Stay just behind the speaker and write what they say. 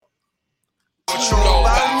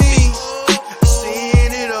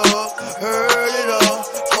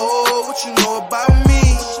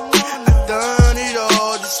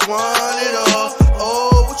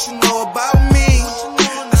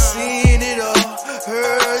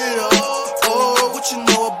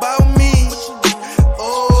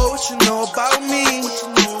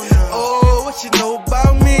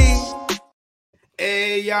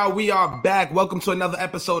y'all? We are back. Welcome to another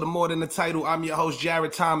episode of More Than the Title. I'm your host,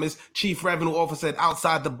 Jared Thomas, Chief Revenue Officer at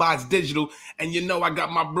Outside the Box Digital. And you know I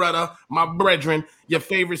got my brother, my brethren, your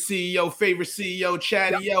favorite CEO,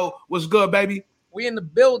 Chatty. Yo, what's good, baby? We in the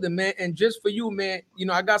building, man. And just for you, man, you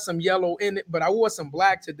know, I got some yellow in it, but I wore some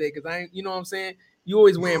black today because I ain't, you know what I'm saying? You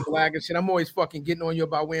always wearing black and shit. I'm always fucking getting on you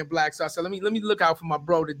about wearing black. So I said, let me look out for my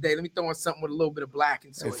bro today. Let me throw in something with a little bit of black.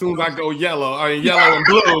 And so as soon as I go yellow and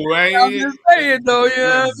blue, right? I'm just saying, though,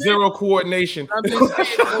 yeah. Zero coordination. I'm just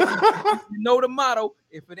saying, you know the motto,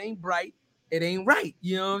 if it ain't bright, it ain't right.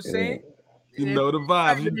 You know what I'm saying? You know the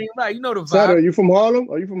vibes. It ain't right. You know the vibe. Saturday, are you from Harlem?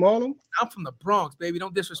 Are you from Harlem? I'm from the Bronx, baby.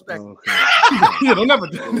 Don't disrespect me. Okay. Yeah, don't never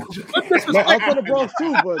do No, I'm from the Bronx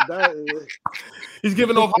too, but he's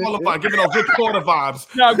giving off Harlem vibes, giving off Rich Porter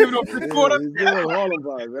vibes. No, I'm giving off Rich Porter. He's giving Harlem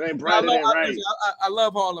vibes. It ain't bright, it ain't right. I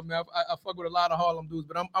love Harlem, man. I fuck with a lot of Harlem dudes,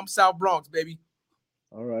 but I'm South Bronx, baby.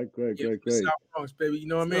 All right, great. South Bronx, baby. You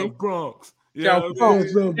know what I mean? South Bronx. South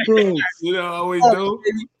Bronx. You know, I always do.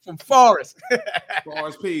 Baby, from Forest.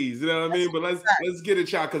 Forest Peas, you know what I mean? But let's get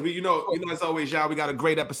it, y'all, because you know, as always, y'all, we got a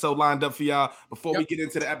great episode lined up for y'all. Before we get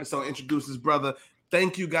into the episode, introduce his brother.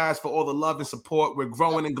 Thank you guys for all the love and support. We're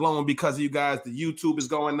growing and glowing because of you guys. The YouTube is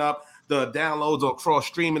going up. The downloads or cross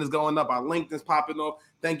streaming is going up. Our LinkedIn's popping off.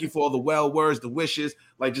 Thank you for all the well words, the wishes,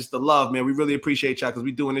 like just the love, man. We really appreciate y'all because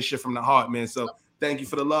we're doing this shit from the heart, man. So thank you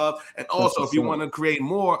for the love. And also, if you want to create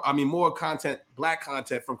more content, black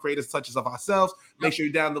content from creators such as of ourselves, make sure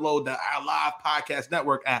you download our live podcast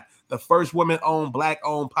network app, the first women-owned,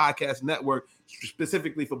 black-owned podcast network,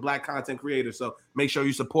 specifically for black content creators. So make sure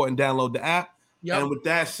you support and download the app. Yep. And with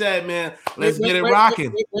that said, man, let's get it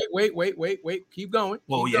rocking. Wait. Keep going.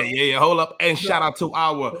 Yeah. Hold up. And shout out to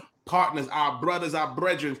our partners, our brothers, our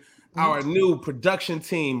brethren, our new production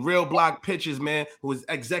team, Real Block Pictures, man, who is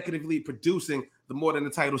executively producing the More Than the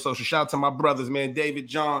Title social. Shout out to my brothers, man, David,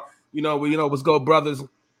 John. You know what's go, brothers.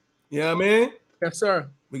 You know what I mean? Yes, sir.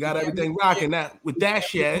 We got everything rocking. Now, with that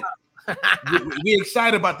shit, we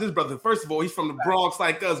excited about this brother. First of all, he's from the Bronx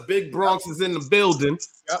like us. Big Bronx is in the building.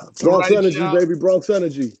 Yep. Bronx energy, baby. Bronx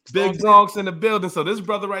energy. Big Bronx in the building. So this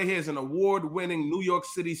brother right here is an award-winning New York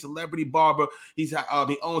City celebrity barber. He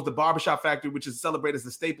owns the Barbershop Factory, which is celebrated as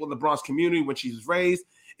a staple in the Bronx community when she was raised.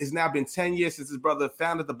 It's now been 10 years since his brother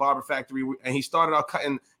founded the Barber Factory, and he started out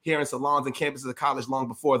cutting hair in salons and campuses of college long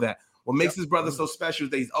before that. What makes his brother so special is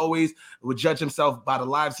that he's always would judge himself by the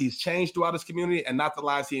lives he's changed throughout his community and not the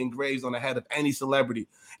lives he engraves on the head of any celebrity.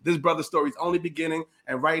 This brother's story is only beginning,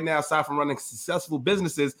 and right now, aside from running successful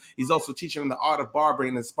businesses, he's also teaching them the art of barbering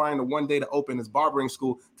and inspiring to one day to open his barbering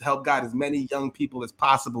school to help guide as many young people as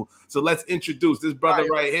possible. So let's introduce this brother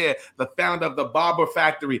right here, the founder of the Barber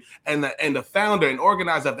Factory and the founder and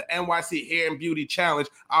organizer of the NYC Hair and Beauty Challenge,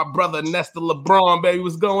 our brother Nestor LeBron, baby.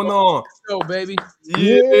 What's going on? Let's go, baby.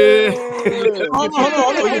 Yeah. Hold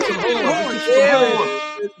on.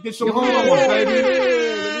 Get some horns, baby.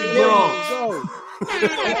 Go.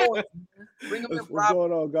 What's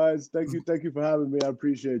going on, guys? Thank you for having me. I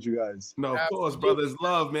appreciate you guys. No, of course, brothers.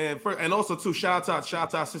 Love, man. And also, too, shout out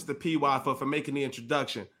to Sister PY for making the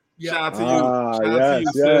introduction. Shout out to you.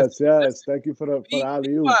 Yes. Thank you for the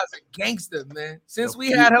alley-oop. PY's a gangster, man. Since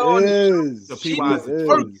we had her on the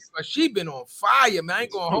show, she been on fire, man. I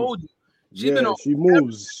ain't gonna hold you. She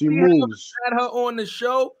moves. Had her on the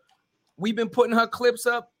show. We've been putting her clips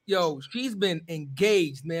up. Yo, she's been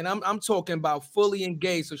engaged, man. I'm talking about fully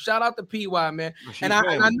engaged. So shout out to PY, man. And I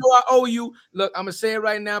know I owe you. Look, I'm gonna say it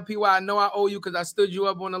right now, PY. I know I owe you because I stood you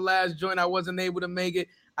up on the last joint. I wasn't able to make it.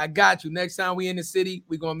 I got you. Next time we in the city,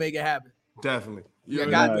 we're gonna make it happen. Definitely.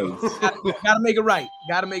 Gotta make it right.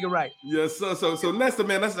 Gotta make it right. Yes, so Nestor,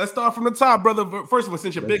 man, let's start from the top, brother. First of all,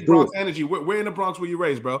 since you're big Bronx energy, where in the Bronx were you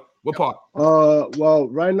raised, bro? What part? Well,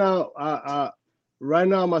 right now, Right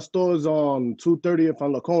now, my store is on 230th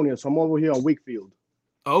on Laconia, so I'm over here on Wakefield.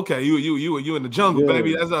 Okay, you in the jungle,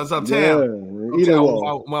 baby. That's uptown. Yeah,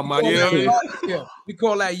 we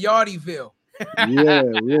call that Yardieville. Yeah,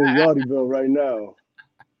 we're in Yardieville right now.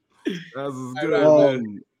 That's good.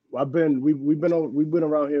 Man. We've been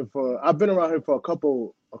around here for a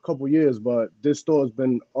couple years, but this store has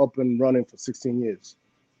been up and running for 16 years.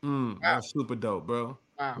 That's super dope, bro.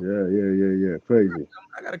 Wow. Yeah. Crazy.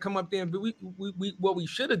 I gotta come up there, but we what we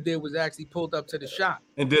should have did was actually pulled up to the shop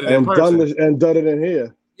and did it in person and done it in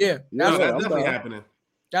here. Yeah, that's definitely happening.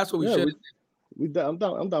 That's what we should have. I'm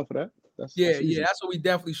down for that. That's what we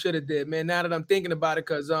definitely should have did, man. Now that I'm thinking about it,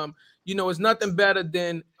 because it's nothing better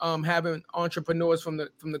than having entrepreneurs from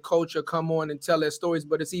the culture come on and tell their stories,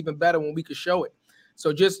 but it's even better when we could show it.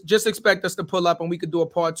 So just expect us to pull up, and we could do a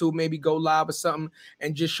part 2, maybe go live or something,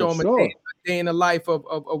 and just show them a day in the life of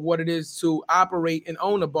what it is to operate and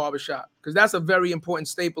own a barbershop, because that's a very important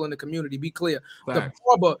staple in the community. Be clear.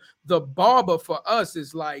 The barber for us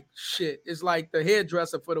is like shit. It's like the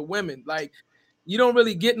hairdresser for the women. Like, you don't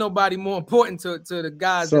really get nobody more important to the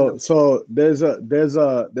guys. So there's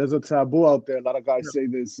a taboo out there. A lot of guys say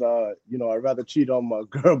this. I'd rather cheat on my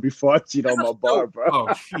girl before I cheat on my barber.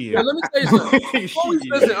 Oh shit! Yeah, let me tell you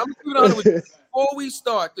something. Before we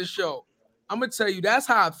start the show, I'm gonna tell you that's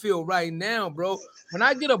how I feel right now, bro. When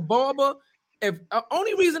I get a barber, if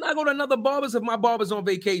only reason I go to another barber is if my barber's on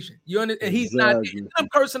vacation. You understand? And he's not. I'm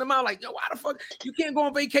cursing him out like, yo, why the fuck you can't go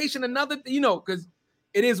on vacation? Because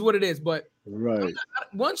it is what it is. But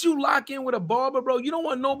once you lock in with a barber, bro, you don't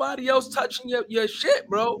want nobody else touching your shit,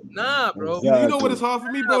 bro. Nah, bro. Exactly. You know what is hard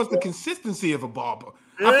for me, bro? It's the consistency of a barber.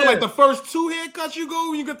 Yeah. I feel like the first 2 haircuts you go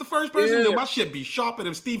when you get the first person, my shit be sharper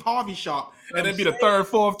than Steve Harvey sharp. And then be the 3rd,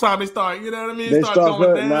 4th time they start, you know what I mean? They start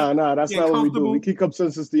going down. Nah, that's not what we do. We keep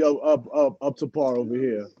consistency up to par over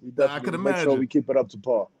here. We definitely make sure we keep it up to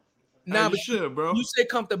par. Nah, but bro. You say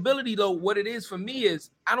comfortability though. What it is for me is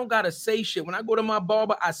I don't gotta say shit. When I go to my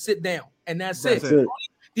barber, I sit down, and that's it.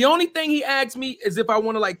 The only thing he asks me is if I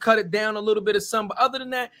want to like cut it down a little bit of something. But other than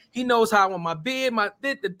that, he knows how I want my beard, my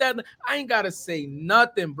that. I ain't gotta say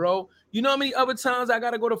nothing, bro. You know how many other times I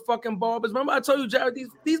gotta go to fucking barbers? Remember I told you, Jared,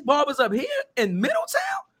 these barbers up here in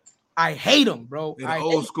Middletown, I hate them, bro. They're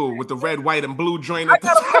old school with the red, white, and blue joint. I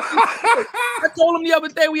told him the other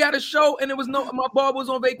day we had a show and my barber was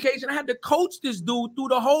on vacation. I had to coach this dude through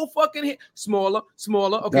the whole fucking hit. Smaller.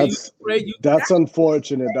 Okay, that's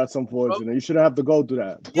unfortunate. That's unfortunate. Bro. You shouldn't have to go through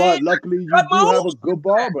that. But luckily, you do have a good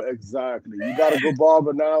barber. Exactly. You got a good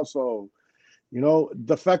barber now, so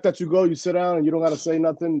the fact that you sit down and you don't got to say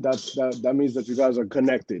nothing. That means that you guys are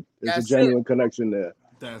connected. There's a genuine connection there.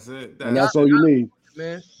 That's it. And that's all you need,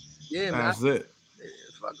 man. Yeah, man. That's it.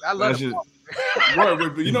 I love it. But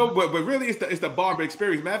really, it's the barber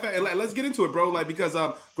experience. Matter of fact, let's get into it, bro. Like, because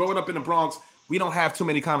growing up in the Bronx, we don't have too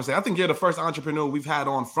many conversations. I think you're the first entrepreneur we've had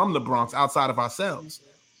on from the Bronx outside of ourselves.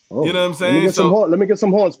 Oh, you know what I'm saying? Let me get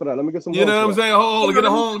some horns for that. Let me get some. You know what I'm saying? Hold, get a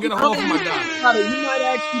horn for my guy. You might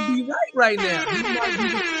actually be right now. You might be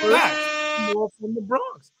the first more from the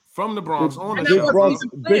Bronx. From the Bronx on the show.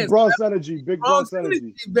 Big Bronx energy. Big Bronx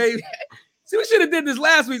energy, baby. See, we should have did this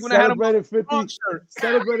last week when I had a 50 shirt.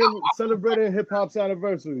 Celebrating hip hop's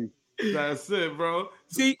anniversary. That's it, bro.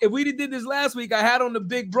 See, if we did this last week, I had on the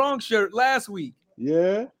Big Bronx shirt last week.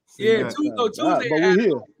 Yeah. Tuesday. But we're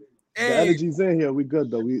here. The energy's in here. We good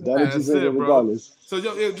though. The energy's in here regardless. So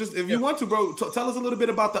just if you want to, bro, tell us a little bit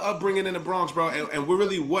about the upbringing in the Bronx, bro, and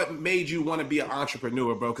really what made you want to be an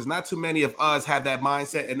entrepreneur, bro? Because not too many of us have that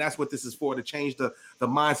mindset, and that's what this is for, to change the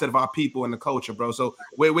mindset of our people and the culture, bro. So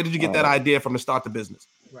where did you get that idea from to start the business?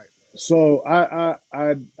 Right. So I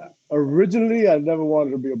originally I never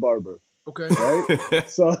wanted to be a barber. Okay. Right.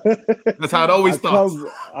 So that's how it always starts.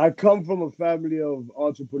 I come from a family of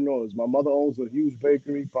entrepreneurs. My mother owns a huge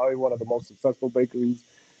bakery, probably one of the most successful bakeries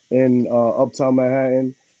in Uptown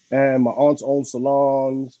Manhattan, and my aunts own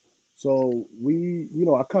salons. So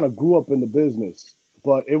I kind of grew up in the business,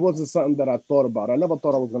 but it wasn't something that I thought about. I never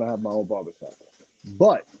thought I was going to have my own barbershop,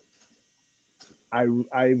 but I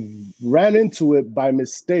ran into it by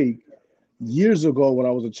mistake years ago when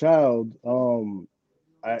I was a child.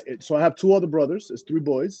 So I have 2 other brothers. It's 3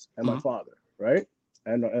 boys and my father, right?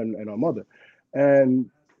 And our mother.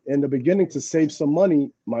 And in the beginning, to save some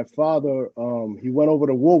money, my father he went over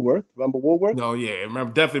to Woolworth. Remember Woolworth? No, yeah,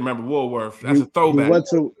 definitely remember Woolworth. That's a throwback. He went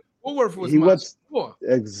to Woolworth was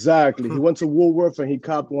exactly. He went to Woolworth and he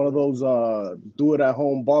copped one of those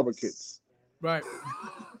do-it-at-home barber kits. Right.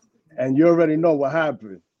 And you already know what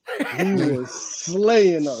happened. He was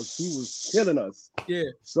slaying us. He was killing us.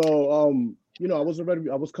 Yeah. So I was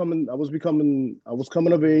coming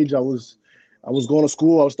of age. I was going to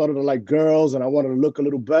school. I was starting to like girls and I wanted to look a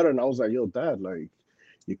little better. And I was like, yo, Dad, like,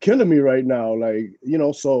 you're killing me right now. Like,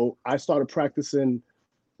 so I started practicing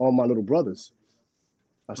on my little brothers.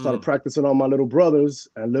 And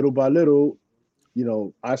little by little,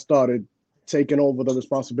 I started taking over the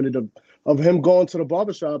responsibility of him going to the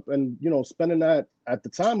barbershop and, spending that at the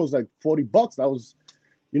time it was like $40. That was,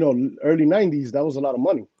 early 90s. That was a lot of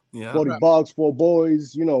money. Yeah. $40 for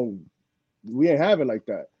boys, we ain't have it like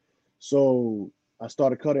that. So I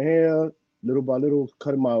started cutting hair little by little,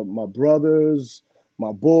 cutting my brothers,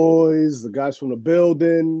 my boys, the guys from the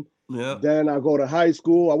building. Yeah. Then I go to high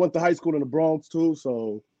school. I went to high school in the Bronx too.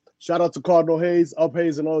 So Shout out to Cardinal Hayes, Up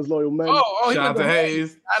Hayes, and all his loyal men. Shout out to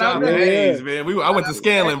Hayes. Shout out to Hayes, man. I went to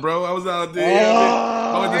Scanlon, bro. I was out there.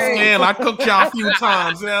 I went to Scanlon. I cooked y'all a few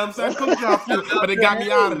times. You know what I'm saying? I cooked y'all a few, but they got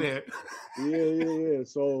me out of there. Yeah.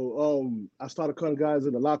 So I started cutting guys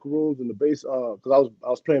in the locker rooms in the base because I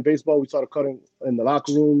was playing baseball. We started cutting in the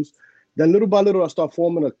locker rooms. Then little by little I started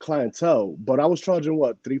forming a clientele. But I was charging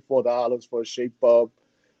what $3-4 for a shape up.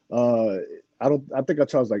 I think I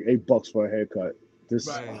charged like $8 for a haircut.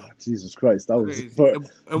 Jesus Christ, that was. But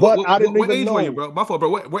I didn't even know. What age were you, bro? My fault, bro.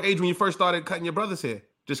 What age when you first started cutting your brother's hair?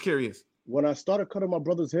 Just curious. When I started cutting my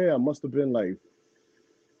brother's hair, I must have been like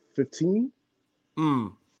 15.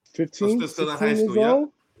 15, still in high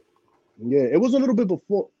school, yeah. It was a little bit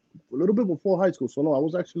before high school. So no, I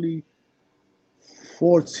was actually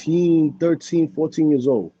 13, 14 years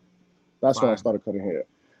old. That's when I started cutting hair.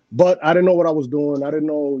 But I didn't know what I was doing. I didn't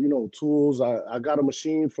know, tools. I got a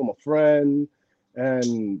machine from a friend,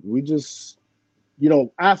 and we just,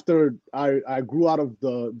 after I grew out of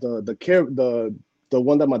the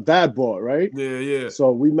one that my dad bought, right? Yeah.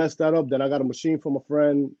 So we messed that up. Then I got a machine from a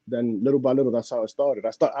friend. Then little by little, that's how it started.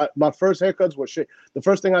 My first haircuts were the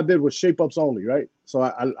first thing I did was shape ups only, right? So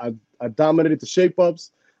I dominated the shape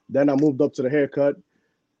ups. Then I moved up to the haircut,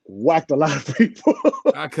 whacked a lot of people.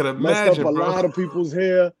 I could imagine, messed up a lot of people's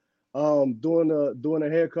hair, doing the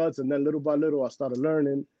haircuts. And then little by little, I started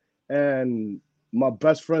learning. And my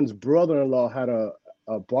best friend's brother-in-law had a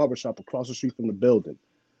barbershop across the street from the building.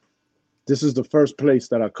 This is the first place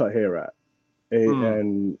that I cut hair at.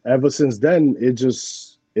 And ever since then, it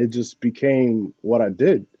just became what I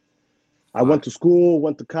did. I went to school,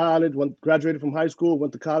 went to college, graduated from high school,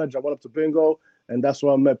 went to college. I went up to Bingo, and that's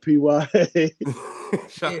where I met PY.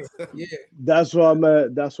 Yeah. That's where I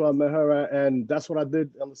met her at, and that's what I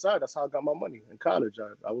did on the side. That's how I got my money in college.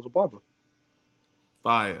 I was a barber.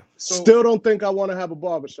 Fire. Still don't think I want to have a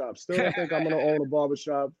barbershop. Still don't think I'm gonna own a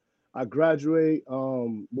barbershop. I graduate,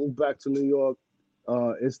 moved back to New York.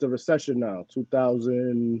 It's the recession now,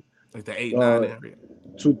 2000. Like the 8-9 area.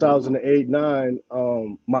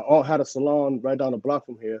 2008-9. My aunt had a salon right down the block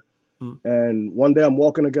from here. And one day I'm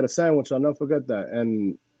walking to get a sandwich. I'll never forget that.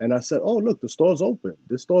 And I said, oh, look, the store's open.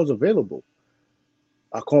 This store's available.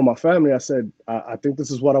 I called my family. I said, I think this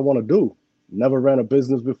is what I want to do. Never ran a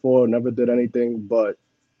business before, never did anything. But,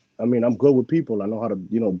 I mean, I'm good with people. I know how to,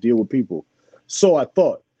 deal with people. So I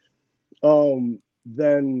thought. Then,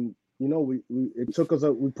 it took us,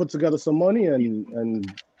 we put together some money and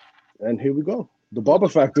here we go. The Barber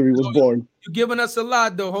Factory was born. You're giving us a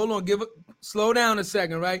lot, though. Hold on, slow down a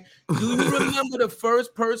second, right? Do you remember the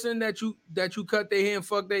first person that you cut their hair and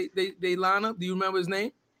fucked they lineup? Do you remember his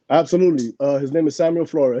name? Absolutely. His name is Samuel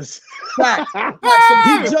Flores. Hold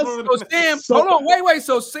on, wait.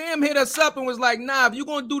 So Sam hit us up and was like, nah, if you're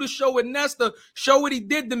going to do the show with Nestor, show what he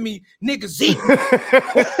did to me. Nigga, Zeke. Sam.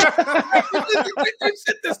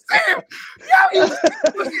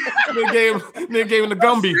 Nigga gave him the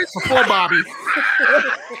Gumby before Bobby.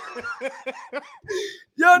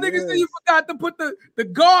 Yo, nigga said you forgot to put the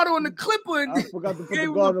guard on the clipper. I forgot to put the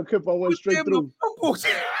guard on the clipper. I went straight through.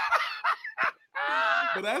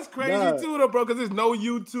 But that's crazy too, though, bro. Because there's no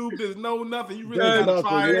YouTube, there's no nothing. You really gotta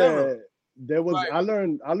try it out. There was. Right. I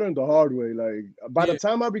learned the hard way. Like by the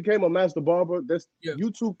time I became a master barber,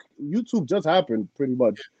 YouTube just happened pretty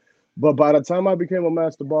much. But by the time I became a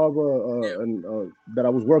master barber, and that I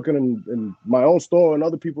was working in my own store and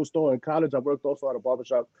other people's store in college, I worked also at a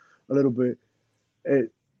barbershop a little bit.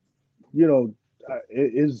 It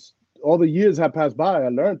is. All the years have passed by. I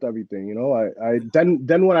learned everything, I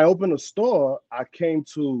then when I opened a store, they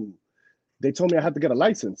told me I had to get a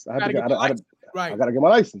license. I got to get my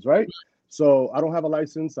license, right? So I don't have a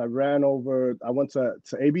license. I went to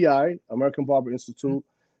ABI, American Barber Institute,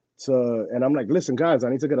 and I'm like, listen, guys, I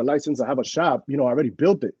need to get a license. I have a shop, I already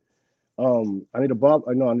built it. I need a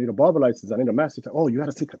barber license. I need a master. Oh, you got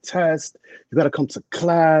to take a test. You got to come to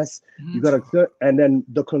class. You got to, and then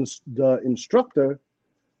the instructor.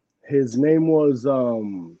 His name was, I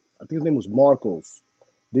think his name was Marcos.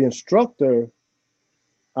 The instructor,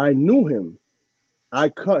 I knew him. I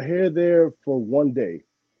cut hair there for one day.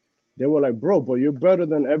 They were like, bro, but you're better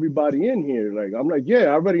than everybody in here. Like, I'm like, yeah,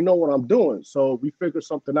 I already know what I'm doing. So we figured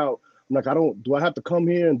something out. I'm like, do I have to come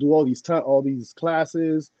here and do all these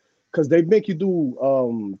classes? Because they make you do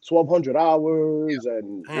 1,200 hours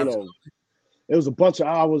and, it was a bunch of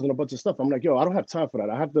hours and a bunch of stuff. I'm like, yo, I don't have time for that.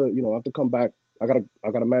 I have to come back. I gotta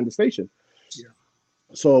man the station. Yeah.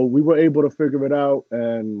 So we were able to figure it out,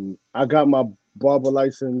 and I got my barber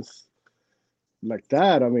license like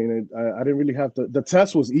that. I mean, I didn't really have to. The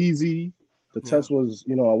test was easy. The test was,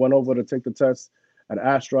 I went over to take the test at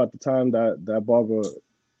Astra at the time. That barber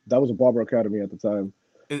That was a barber academy at the time.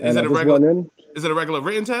 Is it a regular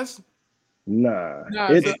written test? Nah.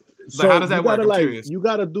 So how does that work? I'm curious. You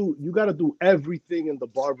gotta do everything in the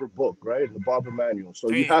barber book, right? In the barber manual.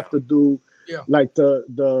 So you have to do like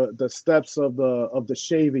the steps of the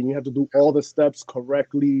shaving. You have to do all the steps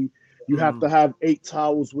correctly. You have to have 8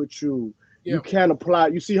 towels with you. Yeah. You can't apply.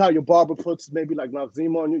 You see how your barber puts maybe like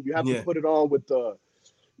Noxzema on you. You have to put it on with the,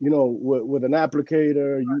 with an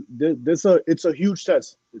applicator. It's a huge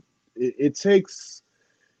test. It takes,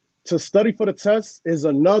 to study for the test is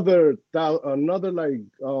another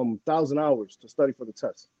 1,000 hours to study for the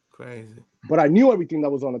test. Crazy. But I knew everything that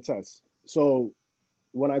was on the test. So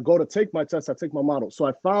when I go to take my test, I take my model. So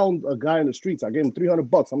I found a guy in the streets. I gave him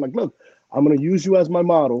 $300. I'm like, look, I'm gonna use you as my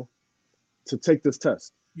model to take this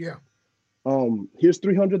test. Yeah. Here's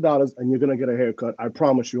 $300 and you're gonna get a haircut. I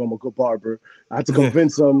promise you, I'm a good barber. I had to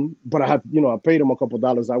convince him, but I paid him a couple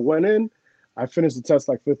dollars. I went in, I finished the test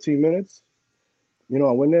like 15 minutes.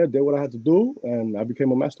 I went there, did what I had to do, and I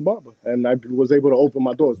became a master barber. And I was able to open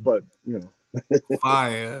my doors, but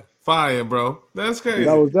Fire, bro. That's crazy.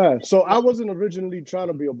 That was that. So I wasn't originally trying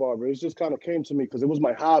to be a barber. It just kind of came to me because it was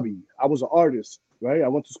my hobby. I was an artist, right? I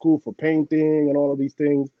went to school for painting and all of these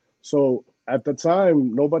things. So at the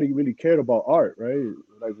time, nobody really cared about art, right?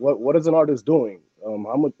 Like, what is an artist doing?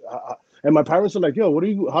 How much? And my parents were like, "Yo,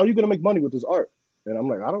 how are you gonna make money with this art?" And I'm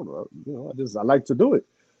like, "I don't know. I like to do it."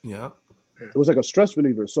 Yeah. It was like a stress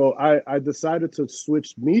reliever. So I decided to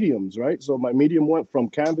switch mediums, right? So my medium went from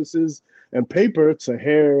canvases and paper to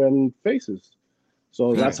hair and faces.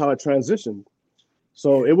 So that's how I transitioned.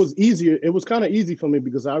 So it was easier. It was kind of easy for me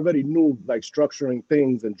because I already knew like structuring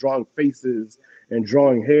things and drawing faces and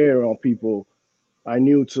drawing hair on people. I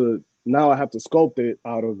knew now I have to sculpt it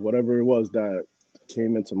out of whatever it was that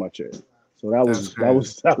came into my chair. So that was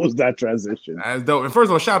that transition. That's dope. And first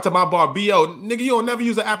of all, shout out to my bar, B.O. Nigga, you don't never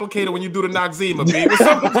use an applicator when you do the Noxzema, B. What's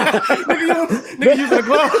up with that? Nigga, use a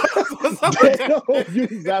glove. What's up with that? Don't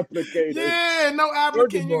use applicator. Yeah, no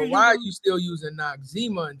applicator. Why are you still using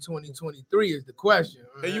Noxzema in 2023 is the question.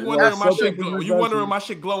 And you wondering my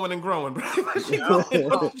shit glowing and growing, bro. That's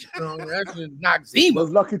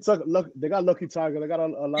Noxzema. They got Lucky Tiger. They got a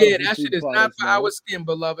lot. Yeah, that shit is not for our skin,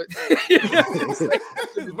 beloved. It's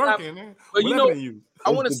working, man. But I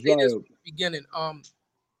want to say this from the beginning.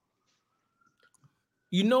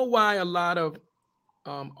 You know why a lot of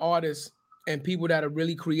artists and people that are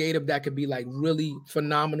really creative that could be like really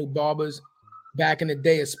phenomenal barbers back in the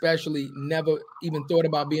day, especially never even thought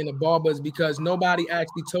about being a barber, is because nobody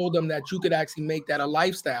actually told them that you could actually make that a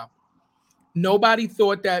lifestyle. Nobody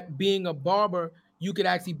thought that being a barber, you could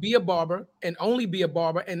actually be a barber and only be a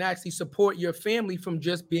barber and actually support your family from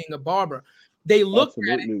just being a barber. They looked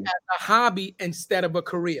at it as a hobby instead of a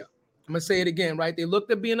career. I'm going to say it again, right? They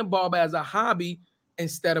looked at being a barber as a hobby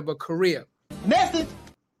instead of a career. Nestor.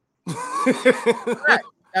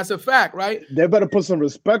 That's a fact, right? They better put some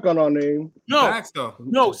respect on our name.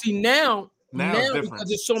 No. See, now because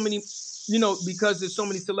there's so many, because there's so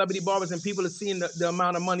many celebrity barbers and people are seeing the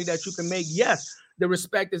amount of money that you can make. Yes, the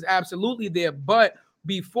respect is absolutely there. But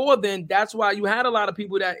before then, that's why you had a lot of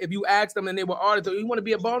people that if you asked them and they were artists, you want to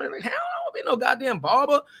be a barber? They're like, hell no, I don't be no goddamn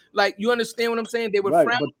barber. Like, you understand what I'm saying? They would frown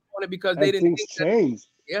on it because they didn't think changed.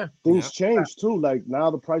 Things changed too. Like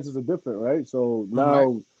now the prices are different, right? So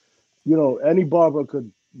now, any barber could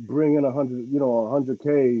bring in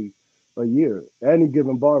 100K a year. Any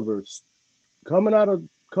given barber coming out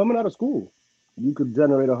of school, you could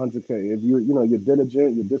generate 100K if you're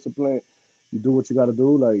diligent, you're disciplined, you do what you got to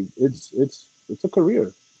do. Like it's a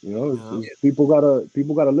career, people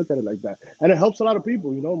gotta look at it like that, and it helps a lot of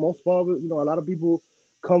people. Most barbers, a lot of people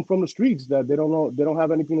come from the streets that they don't know, they don't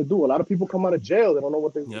have anything to do. A lot of people come out of jail, they don't know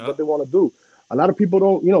what they want to do. A lot of people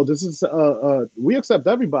don't, this is we accept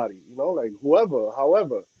everybody, like whoever,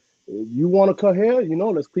 however, you want to cut hair,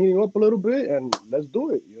 let's clean you up a little bit and let's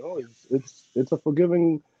do it. It's a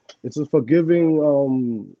forgiving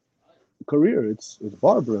career. It's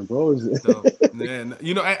barbering, bro. Man,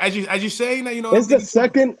 as you say now, it's the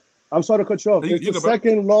second. I'm sorry to cut you off. It's the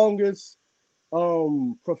second longest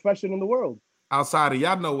profession in the world. Outside of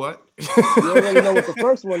y'all know what? You already know what the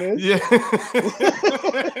first one is. Yeah.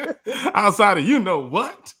 Outside of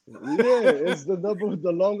what? Yeah, it's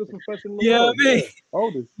the longest profession in the world. Yeah,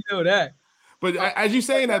 oldest. You know that. But as you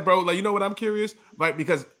saying that, bro, like what I'm curious, right?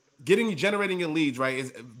 Because generating your leads, right,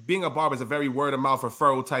 is being a barber is a very word of mouth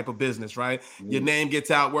referral type of business, right? Your name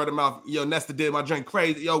gets out, word of mouth. Yo, Nestor did my drink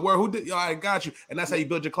crazy. Yo, who did? Yo, I got you, and that's how you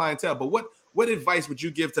build your clientele. But what advice would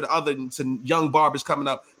you give to young barbers coming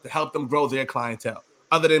up to help them grow their clientele,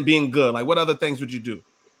 other than being good? Like, what other things would you do?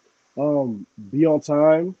 Be on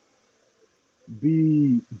time.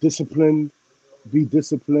 be disciplined. Be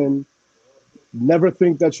disciplined. Never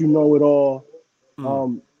think that you know it all.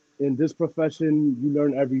 In this profession, you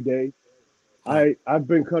learn every day. I've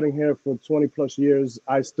been cutting hair for 20 plus years.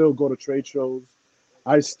 I still go to trade shows.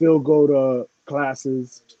 I still go to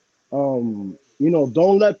classes. Don't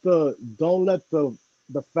let the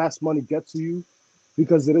fast money get to you,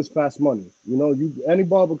 because it is fast money. Any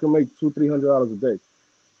barber can make $200-300 a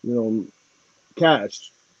day.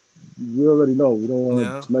 Cash. You already know. We don't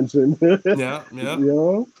want to mention. Yeah.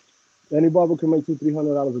 Any barber can make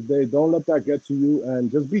 $200-300 a day. Don't let that get to you,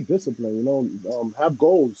 and just be disciplined. Have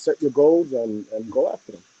goals, set your goals, and go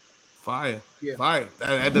after them. Fire.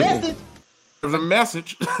 That there's a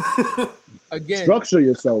message. Again, structure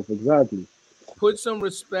yourself. Exactly. Put some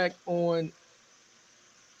respect on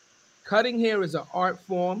cutting hair is an art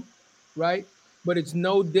form, right? But it's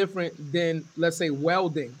no different than, let's say,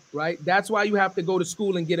 welding, right? That's why you have to go to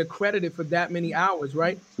school and get accredited for that many hours,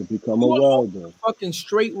 right? To become a welder. Fucking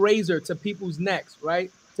straight razor to people's necks, right?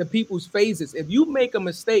 To people's faces. If you make a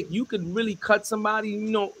mistake, you could really cut somebody,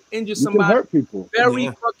 injure somebody. Can hurt people very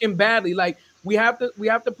fucking badly. Like we have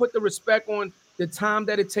to put the respect on the time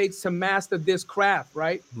that it takes to master this craft,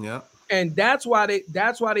 right? Yeah. And that's why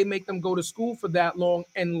they make them go to school for that long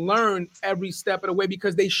and learn every step of the way,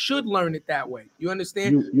 because they should learn it that way. You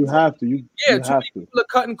understand? You have to. You have to. People are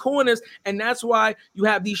cutting corners, and that's why you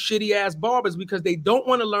have these shitty ass barbers, because they don't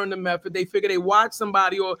want to learn the method. They figure they watch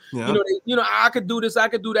somebody, or I could do this, I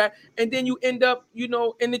could do that, and then you end up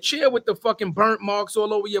in the chair with the fucking burnt marks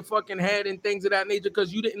all over your fucking head and things of that nature,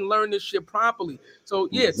 because you didn't learn this shit properly. So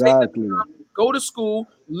exactly. Take the time, go to school,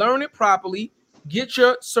 learn it properly. Get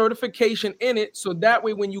your certification in it, so that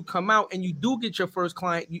way when you come out and you do get your first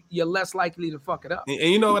client, you're less likely to fuck it up. And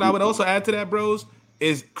you know what I would also add to that, bros,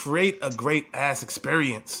 is create a great ass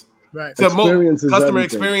experience. Right. So customer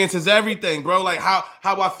experience is everything, bro. Like how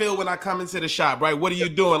I feel when I come into the shop, right? What are you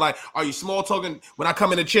doing? Like, are you small talking when I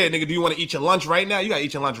come in the chair, nigga? Do you want to eat your lunch right now? You gotta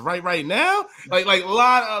eat your lunch right now. Like a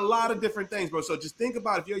lot of different things, bro. So just think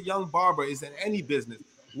about, if you're a young barber is in any business,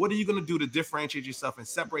 what are you gonna do to differentiate yourself and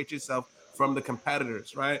separate yourself from the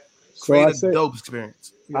competitors, right? Create a dope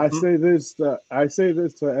experience. I say this to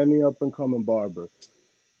any up and coming barber: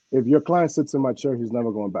 if your client sits in my chair, he's never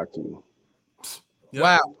going back to you. Yep.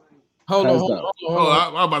 Wow. Hold on.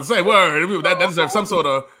 I'm about to say word. That deserves some sort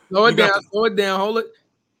of. Slow it down. Hold it.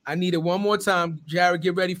 I need it one more time. Jared,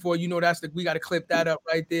 get ready for it. We got to clip that up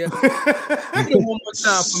right there. Get it one more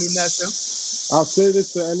time for me, Nestor. I'll say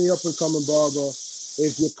this to any up and coming barber: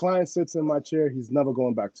 if your client sits in my chair, he's never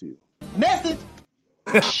going back to you. Message.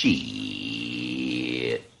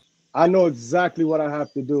 Shit. I know exactly what I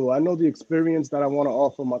have to do. I know the experience that I want to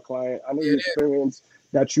offer my client. I know the experience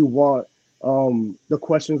that you want. The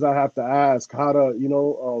questions I have to ask, how to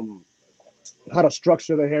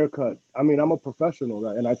structure the haircut. I mean, I'm a professional,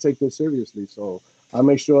 and I take this seriously. So I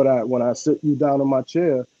make sure that when I sit you down in my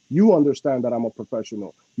chair, you understand that I'm a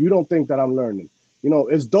professional. You don't think that I'm learning.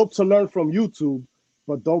 It's dope to learn from YouTube,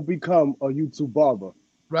 but don't become a YouTube barber.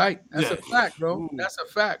 Right. That's a fact, bro. That's a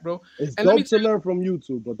fact, bro. It's dope to learn from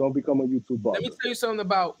YouTube, but don't become a YouTube barber. Let me tell you something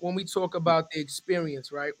about when we talk about the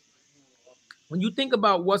experience, right? When you think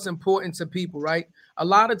about what's important to people, right? A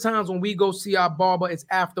lot of times when we go see our barber, it's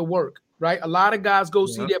after work, right? A lot of guys go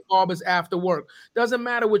see their barbers after work. Doesn't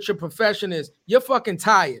matter what your profession is. You're fucking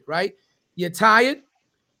tired, right? You're tired.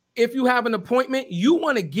 If you have an appointment, you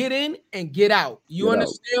want to get in and get out. You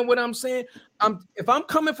understand what I'm saying? If I'm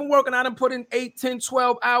coming from work and I done put in 8, 10,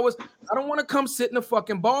 12 hours, I don't want to come sit in a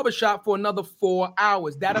fucking barbershop for another 4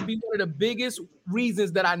 hours. That'll be one of the biggest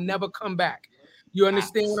reasons that I never come back. You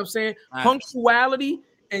understand what I'm saying? Punctuality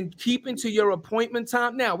and keeping to your appointment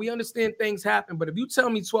time. Now, we understand things happen, but if you tell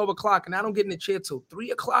me 12 o'clock and I don't get in the chair till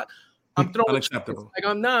 3 o'clock, I'm throwing unacceptable.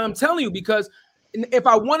 I'm telling you, because if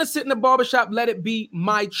I want to sit in the barbershop, let it be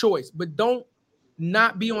my choice, but don't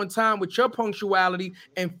not be on time with your punctuality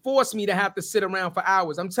and force me to have to sit around for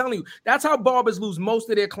hours. I'm telling you, that's how barbers lose most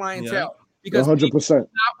of their clientele, because 100%. People do not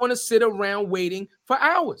want to sit around waiting for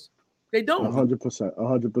hours. They don't.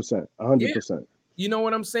 100%. You know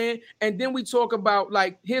what I'm saying? And then we talk about,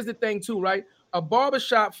 like, here's the thing too, right? A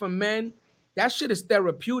barbershop for men, that shit is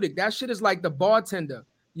therapeutic. That shit is like the bartender.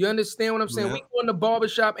 You understand what I'm saying? Yeah. We go in the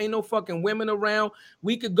barbershop, ain't no fucking women around.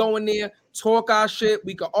 We could go in there, talk our shit.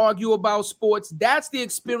 We could argue about sports. That's the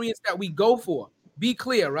experience that we go for. Be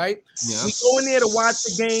clear, right? Yeah. We go in there to watch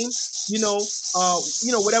the game,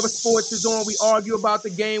 whatever sports is on, we argue about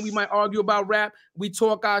the game. We might argue about rap. We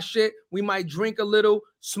talk our shit. We might drink a little,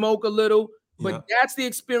 smoke a little. But that's the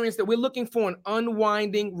experience that we're looking for, an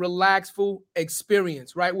unwinding, relaxful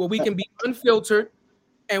experience, right? Where we can be unfiltered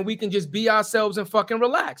and we can just be ourselves and fucking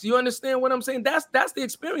relax. You understand what I'm saying? That's the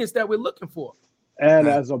experience that we're looking for. And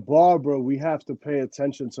as a barber, we have to pay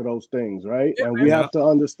attention to those things, right? Yeah, and we have to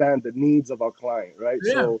understand the needs of our client, right?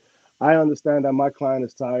 Yeah. So I understand that my client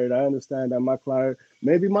is tired. I understand that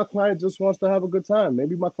maybe my client just wants to have a good time.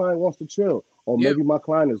 Maybe my client wants to chill, or maybe my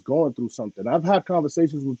client is going through something. I've had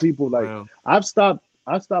conversations with people like I've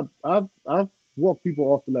walked people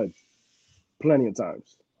off the ledge plenty of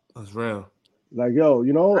times. That's real. Like, yo,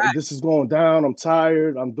 this is going down. I'm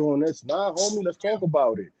tired. I'm doing this. Nah, homie, let's talk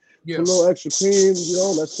about it. Yeah. Put a little extra cream,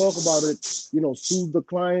 let's talk about it, soothe the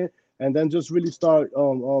client, and then just really start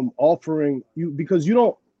offering you, because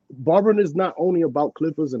barbering is not only about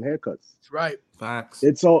clippers and haircuts. That's right. Facts.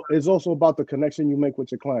 It's also about the connection you make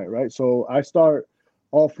with your client, right? So I start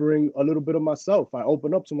offering a little bit of myself. I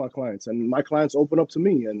open up to my clients, and my clients open up to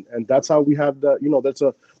me, and that's how we have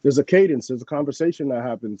that. There's a cadence, there's a conversation that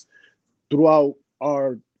happens throughout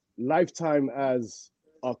our lifetime as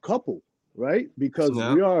a couple, right? Because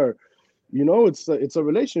we are, it's a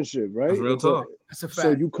relationship, right? That's real talk. That's a fact.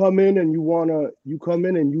 So you come in and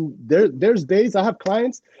there's days I have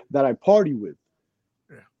clients that I party with,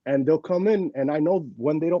 and they'll come in, and I know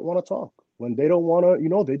when they don't want to talk, when they don't want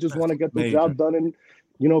to, they just want to get the job done and,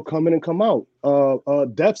 come in and come out.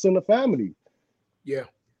 Deaths in the family. Yeah.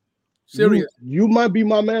 Serious. You might be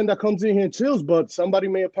my man that comes in here and chills, but somebody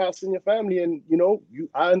may have passed in your family, and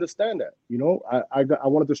I understand that. I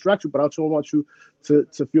want to distract you, but I also want you to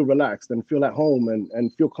feel relaxed and feel at home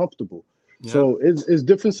and feel comfortable. Yeah. So it's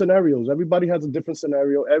different scenarios. Everybody has a different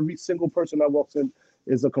scenario. Every single person that walks in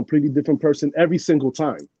is a completely different person every single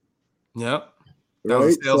time. Yep. That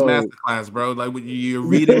was a sales masterclass, bro. Like you're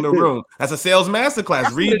reading the room. That's a sales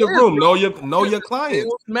masterclass. Read the room. Know your client.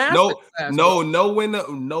 Know when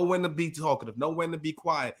to be talkative. Know when to be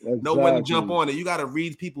quiet. Exactly. Know when to jump on it. You got to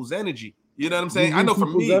read people's energy. You know what I'm saying? I know for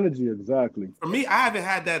me, energy, exactly. For me, I haven't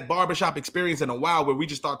had that barbershop experience in a while where we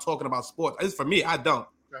just start talking about sports. It's for me, I don't.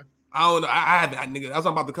 Okay. I don't know. I haven't. Nigga, that's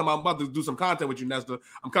what I'm about to come out. I'm about to do some content with you, Nestor.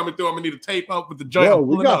 I'm coming through. I'm gonna need a tape up with the joint. Yo,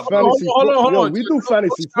 we got fantasy. Hold on. We do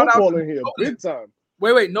fantasy football in here, big time.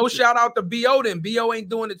 Wait. No shout out to B.O. then. B.O. ain't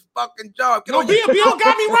doing his fucking job. No, B.O.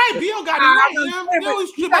 got me right. B.O. got me right.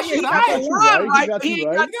 He got me right. He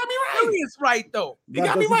got me right, though. He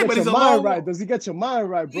got me right, but he's a long right. Does he get your mind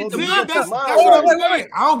right, bro? Wait.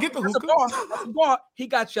 I don't get the hookah. He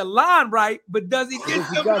got your line right, but does he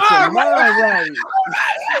get your mind right?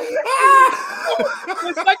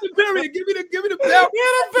 The second period. Give me the bell.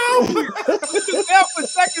 The bell for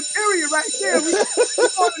second period right there. We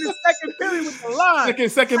going in the second period with the line.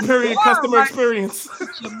 Second period customer experience.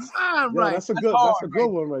 That's a good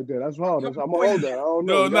one right there. That's hard. I'm gonna hold that. I don't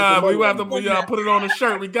know. We have to put it on a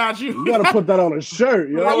shirt. We got you. You gotta put that on a shirt.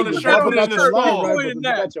 You know, on a shirt. Put it in the right, you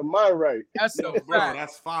got your mind right. That's bro.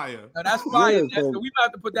 That's fire. That's fire. We might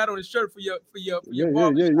have to put that on a shirt for your Yeah.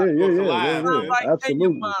 Right Absolutely. and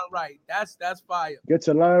your mind right. That's fire. Get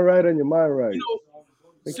your line right and your mind right.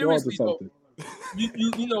 Seriously,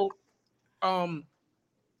 I'm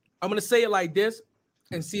gonna say it like this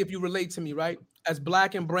and see if you relate to me, right? As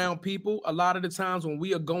Black and brown people, a lot of the times when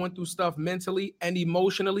we are going through stuff mentally and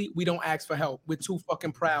emotionally, we don't ask for help. We're too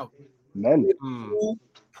fucking proud. We're too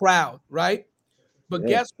proud, right? But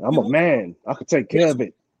guess I'm a man. I could take care of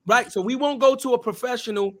it. Right. So we won't go to a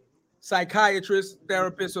professional psychiatrist,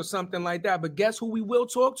 therapist, or something like that. But guess who we will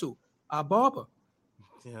talk to? Our barber.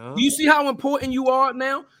 Yeah. Do you see how important you are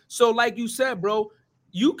now? So, like you said, bro,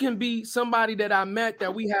 you can be somebody that I met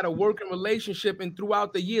that we had a working relationship, and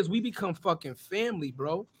throughout the years, we become fucking family,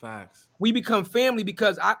 bro. Facts. We become family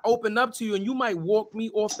because I open up to you and you might walk me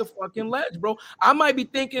off the fucking ledge, bro. I might be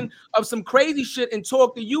thinking of some crazy shit and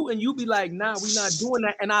talk to you, and you be like, nah, we're not doing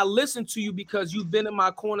that. And I listen to you because you've been in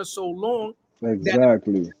my corner so long.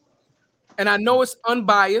 Exactly. And I know it's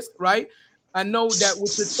unbiased, right? I know that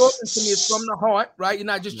what you're talking to me is from the heart, right? You're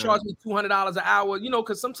not just charging me $200 an hour,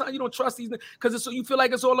 because sometimes you don't trust these, because you feel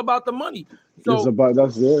like it's all about the money. So it's about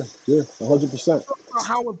 100%.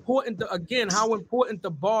 How important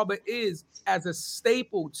the barber is as a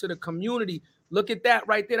staple to the community. Look at that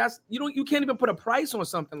right there. That's you can't even put a price on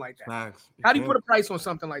something like that. Nice. How do you put a price on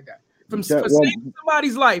something like that? For saving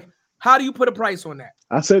somebody's life, how do you put a price on that?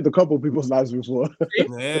 I saved a couple people's lives before.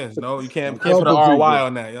 No, you can't put an ROI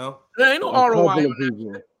on that, yo. There ain't no ROI on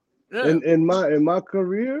that. Yeah. In my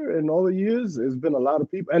career, in all the years, it's been a lot of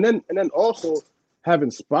people, and then also have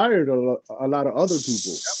inspired a lot of other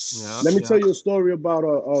people. Yep. Let me tell you a story about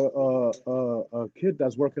a kid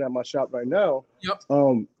that's working at my shop right now. Yep.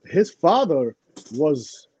 His father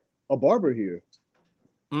was a barber here.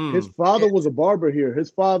 His father was a barber here. His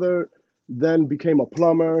father then became a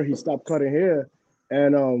plumber. He stopped cutting hair,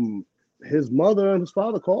 And his mother and his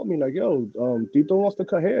father called me like, "Yo, Tito wants to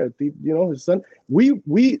cut hair. You know, his son. We've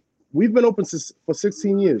been open for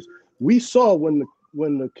 16 years. We saw when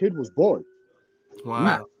the kid was born.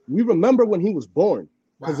 Wow. We remember when he was born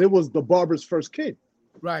because it was the barber's first kid.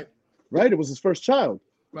 Right. It was his first child.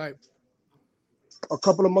 Right. A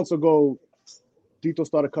couple of months ago, Tito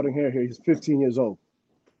started cutting hair here. He's 15 years old.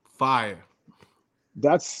 Fire.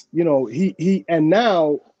 That's, you know, he and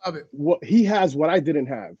now what he has what I didn't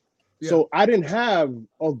have. Yeah. So I didn't have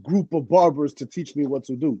a group of barbers to teach me what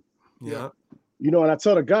to do. Yeah. You know, and I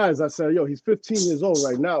tell the guys, I said, yo, he's 15 years old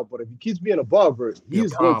right now, but if he keeps being a barber,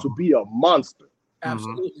 he's going to be a monster.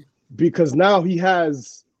 Absolutely. Because now he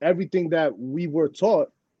has everything that we were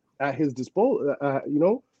taught at his disposal,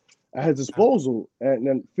 And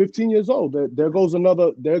then 15 years old,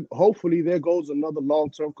 hopefully there goes another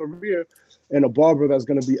long-term career and a barber that's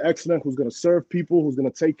going to be excellent, who's going to serve people, who's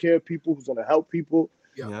going to take care of people, who's going to help people.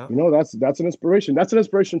 Yeah. You know, that's an inspiration. That's an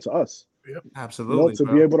inspiration to us. Yep. Absolutely. You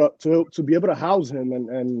know, to be able to house him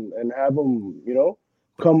and have him, you know,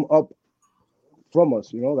 come up from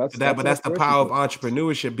us, you know, that's the power of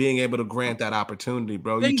entrepreneurship, being able to grant that opportunity,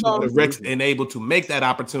 bro. You took the risk and able to make that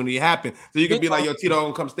opportunity happen. So you can be like, yo, Tito,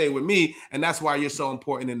 don't come stay with me. And that's why you're so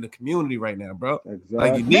important in the community right now, bro.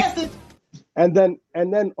 Exactly. Like and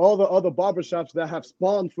then all the other barbershops that have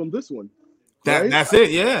spawned from this one. That's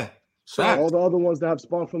it, yeah. So all the other ones that have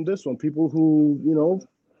spawned from this one, people who, you know,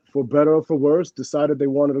 for better or for worse, decided they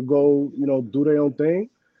wanted to go, you know, do their own thing.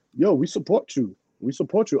 Yo, we support you. We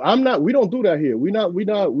support you. We don't do that here. We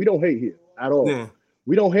don't hate here at all. Yeah.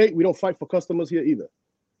 We don't hate. We don't fight for customers here either.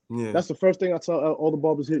 Yeah. That's the first thing I tell all the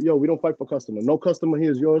barbers here. Yo, we don't fight for customers. No customer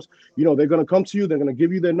here is yours. You know, they're going to come to you. They're going to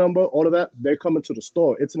give you their number, all of that. They're coming to the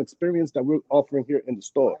store. It's an experience that we're offering here in the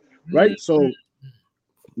store. Right. So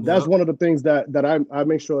that's one of the things that I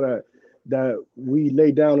make sure that we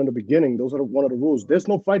lay down in the beginning. Those are one of the rules. There's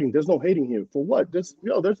no fighting. There's no hating here. For what? There's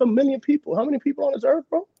a million people. How many people on this earth,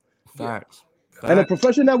 bro? Facts. And the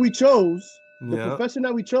profession that we chose,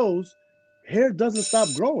 hair doesn't stop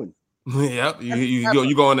growing. Yep.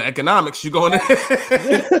 You go into economics. You go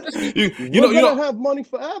into you don't have money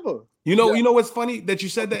forever. You know what's funny that you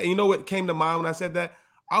said that, and you know what came to mind when I said that?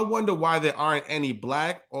 I wonder why there aren't any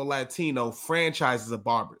Black or Latino franchises of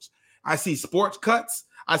barbers. I see sports cuts,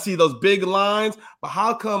 I see those big lines, but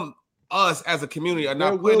how come us as a community are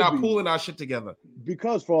not pulling our shit together?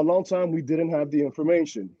 Because for a long time we didn't have the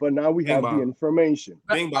information, but now we have the information.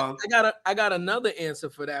 Bing bong. I got another answer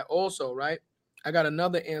for that also, right? I got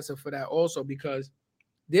another answer for that also, because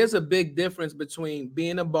there's a big difference between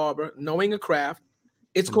being a barber, knowing a craft.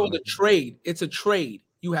 It's called a trade. It's a trade.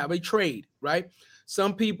 You have a trade, right?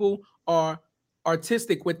 Some people are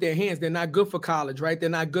artistic with their hands. They're not good for college, right? They're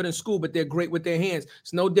not good in school, but they're great with their hands.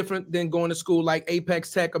 It's no different than going to school like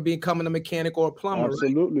Apex Tech or becoming a mechanic or a plumber.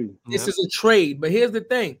 Absolutely. Right? This is a trade. But here's the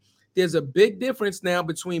thing. There's a big difference now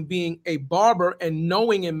between being a barber and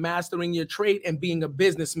knowing and mastering your trade and being a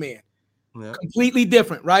businessman. Yeah. Completely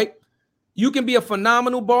different, right? You can be a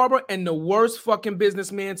phenomenal barber and the worst fucking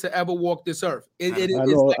businessman to ever walk this earth. I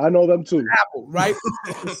know them too. Apple, right?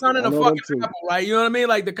 The son of the fucking apple, right? You know what I mean?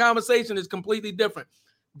 Like the conversation is completely different.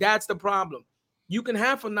 That's the problem. You can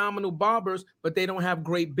have phenomenal barbers, but they don't have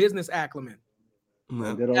great business acumen.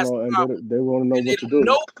 Yeah. They don't know, and they want to know what to do.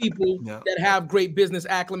 Know people that have great business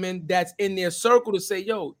acumen that's in their circle to say,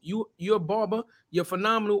 yo, you're a barber, you're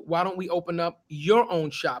phenomenal. Why don't we open up your own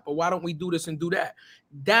shop? Or why don't we do this and do that?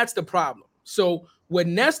 That's the problem. So what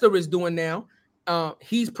Nestor is doing now,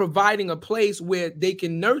 he's providing a place where they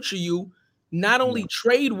can nurture you, not only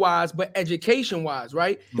trade-wise, but education-wise,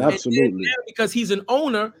 right? Absolutely. Because he's an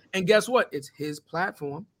owner, and guess what? It's his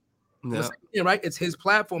platform. Yeah. Right? It's his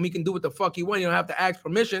platform. He can do what the fuck he wants. You don't have to ask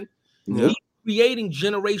permission. Yeah. He's creating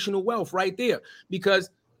generational wealth right there, because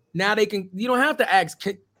now you don't have to ask,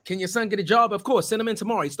 can your son get a job? Of course, send him in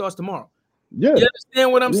tomorrow. He starts tomorrow. Yeah. You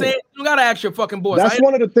understand what I'm saying? You gotta ask your fucking boss. That's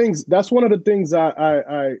one of the things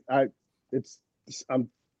I'm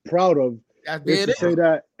proud of. Is to say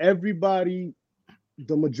that everybody,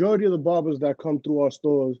 the majority of the barbers that come through our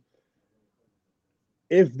stores,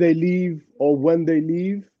 if they leave or when they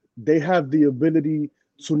leave, they have the ability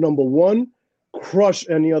to, number one, crush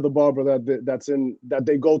any other barber that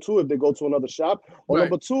they go to if they go to another shop, or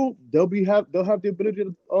number two, they'll have the ability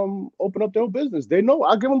to open up their own business. They know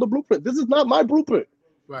I give them the blueprint. This is not my blueprint.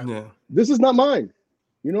 Right. Yeah. This is not mine.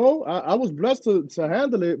 You know, I was blessed to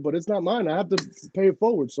handle it, but it's not mine. I have to pay it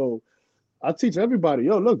forward. So I teach everybody,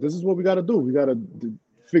 yo, look, this is what we got to do. We got to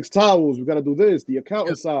fix towels. We got to do this. The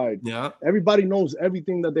accountant side. Yeah. Everybody knows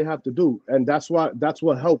everything that they have to do, and that's what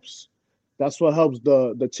helps. That's what helps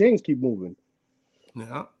the chains keep moving.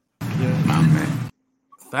 Yeah.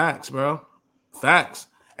 Facts, bro. Facts.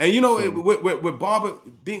 And you know, with barber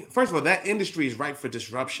being, first of all, that industry is ripe for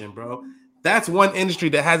disruption, bro. That's one industry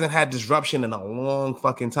that hasn't had disruption in a long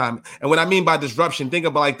fucking time. And what I mean by disruption, think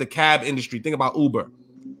about like the cab industry. Think about Uber.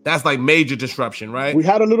 That's like major disruption, right? We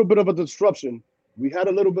had a little bit of a disruption. We had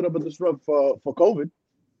a little bit of a disrupt for COVID.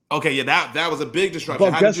 Okay, yeah, that was a big disruption.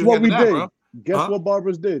 But How guess did you what we handle did? that, bro? Guess what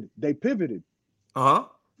barbers did? They pivoted. Uh-huh.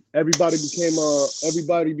 Everybody became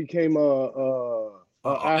a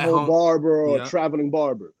at-home barber or a traveling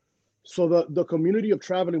barber. So the community of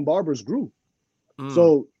traveling barbers grew.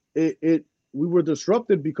 So we were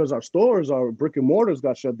disrupted because our stores, our brick and mortars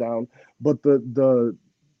got shut down, but the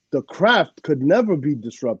craft could never be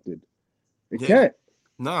disrupted. It can't.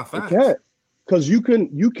 No, facts. It can't. Because you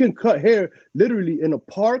can cut hair literally in a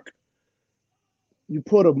park. You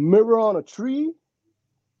put a mirror on a tree,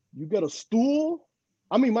 you get a stool.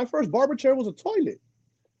 I mean, my first barber chair was a toilet.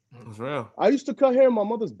 That's real. I used to cut hair in my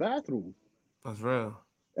mother's bathroom. That's real.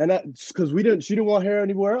 And that's because she didn't want hair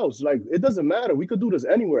anywhere else. Like, it doesn't matter. We could do this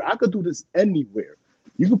anywhere. I could do this anywhere.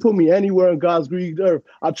 You can put me anywhere in God's green earth.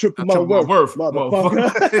 I tripped my worth,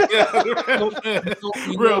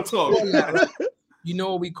 motherfucker. Real talk. You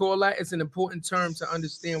know what we call that? It's an important term to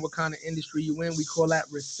understand what kind of industry you in. We call that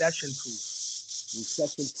recession-proof.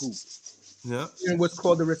 Recession-proof. Yeah. And what's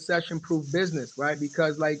called the recession-proof business, right?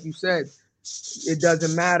 Because like you said, it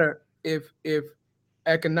doesn't matter if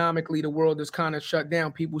economically the world is kind of shut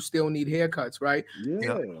down, people still need haircuts, right? Yeah. It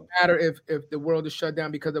doesn't matter if the world is shut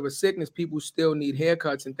down because of a sickness, people still need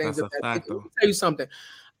haircuts and things like that. Let me tell you something.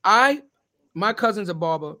 My cousin's a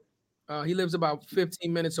barber. He lives about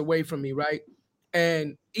 15 minutes away from me, right?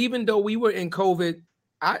 And even though we were in COVID,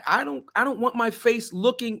 I don't want my face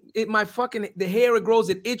looking at my fucking the hair, it grows,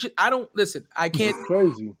 it itches. I can't. It's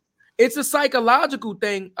crazy. It's a psychological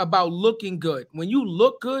thing about looking good. When you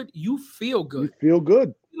look good, you feel good. You feel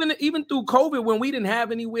good. Even through COVID, when we didn't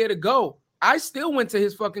have anywhere to go, I still went to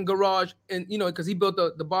his fucking garage, and because he built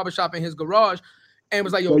the barbershop in his garage, and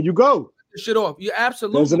was like, "Yo, there you go, shit off." You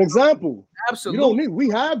absolutely. There's an example. Absolutely. You don't need. We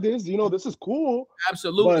have this. This is cool.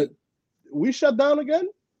 Absolutely. But we shut down again.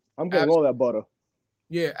 I'm getting all that butter.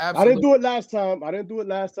 Yeah, absolutely. I didn't do it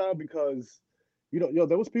last time because,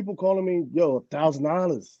 there was people calling me,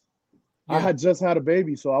 $1,000. I had just had a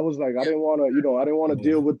baby, so I was like, I didn't want to,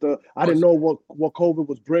 deal with I didn't know what COVID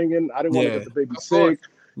was bringing. I didn't want to get the baby sick.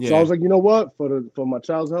 Yeah. So I was like, you know what, for my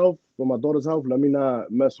child's health, for my daughter's health, let me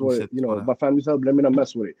not mess with it. My family's health, let me not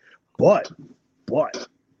mess with it. But,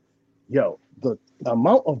 the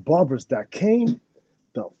amount of barbers that came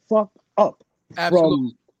the fuck up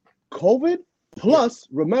from COVID, plus,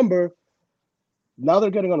 remember, now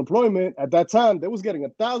they're getting unemployment. At that time, they was getting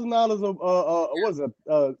 $1,000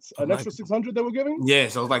 of an extra 600 they were giving. Yeah,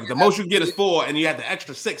 so it's like the most you get is 4, and you had the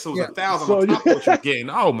extra 6, so it was 1,000 on top of what you're getting.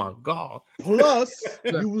 Oh my god! Plus,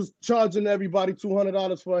 you was charging everybody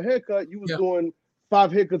 $200 for a haircut. You was doing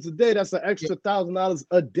 5 haircuts a day. That's an extra $1,000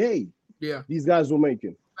 a day. Yeah, these guys were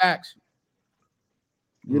making. Facts.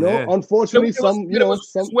 Unfortunately,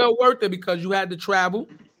 it's well worth it because you had to travel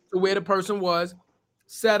to where the person was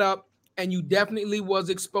set up. And you definitely was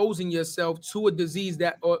exposing yourself to a disease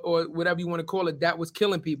that, or whatever you want to call it, that was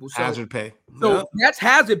killing people. So, hazard pay. So that's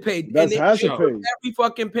hazard pay. That's hazard pay. Every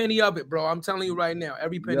fucking penny of it, bro. I'm telling you right now,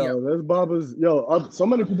 every penny of it. There's barbers. So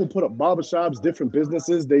many people put up barbershops, different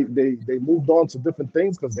businesses. They moved on to different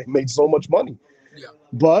things because they made so much money. Yeah.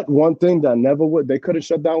 But one thing that they could have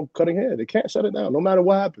shut down cutting hair. They can't shut it down, no matter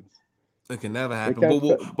what happens. It can never happen.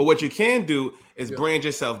 But what you can do is brand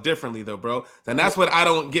yourself differently, though, bro. And that's what I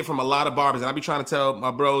don't get from a lot of barbers. And I be trying to tell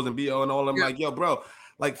my bros and BO and all of them, like, yo, bro,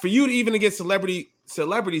 like for you to even get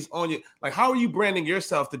celebrities on you, like how are you branding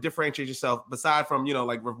yourself to differentiate yourself aside from,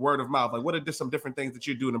 like word of mouth? Like what are some different things that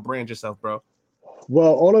you're doing to brand yourself, bro?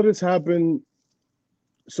 Well, all of this happened.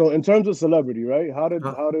 So in terms of celebrity, right? How did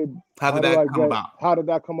that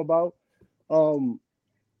come about?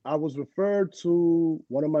 I was referred to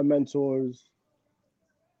one of my mentors.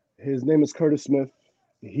 His name is Curtis Smith.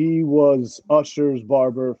 He was Usher's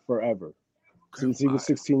barber forever, since he was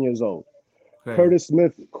 16 years old. Okay. Curtis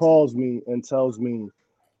Smith calls me and tells me,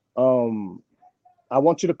 I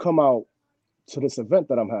want you to come out to this event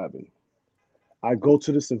that I'm having. I go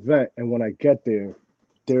to this event, and when I get there,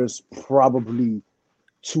 there's probably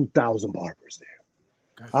 2,000 barbers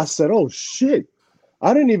there. Okay. I said, oh, shit.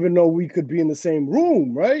 I didn't even know we could be in the same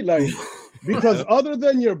room, right? Like, because other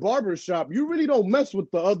than your barber shop, you really don't mess with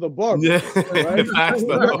the other barbers, right?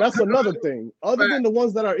 That's another thing. Other than the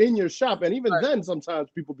ones that are in your shop, and even then, sometimes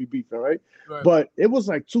people be beefing, right? But it was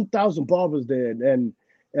like 2,000 barbers there, and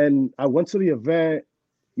I went to the event.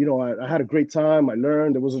 you know, I had a great time. I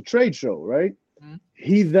learned. It was a trade show, right? Mhm.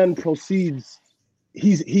 He then proceeds.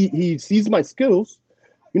 He sees my skills,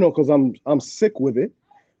 you know, because I'm sick with it.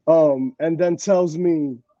 And then tells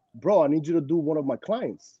me, bro, I need you to do one of my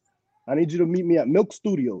clients. I need you to meet me at Milk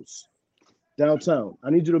Studios downtown. I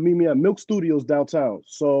need you to meet me at Milk Studios downtown.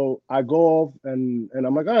 So I go off and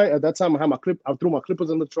I'm like, all right. At that time, I had my clip. I threw my clippers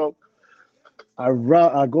in the trunk. I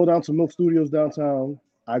go down to Milk Studios downtown.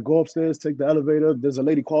 I go upstairs, take the elevator. There's a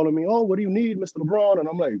lady calling me. Oh, what do you need, Mr. LeBron? And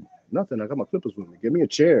I'm like, nothing. I got my clippers with me. Give me a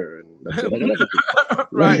chair, and that's it. I got everything.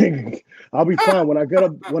 Right. Like, I'll be fine.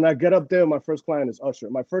 When I get up there, my first client is Usher.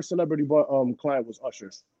 My first celebrity client was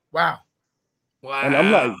Usher. Wow. And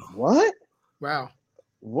I'm like, what? Wow.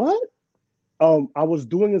 What? I was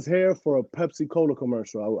doing his hair for a Pepsi Cola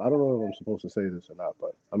commercial. I don't know if I'm supposed to say this or not,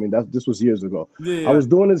 but I mean this was years ago. Yeah. I was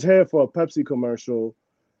doing his hair for a Pepsi commercial.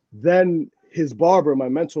 Then his barber, my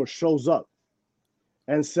mentor, shows up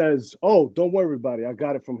and says, "Oh, don't worry about it. I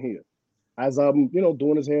got it from here." As I'm, you know,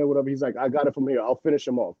 doing his hair, whatever, he's like, "I got it from here. I'll finish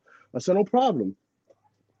him off." I said, "No problem."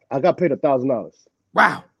 I got paid $1,000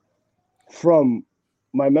 Wow. from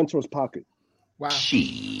my mentor's pocket. Wow.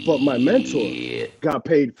 But my mentor got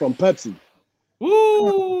paid from Pepsi.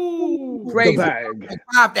 Woo! Crazy. The bag. Like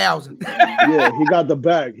 5,000. Yeah, he got the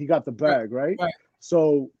bag. He got the bag, right? Right.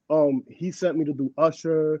 So he sent me to do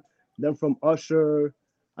Usher. Then from Usher,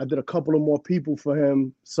 I did a couple of more people for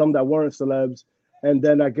him, some that weren't celebs. And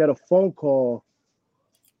then I get a phone call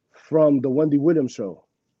from the Wendy Williams show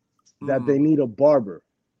that they need a barber.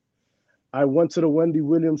 I went to the Wendy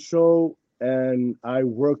Williams show and I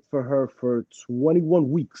worked for her for 21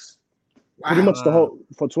 weeks. Wow. Pretty much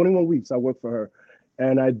for 21 weeks I worked for her.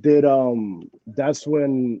 And I did that's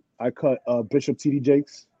when I cut Bishop T.D.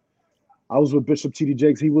 Jakes. I was with Bishop T.D.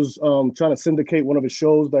 Jakes. He was trying to syndicate one of his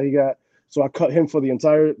shows that he got. So I cut him for the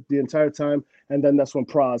entire time. And then that's when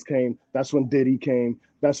Praz came. That's when Diddy came.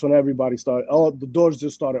 That's when everybody started. Oh, the doors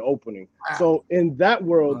just started opening. Wow. So in that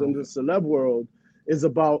world, in the celeb world, is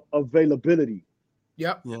about availability.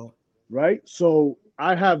 Yep. Yeah. Right. So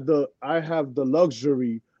I have the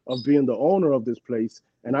luxury of being the owner of this place,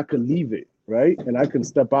 and I can leave it, right? And I can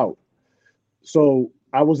step out. So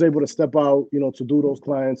I was able to step out, you know, to do those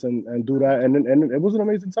clients and do that. And it was an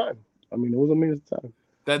amazing time. I mean, it was an amazing time.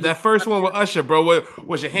 That first one with Usher, bro,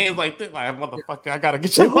 was your hands like this? Like, motherfucker, I gotta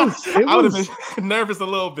get you. I would have been nervous a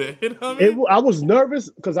little bit. You know what I mean? I was nervous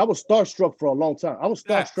because I was starstruck for a long time. I was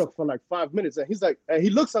starstruck for like 5 minutes, and he's like, and he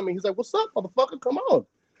looks at me, he's like, "What's up, motherfucker? Come on!"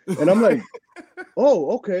 And I'm like,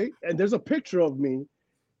 "Oh, okay." And there's a picture of me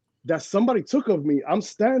that somebody took of me. I'm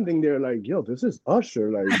standing there like, "Yo, this is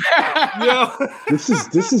Usher. Like, yo, this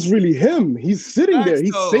is really him. He's sitting there.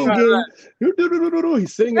 He's singing.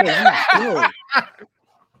 He's singing.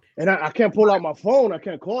 And I can't pull out my phone. I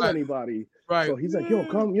can't call anybody. Right. So he's like, "Yo,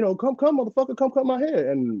 come, motherfucker, come cut my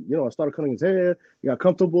hair." And, you know, I started cutting his hair. He got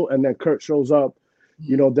comfortable. And then Kurt shows up.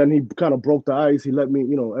 You know, then he kind of broke the ice. He let me,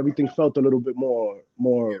 you know, everything felt a little bit more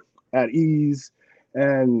at ease.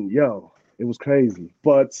 And, yo, it was crazy.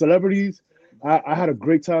 But celebrities, I had a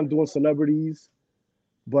great time doing celebrities.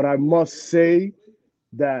 But I must say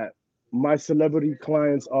that my celebrity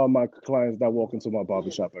clients are my clients that walk into my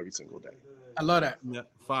barbershop every single day. I love that. Yeah,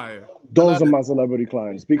 fire. Those are my celebrity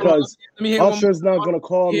clients because Usher's not gonna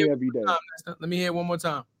call me every day. Let me hear it one more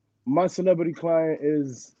time. My celebrity client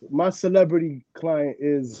is the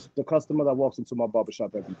customer that walks into my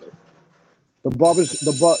barbershop every day. The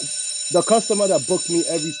customer that booked me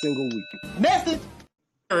every single week. Nestor.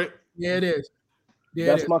 Yeah, it is.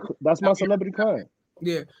 Yeah, that's my celebrity client.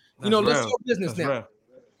 Yeah. You know, let's talk business now. Real.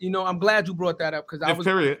 You know, I'm glad you brought that up because I was.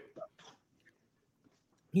 Period.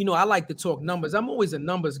 You know, I like to talk numbers. I'm always a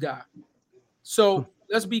numbers guy. So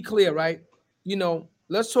let's be clear, right? You know,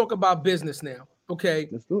 let's talk about business now. Okay.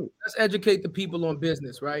 Let's do it. Let's educate the people on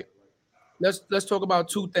business, right? Let's talk about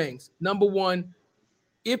two things. Number one,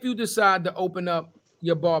 if you decide to open up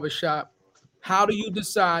your barbershop, how do you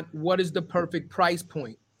decide what is the perfect price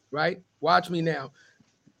point, right? Watch me now.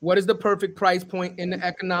 What is the perfect price point in the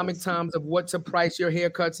economic times of what to price your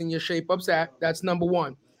haircuts and your shape-ups at? That's number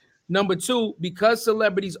one. Number two, because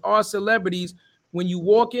celebrities are celebrities, when you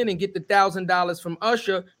walk in and get the $1,000 from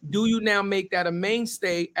Usher, do you now make that a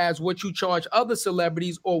mainstay as what you charge other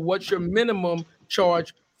celebrities, or what's your minimum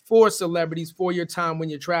charge for celebrities for your time when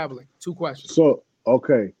you're traveling? Two questions. So,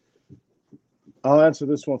 okay. I'll answer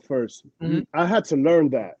this one first. Mm-hmm. I had to learn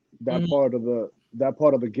that part of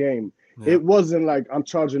the game. Yeah. It wasn't like I'm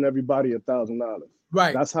charging everybody $1,000.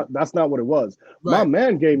 Right. That's not what it was. Right. My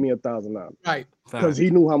man gave me $1,000. Right. Because he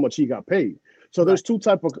knew how much he got paid. So there's two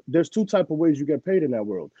type of ways you get paid in that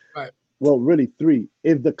world. Right. Well, really three.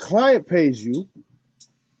 If the client pays you,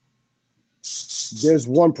 there's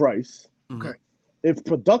one price. Okay. If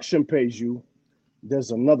production pays you,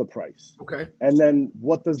 there's another price. Okay. And then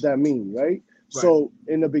what does that mean, right? So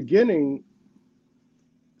in the beginning,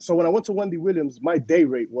 so when I went to Wendy Williams, my day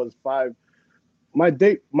rate was my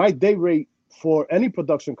day rate for any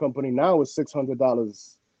production company now is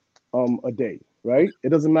 $600 a day, right? It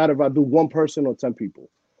doesn't matter if I do one person or 10 people.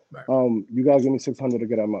 Right. You guys give me $600 to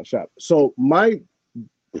get out of my shop. So my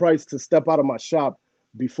price to step out of my shop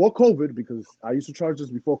before COVID, because I used to charge this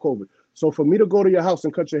before COVID. So for me to go to your house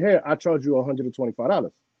and cut your hair, I charge you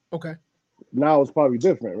 $125. Okay. Now it's probably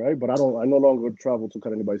different, right? But I no longer travel to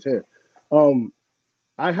cut anybody's hair.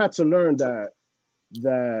 I had to learn that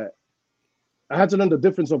I had to learn the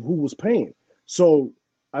difference of who was paying. So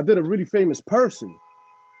I did a really famous person,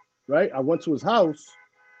 right? I went to his house,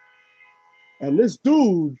 and this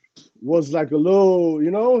dude was like a little,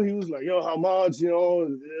 you know, he was like, yo, how much, you know,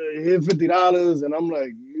 here $50. And I'm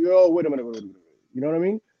like, yo, wait a minute. You know what I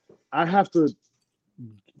mean? I have to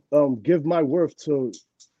give my worth to,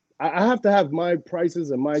 I have to have my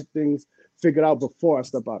prices and my things figured out before I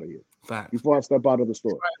step out of here. Fact. Before I step out of the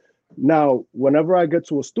store. Now, whenever I get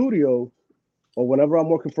to a studio or whenever I'm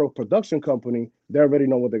working for a production company, they already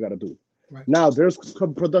know what they got to do. Right. Now, there's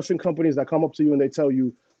production companies that come up to you and they tell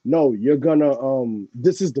you, no, you're gonna,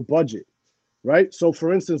 this is the budget, right? So,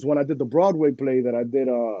 for instance, when I did the Broadway play that I did,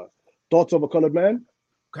 Thoughts of a Colored Man.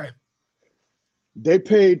 Okay. They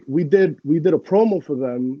paid, we did a promo for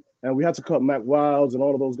them, and we had to cut Mac Wilds and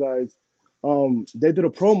all of those guys. They did a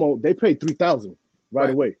promo, they paid $3,000 right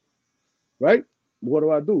away. Right?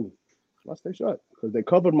 What do? I stay shut because they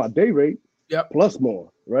covered my day rate plus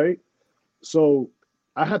more, right? So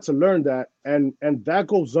I had to learn that, and that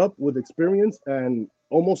goes up with experience and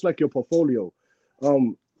almost like your portfolio.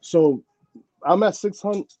 So I'm at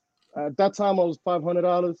 600. At that time, I was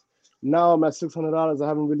 $500. Now I'm at $600. I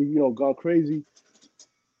haven't really, you know, gone crazy,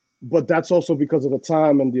 but that's also because of the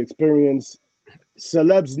time and the experience.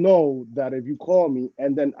 Celebs know that if you call me,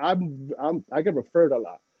 and then I get referred a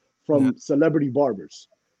lot from celebrity barbers.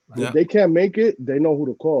 If they can't make it, they know who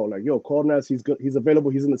to call. Like, yo, call Ness. He's good. He's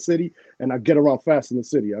available. He's in the city, and I get around fast in the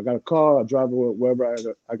city. I got a car. I drive wherever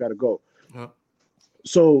I gotta go.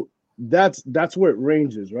 So that's where it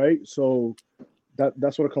ranges, right? So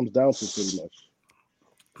that's what it comes down to, pretty much.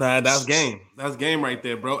 That's game. That's game right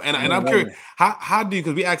there, bro. And I'm curious, how do you?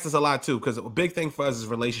 Because we ask this a lot too. Because a big thing for us is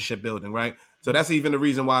relationship building, right? So that's even the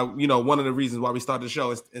reason why, you know, one of the reasons why we started the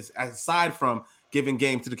show is aside from giving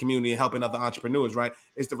game to the community and helping other entrepreneurs, right?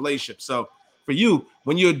 It's the relationship. So for you,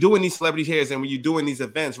 when you're doing these celebrity hairs and when you're doing these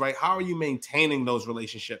events, right? How are you maintaining those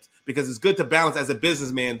relationships? Because it's good to balance as a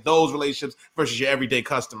businessman those relationships versus your everyday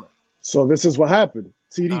customer. So this is what happened.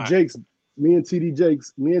 Me and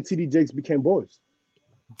TD Jakes became boys.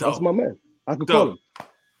 Dope. That's my man. I can call him.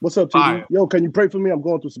 What's up, TD? Fire. Yo, can you pray for me? I'm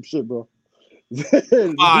going through some shit, bro.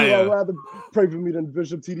 I'd rather pray for me than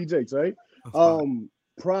Bishop TD Jakes, right?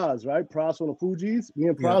 Praz, right? Praz from the Fugees. Me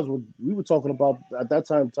and Praz we were talking about at that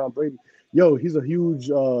time Tom Brady. Yo, he's a huge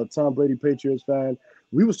Tom Brady Patriots fan.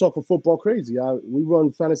 We was talking football crazy. We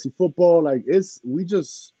run fantasy football. Like it's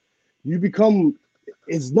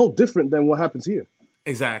no different than what happens here.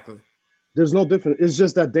 Exactly. There's no different. It's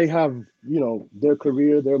just that they have, you know, their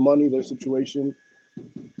career, their money, their situation.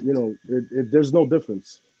 You know, there's no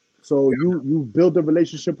difference. So you build a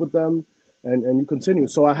relationship with them and you continue.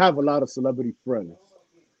 So I have a lot of celebrity friends.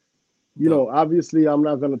 You know, obviously I'm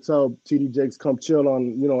not gonna tell TD Jakes come chill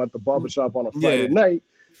on, you know, at the barbershop on a Friday night,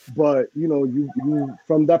 but you know, you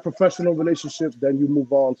from that professional relationship, then you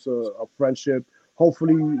move on to a friendship.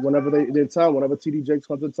 Hopefully, whenever they're in town, whenever TD Jakes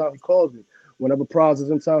comes in town, he calls me. Whenever Praz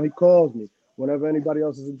is in town, he calls me. Whenever anybody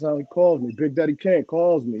else is in town, he calls me. Big Daddy Kane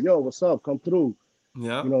calls me. Yo, what's up? Come through.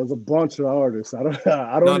 Yeah, you know, there's a bunch of artists. I don't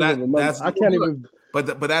even remember. I can't even.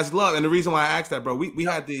 But that's love, and the reason why I asked that, bro, we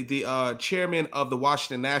had the chairman of the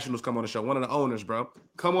Washington Nationals come on the show, one of the owners, bro,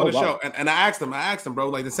 come on the show, and I asked him, bro,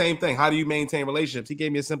 like the same thing. How do you maintain relationships? He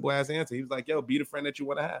gave me a simple ass answer. He was like, yo, be the friend that you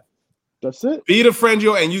want to have. That's it. Be the friend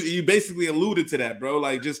and you basically alluded to that, bro.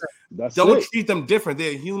 Like just don't treat them different.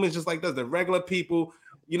 They're humans just like us. They're regular people.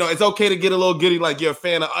 You know, it's okay to get a little giddy, like you're a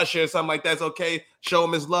fan of Usher or something like that. It's okay. Show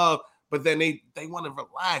them his love. But then they want to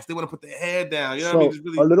relax. They want to put their head down. You know what I mean? Just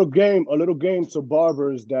really... a little game to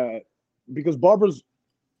barbers because barbers,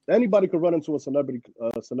 anybody could run into a celebrity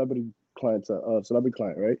client,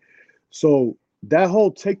 right? So that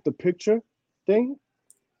whole take the picture thing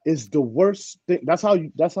is the worst thing. That's how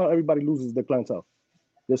everybody loses their clientele,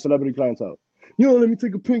 their celebrity clientele. You know, let me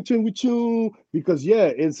take a picture with you because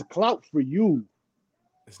it's clout for you.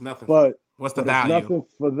 It's nothing. But what's the value? It's nothing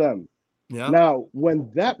for them. Yeah. Now, when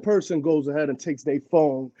that person goes ahead and takes their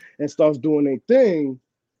phone and starts doing their thing,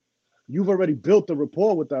 you've already built the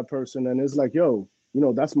rapport with that person, and it's like, yo,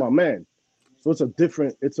 that's my man. So it's a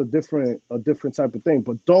different type of thing.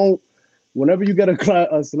 But don't, whenever you get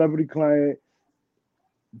a celebrity client,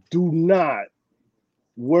 do not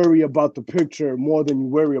worry about the picture more than you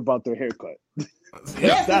worry about their haircut.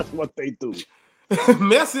 That's what they do.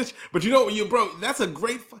 Message, but bro, that's a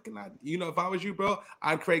great fucking idea. If I was you, bro,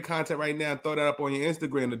 I'd create content right now and throw that up on your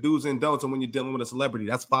Instagram, the do's and don'ts, and when you're dealing with a celebrity,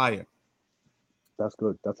 that's fire. That's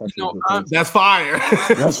good. That's actually good. That's fire.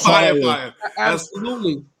 That's fire.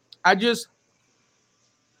 Absolutely.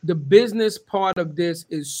 The business part of this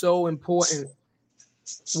is so important.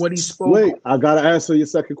 What he spoke. Wait, I gotta answer your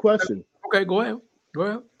second question. Okay, go ahead.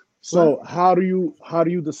 So how do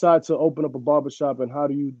you decide to open up a barbershop, and how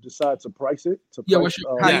do you decide to price it? Okay,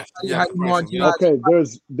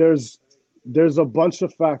 there's a bunch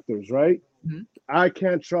of factors, right? Mm-hmm. I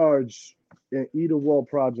can't charge in either wall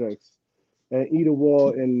projects and either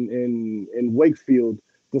wall in Wakefield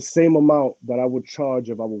the same amount that I would charge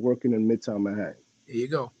if I were working in Midtown Manhattan. There you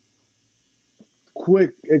go.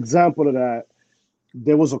 Quick example of that.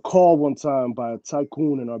 There was a call one time by a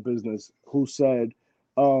tycoon in our business who said,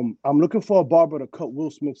 I'm looking for a barber to cut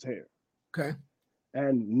Will Smith's hair. Okay.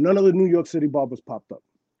 And none of the New York City barbers popped up.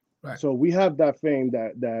 Right. So we have that fame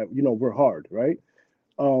that we're hard, right?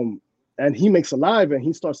 And he makes a live and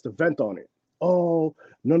he starts to vent on it. Oh,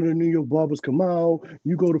 none of the New York barbers come out.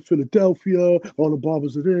 You go to Philadelphia, all the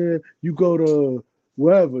barbers are there. You go to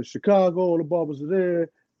wherever, Chicago, all the barbers are there.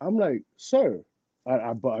 I'm like, sir,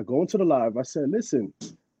 I go into the live. I said, listen,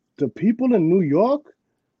 the people in New York,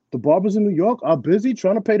 the barbers in New York are busy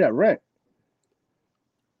trying to pay that rent.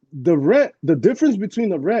 The difference between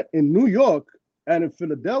the rent in New York and in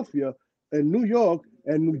Philadelphia, and New York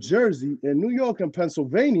and New Jersey, and New York and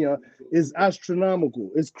Pennsylvania is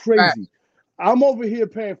astronomical. It's crazy. I'm over here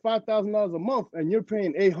paying $5,000 a month, and you're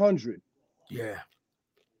paying $800. Yeah.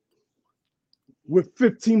 With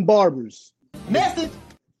 15 barbers. Nestor.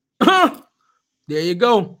 There you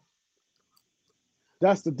go.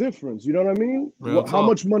 That's the difference. You know what I mean? How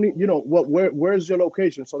much money? Where's your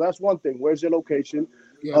location? So that's one thing. Where's your location?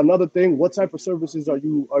 Yeah. Another thing, what type of services are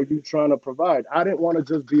you trying to provide? I didn't want to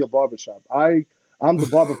just be a barbershop. I'm the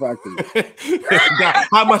barber factory. Doc,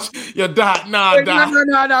 how much? Yo, Doc, Doc.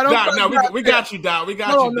 No, we got you, Doc. We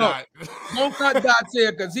got you, Doc. Don't cut Doc's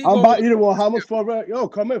here, because he. I'm about you. Well, how much for that? Yo,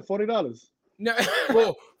 come in, $40. No.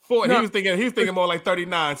 He was thinking more like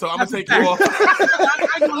 39. So I'm gonna take you off.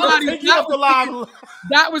 Take you off the line.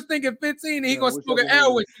 Doc was thinking 15, and he gonna smoke an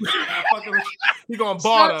L with you. He gonna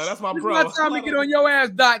barter. That's my bro. This time to get on your ass,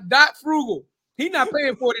 Doc. Doc frugal. He not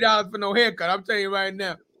paying $40 for no haircut. I'm telling you right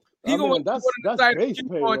now. That's base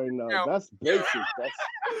pay right now. That's basic.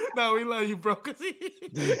 No, we love you, bro. Cause he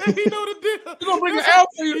know the deal. He gonna bring an L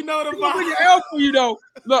for you. He know the vibe. Bring an L for you though.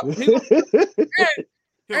 Look, he'll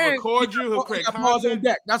record you. He'll create content. On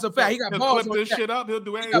deck. That's a fact. He got balls on this deck. shit up. He'll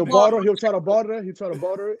do anything. He'll try to barter it. He'll try to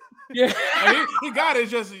barter it. Yeah, he got it.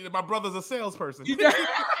 It's just my brother's a salesperson. He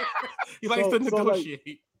likes to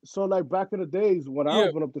negotiate. So back in the days when I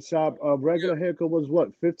opened up the shop, a regular haircut was what,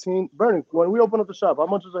 15? Bernie, when we opened up the shop, how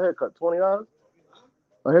much was a haircut? $20?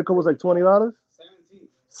 A haircut was like $20?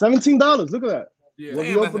 $17. Look at that. Yeah, when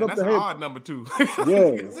we opened up that's a hard number too.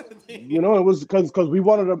 Yeah, it was because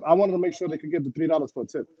I wanted to make sure they could get the $3 for a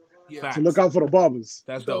tip. Yeah. To look out for the barbers.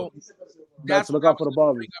 That's dope. That's to look out for the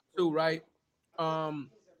barbers too, right?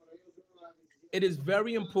 It is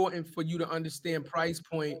very important for you to understand price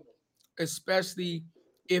point, especially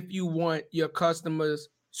if you want your customers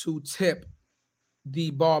to tip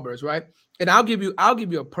the barbers, right? And I'll give you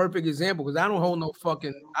a perfect example, because I don't hold no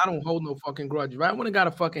fucking grudge, right? I went and got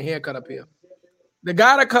a fucking haircut up here. The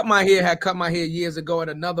guy that cut my hair had cut my hair years ago at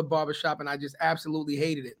another barbershop, and I just absolutely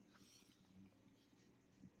hated it.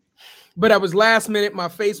 But I was last minute. My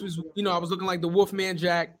face was, I was looking like the Wolfman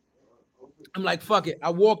Jack. I'm like, fuck it.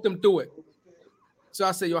 I walked him through it. So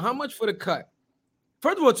I said, yo, how much for the cut?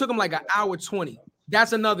 First of all, it took him like an hour 20.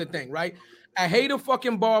 That's another thing, right? I hate a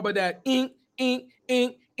fucking barber that ink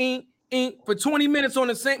for 20 minutes on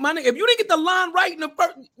the same. My nigga, if you didn't get the line right in the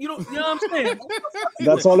first, you know what I'm saying?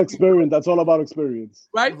 That's all experience. That's all about experience.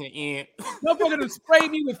 Right? Motherfucker to spray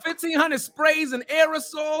me with 1,500 sprays and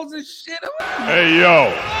aerosols and shit. Hey,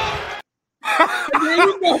 yo.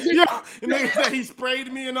 Nigga said he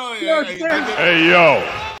sprayed me and all. Hey, yo.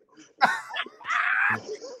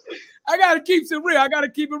 I gotta keep it real. I gotta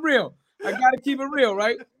keep it real,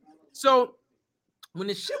 right? So when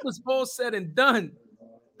the shit was all said and done,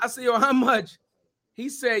 I said, yo, how much? He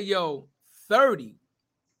said, yo, 30,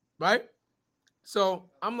 right? So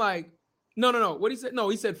I'm like, No. What he said? No,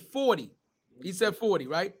 he said 40. He said 40,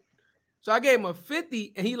 right? So I gave him a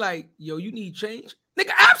 50, and he like, yo, you need change?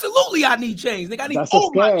 Nigga, absolutely I need change. Nigga, I need That's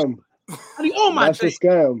all a scam. I need all my That's change. a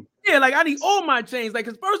scam. Yeah, like I need all my change. Like,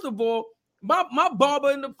 cause first of all, my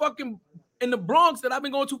barber in the Bronx that I've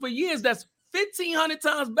been going to for years, that's 1,500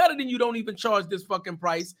 times better than you. Don't even charge this fucking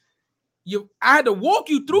price. I had to walk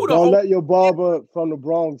you through the whole. Don't let your barber from the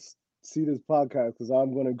Bronx see this podcast because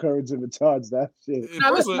I'm going to encourage him to charge that shit.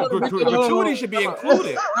 Now, gratuity should be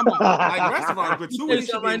included. Like restaurant gratuity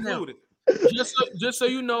should be included. Just so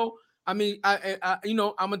you know, I mean, I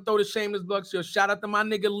I'm gonna throw the shameless plug. So shout out to my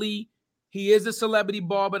nigga Lee. He is a celebrity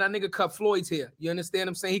barber. That nigga cut Floyd's hair. You understand what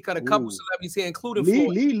I'm saying? He cut a couple celebrities here, including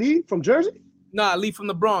Floyd. Lee from Jersey? Nah, Lee from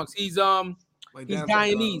the Bronx. He's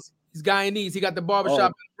Guyanese. He's Guyanese. He got the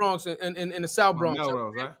barbershop in the Bronx in the South Bronx.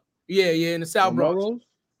 Melrose, right? Yeah, in the South Bronx. Melrose?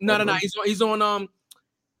 No.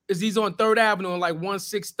 He's on 3rd Avenue on like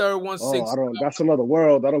 163rd, 16. Oh, that's another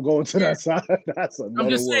world. I don't go into that side. That's another I'm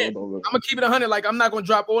just saying, world. I'm gonna keep it 100. Like, I'm not gonna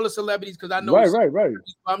drop all the celebrities because I know. Right.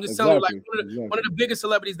 I'm just telling you, like one of the biggest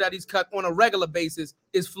celebrities that he's cut on a regular basis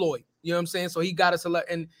is Floyd. You know what I'm saying? So he got a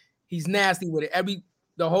select, and he's nasty with it.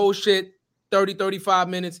 The whole shit, 30, 35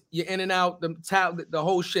 minutes. You're in and out. The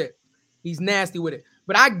whole shit. He's nasty with it.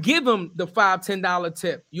 But I give him the $5, $10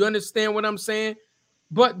 tip. You understand what I'm saying?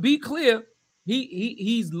 But be clear.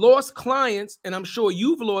 He's lost clients, and I'm sure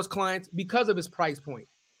you've lost clients because of his price point.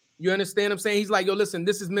 You understand what I'm saying? He's like, yo, listen,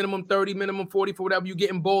 this is minimum 30, minimum 40 for whatever. You're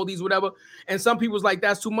getting boldies, whatever. And some people's like,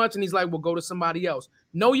 that's too much. And he's like, well, go to somebody else.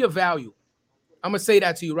 Know your value. I'm going to say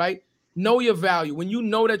that to you, right? Know your value. When you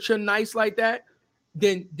know that you're nice like that,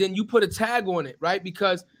 then you put a tag on it, right?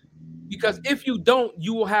 Because if you don't,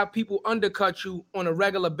 you will have people undercut you on a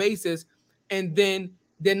regular basis, and then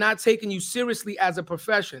they're not taking you seriously as a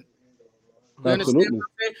profession. You Absolutely. understand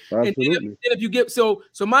what I'm saying? Absolutely. And if you get so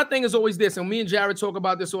my thing is always this, and me and Jared talk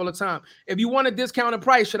about this all the time. If you want a discounted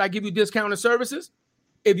price, should I give you discounted services?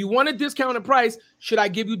 If you want a discounted price, should I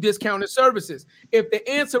give you discounted services? If the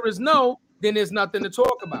answer is no, then there's nothing to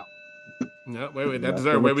talk about. Yeah, wait. That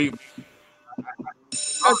deserves where we.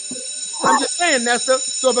 I'm just saying, Nestor.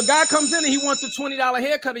 So if a guy comes in and he wants a $20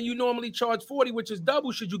 haircut and you normally charge $40, which is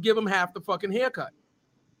double, should you give him half the fucking haircut?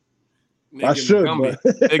 I should, but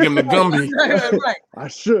give him the Gumby. Right. I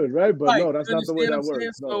should, right? But right. no, that's not the way that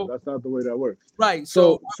works. No, that's not the way that works. Right.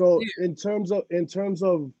 So in terms of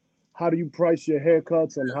how do you price your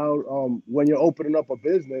haircuts and how when you're opening up a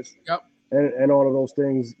business, yep, and all of those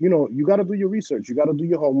things, you got to do your research. You got to do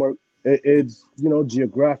your homework. It's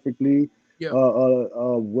geographically,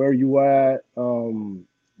 where you at,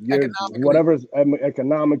 whatever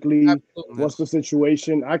economically, absolutely, what's the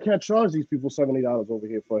situation. I can't charge these people $70 over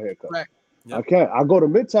here for a haircut. Right. Yep. I can't. I go to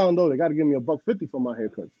Midtown though. They got to give me $150 for my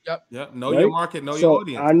haircut. Yep. Know your market. Know your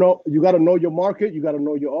audience. I know you got to know your market. You got to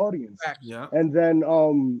know your audience. Yeah. And then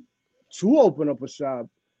to open up a shop,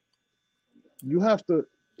 you have to.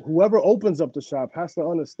 Whoever opens up the shop has to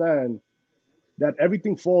understand that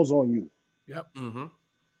everything falls on you. Yep. Mm-hmm.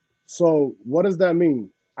 So what does that mean?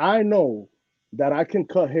 I know that I can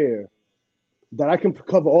cut hair, that I can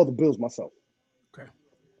cover all the bills myself. Okay.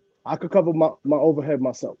 I could cover my overhead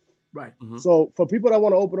myself. Right. Mm-hmm. So for people that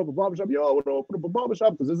want to open up a barbershop, I want to open up a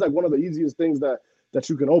barbershop because it's like one of the easiest things that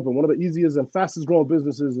you can open, one of the easiest and fastest growing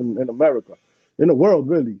businesses in America, in the world,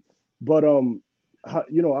 really. But I want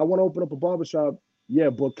to open up a barbershop. Yeah,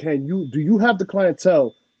 but do you have the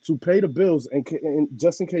clientele to pay the bills and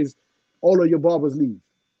just in case all of your barbers leave?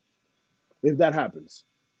 If that happens,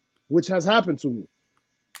 which has happened to me.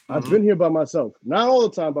 Mm-hmm. I've been here by myself, not all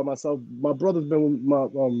the time by myself. My brother's been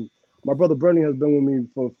with my brother Bernie has been with me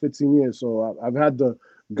for 15 years. So I've had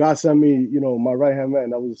God send me, my right hand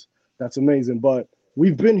man. That's amazing. But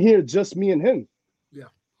we've been here just me and him. Yeah.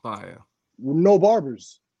 Oh yeah. No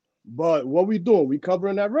barbers. But what we doing? We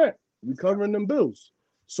covering that rent. We covering them bills.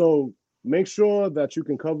 So make sure that you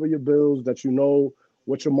can cover your bills, that you know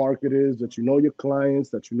what your market is, that you know your clients,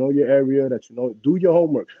 that you know your area, that do your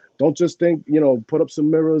homework. Don't just think, put up some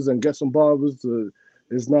mirrors and get some barbers.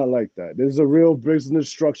 It's not like that. There's a real business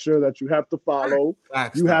structure that you have to follow.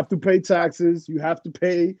 You have to pay taxes. You have to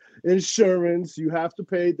pay insurance. You have to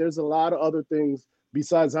pay. There's a lot of other things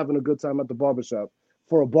besides having a good time at the barbershop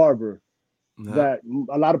for a barber that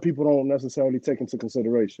a lot of people don't necessarily take into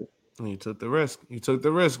consideration. You took the risk. You took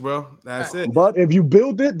the risk, bro. That's it. But if you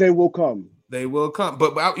build it, they will come. They will come.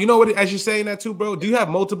 But you know what? As you're saying that too, bro, do you have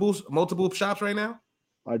multiple shops right now?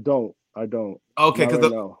 I don't. Okay,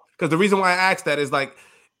 because the reason why I asked that is like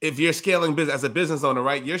if you're scaling business as a business owner,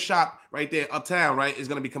 right? Your shop right there uptown, right, is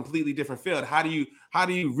going to be completely different field. How do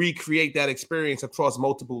you recreate that experience across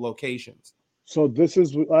multiple locations? So this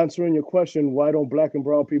is answering your question. Why don't black and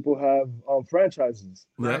brown people have franchises?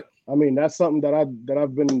 Right. I mean, that's something that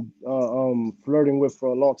I've been flirting with for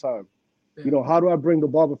a long time. Yeah. You know, how do I bring the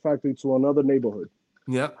barber factory to another neighborhood?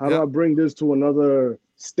 Yeah. How do I bring this to another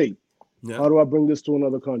state? Yeah. How do I bring this to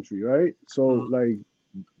another country? Right. So like,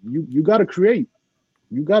 you got to create.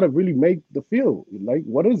 You got to really make the field. Like,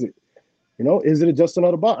 what is it? You know, is it just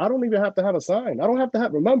another bar? I don't even have to have a sign. I don't have to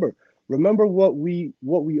have. Remember what we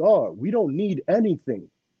are. We don't need anything.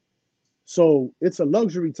 So it's a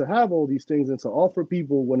luxury to have all these things and to offer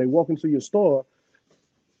people when they walk into your store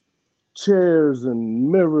chairs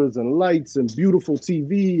and mirrors and lights and beautiful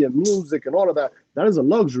TV and music and all of that. That is a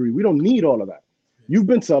luxury. We don't need all of that. You've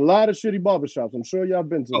been to a lot of shitty barbershops. I'm sure y'all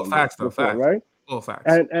been to them facts, before, facts. right? Facts.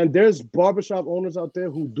 And there's barbershop owners out there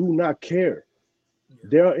who do not care.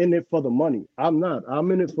 They're in it for the money. I'm not.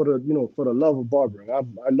 I'm in it for the love of barbering.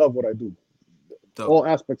 I love what I do. Dope. All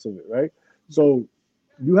aspects of it, right? So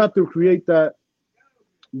you have to create that.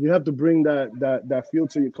 You have to bring that feel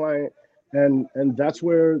to your client, and that's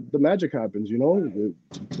where the magic happens. You know,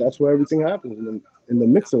 that's where everything happens in the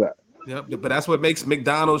mix of that. Yeah, but that's what makes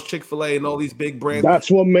McDonald's, Chick-fil-A, and all these big brands. That's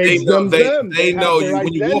what makes them. They know you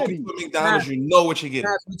when you walk into McDonald's, you know what you're getting.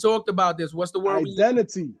 We talked about this. What's the word?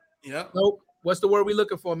 Identity. Yeah. Nope. What's the word we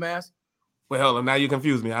looking for, Mass? Well, hell, now you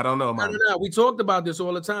confuse me. I don't know, man. No. We talked about this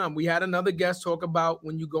all the time. We had another guest talk about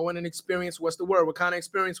when you go in and experience. What's the word? What kind of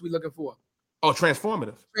experience we looking for? Oh,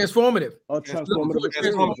 transformative. Transformative.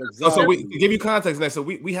 Transformative. Exactly. So we to give you context next. So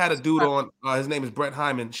we had a dude on. His name is Brett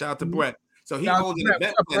Hyman. Shout out to Brett. So he owns an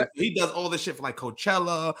event. He does all this shit for like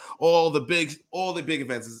Coachella, all the big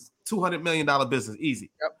events. It's $200 million business,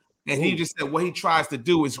 easy. Yep. And he just said what he tries to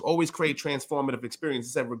do is always create transformative experience.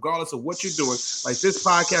 He said, regardless of what you're doing, like this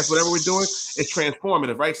podcast, whatever we're doing, it's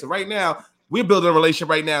transformative, right? So right now, we're building a relationship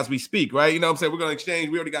right now as we speak, right? You know what I'm saying? We're going to exchange.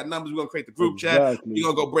 We already got numbers. We're going to create the group chat. We're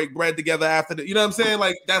going to go break bread together after the, you know what I'm saying?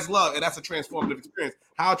 Like, that's love, and that's a transformative experience.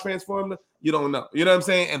 How transformative? You don't know. You know what I'm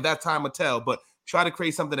saying? And that time will tell. But try to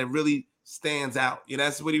create something that really stands out. You know,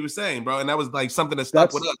 that's what he was saying, bro. And that was like something that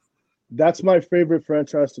stuck with us. That's my favorite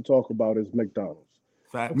franchise to talk about is McDonald's.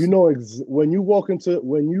 Facts. You know,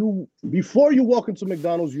 before you walk into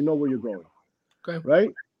McDonald's, you know where you're going. Okay. Right?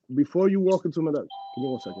 Before you walk into McDonald's, give me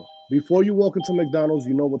 1 second. Before you walk into McDonald's,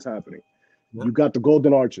 you know what's happening. Yeah. You got the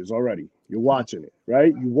golden arches already. You're watching it,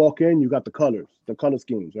 right? You walk in, you got the color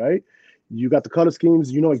schemes, right? You got the color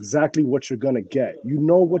schemes. You know exactly what you're gonna get. You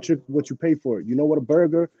know what you pay for it. You know what a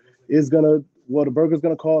burger is gonna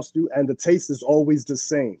cost you, and the taste is always the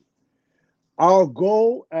same. Our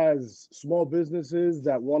goal as small businesses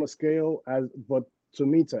that want to scale, but to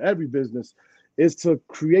me, to every business, is to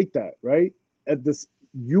create that, right?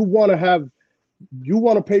 You want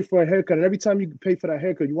to pay for a haircut, and every time you pay for that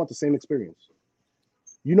haircut, you want the same experience.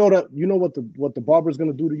 You know what the barber is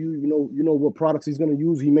going to do to you. You know what products he's going to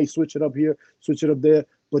use. He may switch it up here, switch it up there,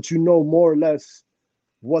 but you know more or less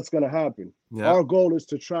what's going to happen. Yeah. Our goal is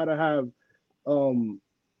to try to have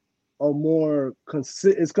a more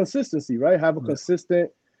consistency, right? Have a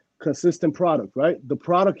consistent product, right? The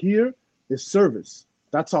product here is service.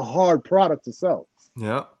 That's a hard product to sell.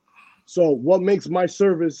 Yeah. So what makes my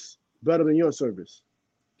service better than your service?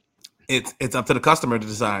 It's up to the customer to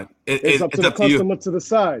decide. It's up to the customer to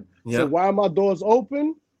decide. Yeah. So why are my doors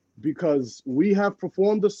open? Because we have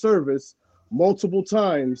performed the service multiple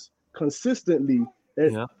times consistently,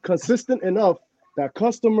 consistent enough that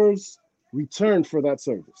customers return for that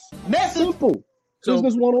service. Simple.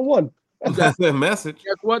 Business 101. That's the message.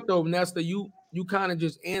 Guess what though, Nestor? You kind of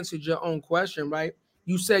just answered your own question, right?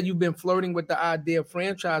 You said you've been flirting with the idea of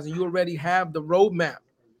franchising. You already have the roadmap.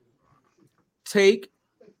 Take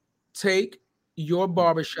your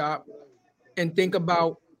barbershop and think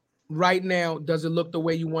about right now, does it look the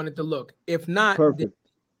way you want it to look? If not,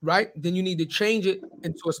 then you need to change it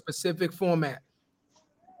into a specific format.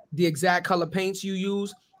 The exact color paints you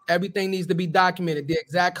use, everything needs to be documented. The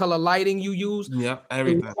exact color lighting you use,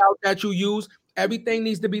 everything that you use, everything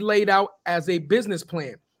needs to be laid out as a business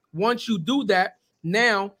plan. Once you do that,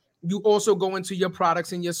 now you also go into your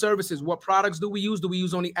products and your services. What products do we use? Do we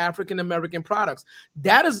use only African American products?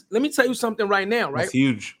 That is, let me tell you something right now, right? That's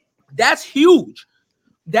huge.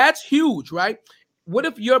 That's huge, right? What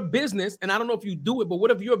if your business, and I don't know if you do it, but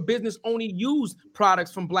what if your business only used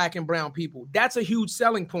products from Black and brown people? That's a huge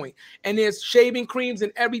selling point. And there's shaving creams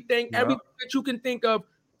and everything that you can think of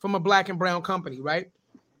from a Black and brown company, right?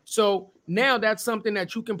 So now that's something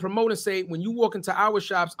that you can promote and say, when you walk into our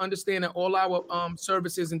shops, understand that all our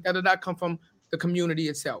services and come from the community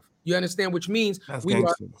itself. You understand, which means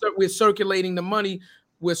we're circulating the money.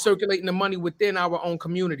 We're circulating the money within our own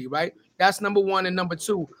community, right? That's number one and number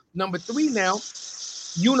two. Number three now,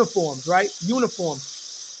 uniforms, right?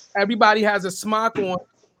 Uniforms. Everybody has a smock on.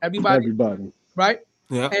 Everybody. Right?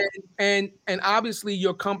 Yeah. And obviously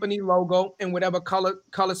your company logo and whatever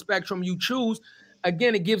color spectrum you choose,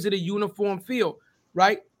 again, it gives it a uniform feel,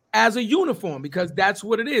 right? As a uniform, because that's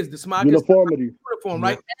what it is. The smock uniformity. Is uniform,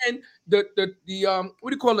 right? And the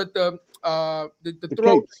what do you call it? The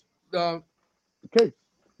throat, capes. the capes.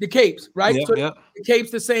 The capes, right? Yeah, so the capes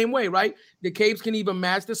the same way, right? The capes can either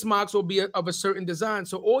match the smocks or be of a certain design.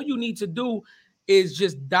 So all you need to do is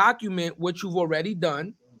just document what you've already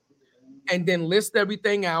done, and then list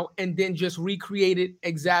everything out, and then just recreate it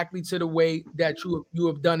exactly to the way that you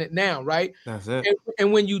have done it now, right? That's it.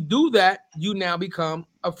 And when you do that, you now become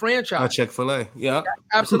a franchise. A Chick-fil-A. Yeah.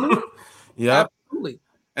 Absolutely. Yeah. Absolutely.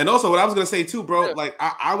 And also what I was going to say too, bro, like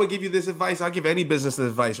I would give you this advice. I'll give any business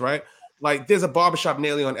advice, right? Like there's a barbershop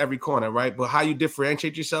nearly on every corner, right? But how you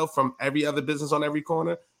differentiate yourself from every other business on every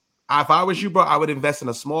corner, if I was you, bro, I would invest in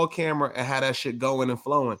a small camera and have that shit going and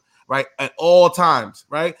flowing, right? At all times,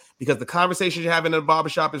 right? Because the conversations you're having in the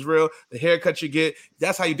barbershop is real. The haircuts you get,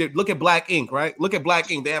 that's how you did. Look at Black Ink, right? Look at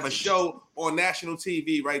Black Ink. They have a show on national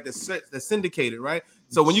TV, right? That's syndicated, right?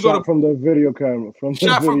 So when you go to from the video camera,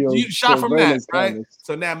 shot from that, right? Cameras.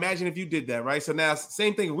 So now imagine if you did that, right? So now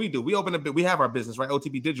same thing we do. We open we have our business, right?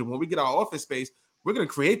 OTB Digital. When we get our office space, we're gonna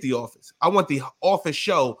create the office. I want the office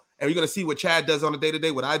show, and you're gonna see what Chad does on a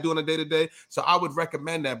day-to-day, what I do on a day-to-day. So I would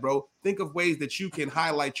recommend that, bro. Think of ways that you can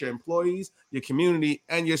highlight your employees, your community,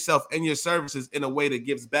 and yourself and your services in a way that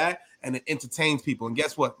gives back and it entertains people. And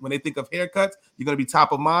guess what? When they think of haircuts, you're gonna be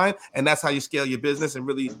top of mind, and that's how you scale your business and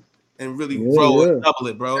really grow and double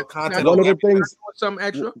it, bro. Content. One of the things, something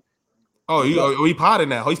extra. Oh, he potting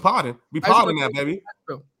now. He's potting. We potting now, baby.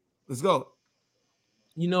 Let's go.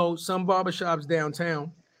 You know, some barbershops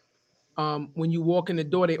downtown, when you walk in the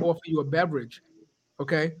door, they offer you a beverage.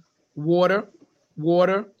 Okay, water,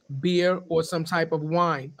 beer, or some type of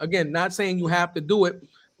wine. Again, not saying you have to do it,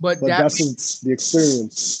 but that's the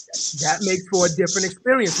experience. That makes for a different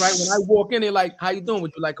experience, right? When I walk in, they're like, "How you doing?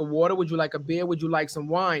 Would you like a water? Would you like a beer? Would you like some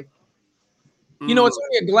wine?" You know, it's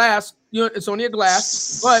only a glass. You know, it's only a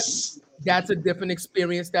glass, but that's a different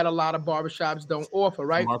experience that a lot of barbershops don't offer,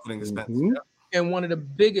 right? Marketing expense. Mm-hmm. And one of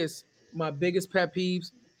my biggest pet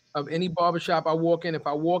peeves of any barbershop I walk in, if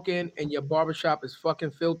I walk in and your barbershop is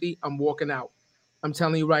fucking filthy, I'm walking out. I'm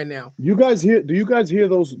telling you right now. Do you guys hear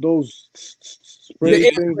those spray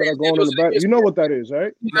things that are going in the back? You know what that is,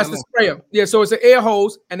 right? That's the sprayer. Yeah, so it's an air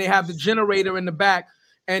hose, and they have the generator in the back,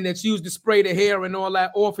 and it's used to spray the hair and all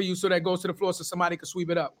that off of you so that goes to the floor so somebody can sweep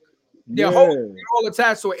it up. They're all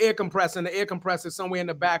attached to an air compressor, and the air compressor is somewhere in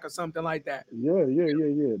the back or something like that. Yeah.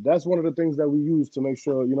 That's one of the things that we use to make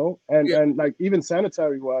sure, you know, and like even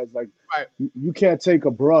sanitary wise, like you can't take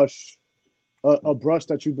a brush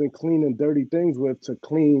that you've been cleaning dirty things with to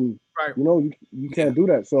clean. Right. You know, you can't do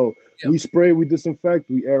that. So we spray, we disinfect,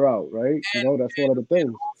 we air out, right? You know, that's one of the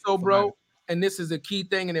things. So, bro, and this is a key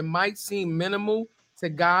thing, and it might seem minimal to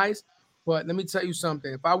guys, but let me tell you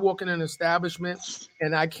something. If I walk in an establishment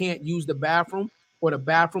and I can't use the bathroom, or the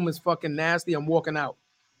bathroom is fucking nasty, I'm walking out.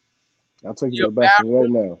 I'll take you to the bathroom right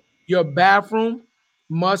now. Your bathroom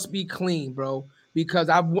must be clean, bro. Because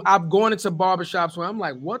I've gone into barbershops where I'm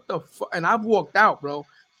like, what the fuck? And I've walked out, bro.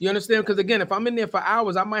 You understand? Because again, if I'm in there for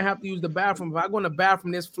hours, I might have to use the bathroom. If I go in the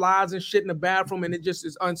bathroom, there's flies and shit in the bathroom, and it just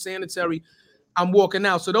is unsanitary, I'm walking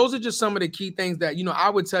out. So those are just some of the key things that, you know, I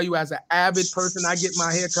would tell you as an avid person. I get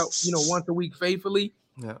my hair cut, you know, once a week faithfully.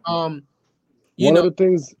 Yeah. One of the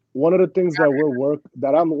things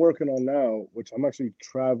that I'm working on now, which I'm actually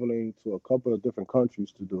traveling to a couple of different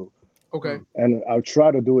countries to do. Okay. And I'll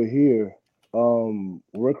try to do it here.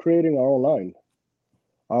 We're creating our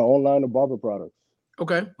own line of barber products.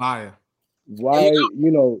 Okay. Fire. Why,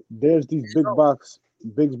 you know, there's these big box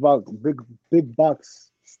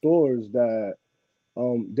stores that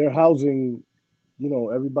they're housing, you know,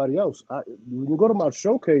 everybody else. When you go to my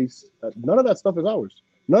showcase, none of that stuff is ours.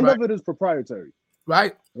 None of it is proprietary.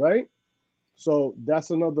 Right. So that's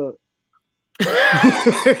another.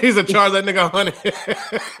 He's a charge that nigga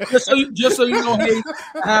 $100. just so you know, hey,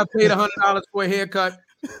 I have paid $100 for a haircut.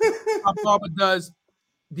 My barber does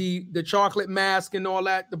the chocolate mask and all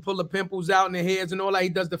that to pull the pimples out in the hairs and all that. He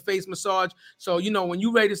does the face massage. So you know, when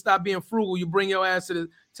you ready to stop being frugal, you bring your ass to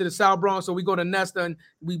the South Bronx. So we go to Nestor and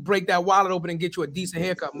we break that wallet open and get you a decent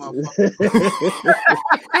haircut, motherfucker.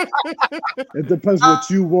 It depends what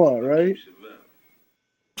you want, right?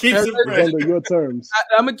 It's under your terms.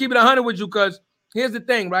 I'm gonna keep it 100 with you, because here's the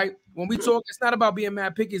thing, right? When we talk, it's not about being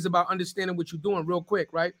mad picky, it's about understanding what you're doing real quick,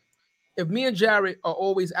 right? If me and Jared are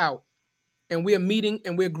always out and we're meeting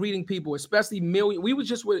and we're greeting people, especially million. We was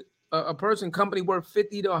just with a company worth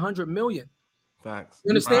 50 to 100 million. Facts. You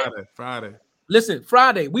understand? Friday. Listen,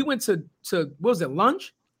 Friday, we went to what was it,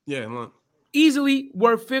 lunch? Yeah, lunch. Easily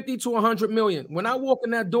worth 50 to 100 million. When I walk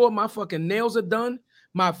in that door, my fucking nails are done.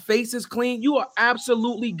 My face is clean. You are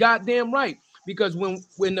absolutely goddamn right. Because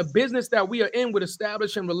when the business that we are in with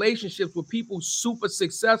establishing relationships with people super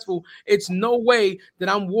successful, it's no way that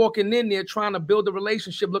I'm walking in there trying to build a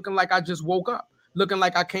relationship looking like I just woke up, looking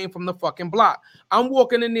like I came from the fucking block. I'm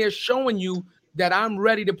walking in there showing you that I'm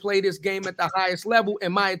ready to play this game at the highest level,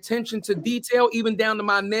 and my attention to detail, even down to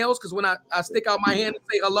my nails, because when I stick out my hand and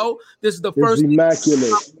say hello, this is the first thing.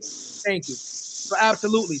 Immaculate. Thank you. So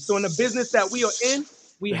absolutely. So in the business that we are in,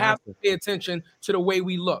 we have to pay attention to the way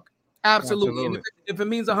we look. Absolutely. And if it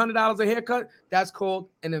means $100 a haircut, that's called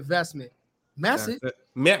an investment. Message.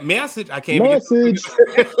 Message. I can't. Message.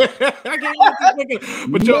 I can't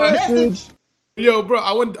even but message. Yo, bro,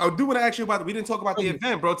 I do want to ask you about it. We didn't talk about the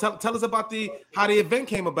event, bro. Tell us about how the event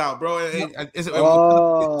came about, bro. Is it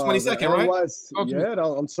 22nd, right? Yeah,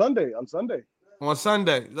 on Sunday. On Sunday. This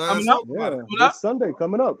Sunday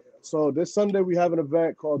coming up. So this Sunday we have an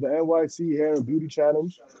event called the NYC Hair and Beauty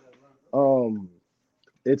Challenge.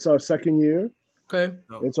 It's our second year. Okay.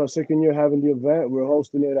 It's our second year having the event. We're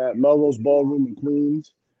hosting it at Melrose Ballroom in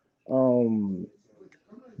Queens.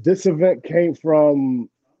 This event came from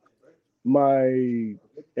my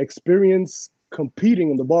experience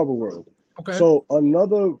competing in the barber world. Okay. So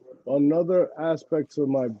another aspect to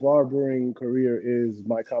my barbering career is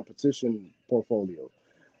my competition portfolio.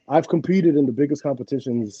 I've competed in the biggest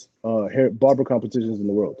competitions, barber competitions in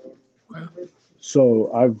the world. Okay.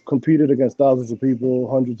 So I've competed against thousands of people,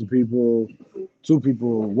 hundreds of people, 2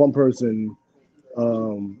 people, 1 person,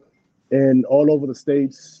 and all over the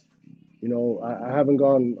states. You know, I haven't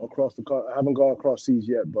gone across seas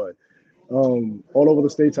yet, but all over the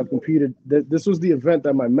states I've competed. This was the event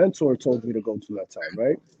that my mentor told me to go to that time,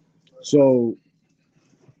 right? So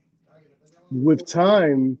with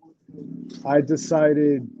time, I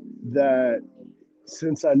decided that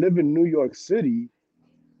since I live in New York City,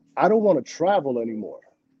 I don't want to travel anymore.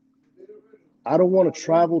 I don't want to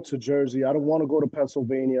travel to Jersey. I don't want to go to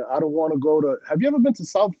Pennsylvania. I don't want to go to. Have you ever been to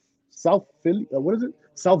South Philly? What is it?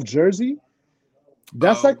 South Jersey?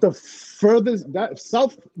 That's like the furthest.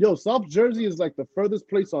 South Jersey is like the furthest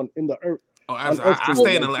place in the earth. Oh, I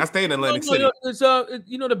stay in Atlantic City. It's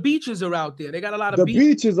the beaches are out there. They got a lot of beaches. The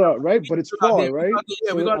beaches are right, but it's far, right?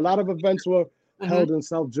 Yeah, so a lot of events were held in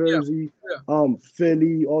South Jersey,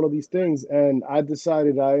 Philly, all of these things, and I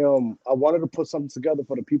decided I wanted to put something together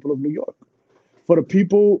for the people of New York, for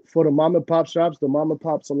the mom and pop shops, the mom and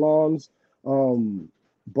pop salons,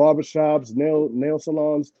 barbershops, nail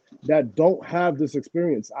salons that don't have this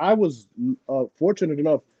experience. I was fortunate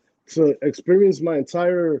enough to experience my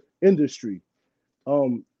entire industry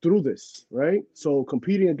through this, right? So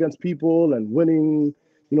competing against people and winning,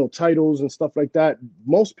 titles and stuff like that.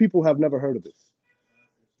 Most people have never heard of this.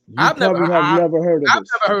 I've never heard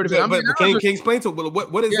of it. But can you explain to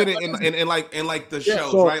what is it in like the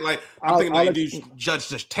shows, right? Like I'm thinking like you judge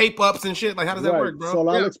just tape ups and shit. Like how does that work, bro? So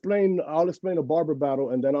I'll explain a barber battle,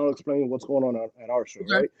 and then I'll explain what's going on at our show,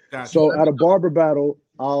 right? Gotcha. So at a barber battle,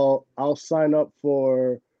 I'll sign up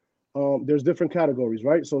for. There's different categories,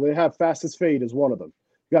 right? So they have fastest fade is one of them.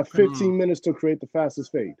 You got 15 minutes to create the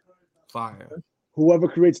fastest fade. Fire. Whoever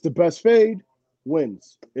creates the best fade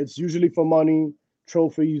wins. It's usually for money,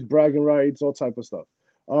 trophies, bragging rights, all type of stuff.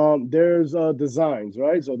 There's designs,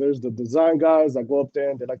 right? So there's the design guys that go up there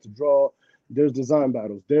and they like to draw. There's design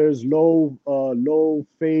battles. There's low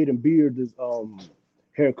fade and beard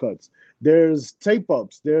haircuts. There's tape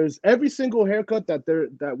ups. There's every single haircut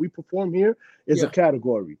that we perform here is a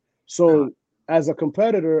category. So as a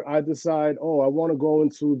competitor, I decide, I want to go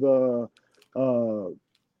into the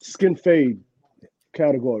skin fade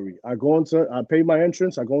category. I pay my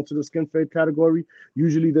entrance. I go into the skin fade category.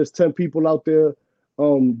 Usually there's 10 people out there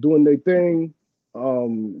doing their thing.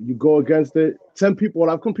 You go against it. 10 people.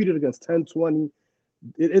 I've competed against 10, 20.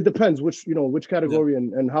 It depends which category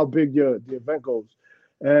and how big the event goes.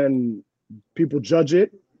 And people judge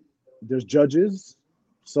it. There's judges.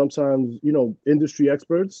 Sometimes, industry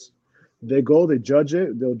experts. They judge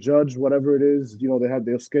it. They'll judge whatever it is.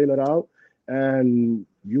 They'll scale it out. And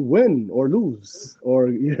you win or lose,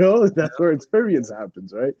 or that's where experience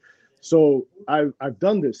happens, right? So I've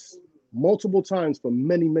done this multiple times for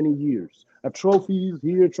many, many years. I have trophies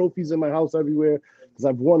here, trophies in my house everywhere, because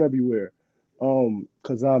I've won everywhere.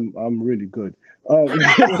 Because I'm really good. That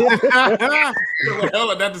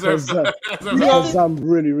deserves because I'm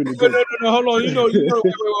really, really good. No, hold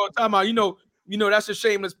on. Time out. That's a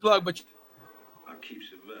shameless plug, but keeps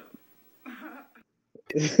it real.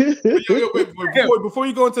 Before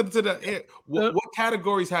you go into the what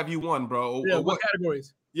categories have you won, bro? Yeah, what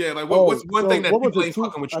categories? Yeah, like what's one thing that people ain't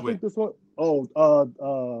fucking with you I think this one. Old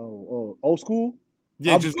school.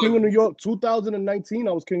 Yeah, I was King of New York. 2019,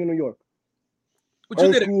 I was King of New York. What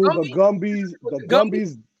you did? School, the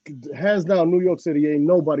Gumbies, hands down, New York City. Ain't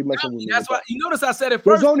nobody messing with me. That's why you notice I said it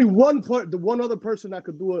There's first. only one other person that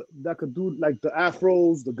could do it. That could do like the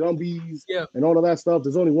afros, the Gumbies, and all of that stuff.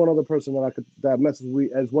 There's only one other person that messes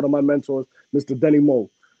with me as one of my mentors, Mr. Denny Moe.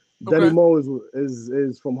 Okay. Denny Moe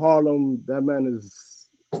is from Harlem. That man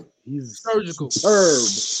he's surgical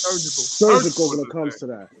when it comes to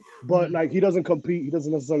that. But like he doesn't compete. He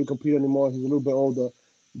doesn't necessarily compete anymore. He's a little bit older.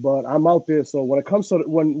 But I'm out there. So when it comes to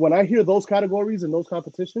when I hear those categories and those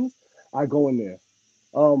competitions, I go in there.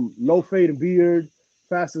 No fade and beard,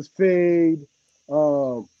 fastest fade,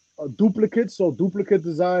 duplicates. So duplicate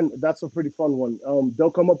design, that's a pretty fun one.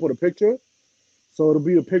 They'll come up with a picture. So it'll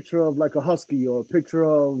be a picture of like a husky or a picture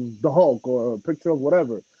of the Hulk or a picture of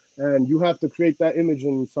whatever. And you have to create that image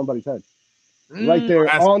in somebody's head. Right there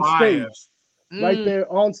on stage. Right there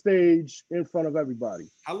on stage in front of everybody.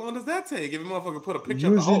 How long does that take? If a motherfucker put a picture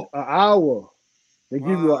Usually of the Hulk? an hour. They give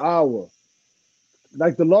you an hour.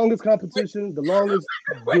 Like the longest competition, the longest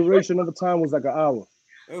duration of the time was like an hour.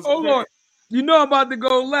 Hold on. You know I'm about to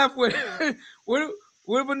go left with what if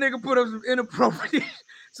a nigga put up some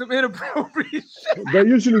inappropriate shit? They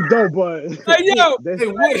usually don't, but hey, yo, they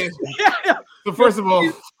would. So first of all,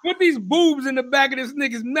 put these boobs in the back of this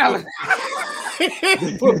nigga's mouth.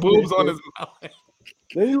 Put boobs on his mouth.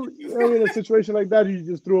 Then in a situation like that, you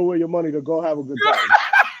just threw away your money to go have a good time.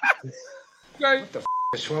 What the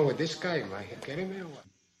is wrong with this guy? Am I getting me or what?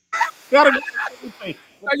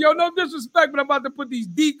 Yo, no disrespect, but I'm about to put these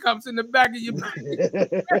D cups in the back of your back.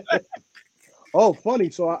 Oh, funny.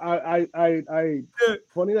 So I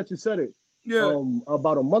funny that you said it. Yeah.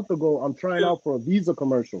 About a month ago, I'm trying out for a Visa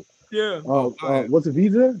commercial. Yeah. What's it,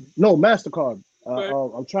 Visa? No, MasterCard.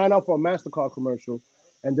 I'm trying out for a MasterCard commercial,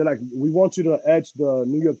 and they're like, "We want you to etch the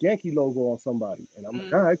New York Yankee logo on somebody." And I'm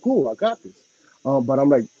like, "All right, cool, I got this." But I'm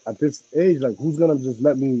like, at this age, like, who's gonna just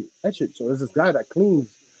let me etch it? So there's this guy that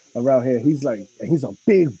cleans around here. He's like, and he's a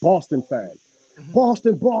big Boston fan.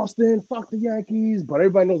 Boston, fuck the Yankees. But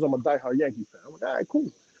everybody knows I'm a diehard Yankee fan. I'm like, all right,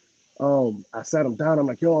 cool. I sat him down. I'm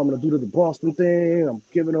like, yo, I'm gonna do the Boston thing. I'm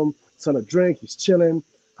giving him son a drink. He's chilling.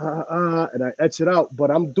 And I etch it out. But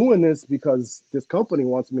I'm doing this because this company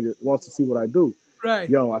wants to see what I do. Right.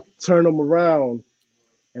 Yo, I turn him around,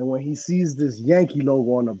 and when he sees this Yankee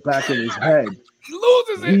logo on the back of his head,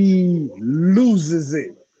 he loses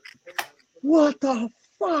it. What the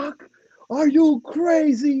fuck? Are you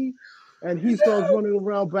crazy? And he starts running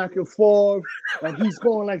around back and forth, and he's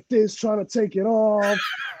going like this, trying to take it off,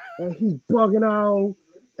 and he's bugging out.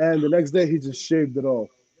 And the next day, he just shaved it off.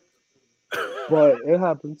 But it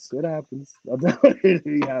happens. It happens.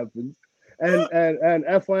 It happens. And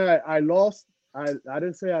FYI, I lost. I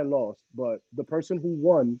didn't say I lost, but the person who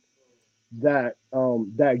won that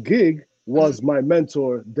gig was my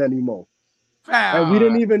mentor, Denny Moe. And we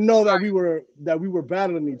didn't even know that we were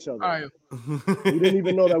battling each other. Right. We didn't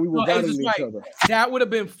even know that we were battling each other. That would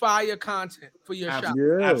have been fire content for your shop.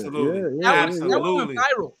 Yeah, absolutely. That would have went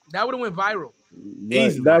viral. That would have went viral.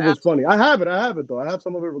 That was funny. I have it though. I have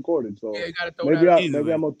some of it recorded. So yeah, you gotta throw maybe that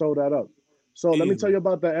maybe I'm gonna throw that up. So let me tell you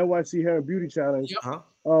about the NYC Hair and Beauty Challenge. Yep.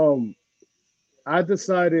 I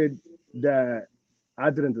decided that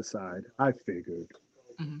I didn't decide. I figured,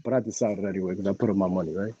 but I decided anyway because I put up my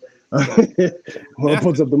money, right? Whoever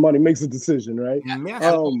puts up the money makes a decision, right?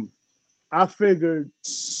 I figured,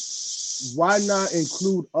 why not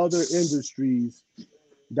include other industries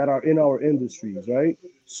that are in our industries, right?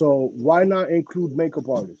 So why not include makeup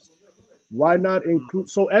artists? Why not include?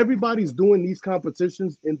 So everybody's doing these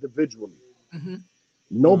competitions individually.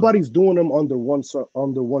 Nobody's doing them under one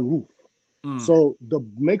roof. So the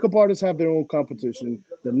makeup artists have their own competition,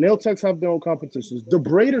 the nail techs have their own competitions, the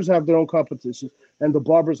braiders have their own competitions, and the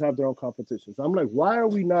barbers have their own competitions. I'm like, why are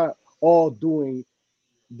we not all doing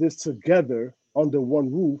this together under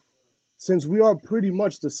one roof, since we are pretty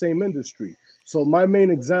much the same industry? So my main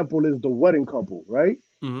example is the wedding couple, right?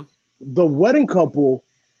 The wedding couple,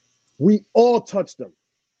 we all touch them.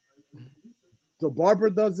 The barber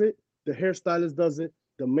does it, the hairstylist does it,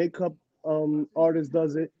 the makeup artist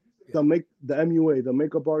does it, the MUA, the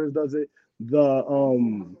makeup artist does it,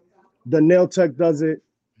 the nail tech does it.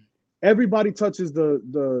 Everybody touches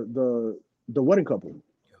the wedding couple.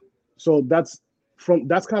 So that's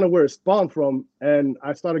kind of where it spawned from. And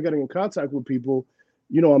I started getting in contact with people.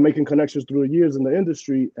 You know, I'm making connections through the years in the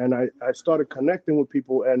industry, and I started connecting with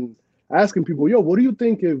people, and asking people, yo, what do you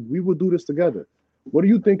think if we would do this together? What do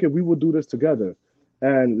you think if we would do this together?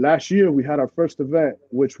 And last year we had our first event,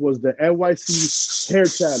 which was the NYC Hair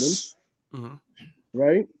Challenge,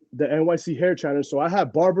 right? The NYC Hair Challenge. So I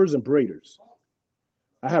had barbers and braiders.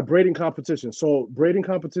 I had braiding competitions. So braiding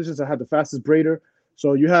competitions, I had the fastest braider.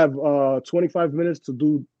 So you have 25 minutes to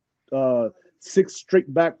do 6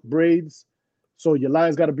 straight back braids. So your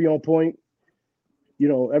lines got to be on point. You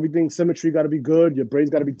know, everything, symmetry got to be good. Your braids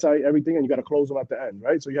got to be tight, everything, and you got to close them at the end,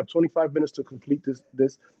 right? So you have 25 minutes to complete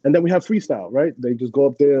this. And then we have freestyle, right? They just go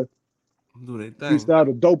up there, do their thing. Freestyle,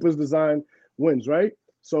 the dopest design wins, right?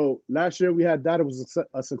 So last year we had that. It was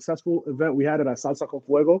a successful event. We had it at Salsa con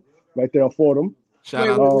Fuego, right there on Fordham. Shout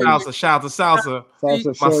out to Salsa. Shout out to Salsa.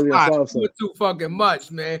 Salsa. Do it too fucking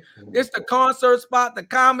much, man. It's the concert spot, the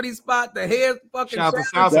comedy spot, the hair fucking. Shout out to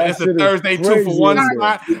Salsa. It's a Thursday 2-for-1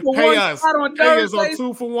 spot. Pay us. Pay us on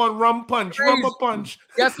 2-for-1 rum punch. Rumba punch.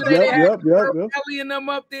 Yesterday they had Kelly and them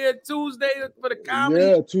up there. Tuesday for the comedy.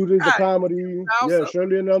 Yeah, Tuesday the comedy. Yeah,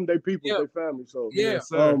 Shirley and them, they people, they family. So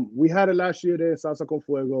we had it last year there in Salsa con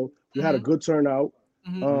Fuego. We had a good turnout.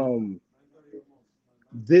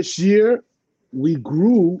 This year we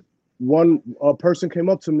grew. A person came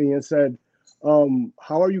up to me and said,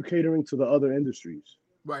 how are you catering to the other industries?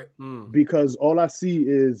 Right. Because all I see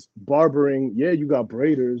is barbering. Yeah, you got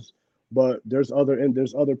braiders, but there's other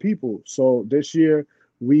people. So this year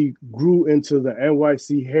we grew into the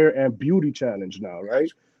NYC Hair and Beauty Challenge now, right?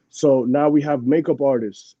 So now we have makeup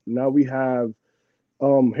artists. Now we have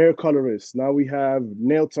hair colorists. Now we have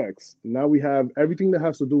nail techs. Now we have everything that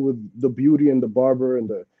has to do with the beauty and the barber and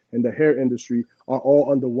the hair industry are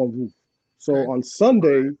all under one roof. So on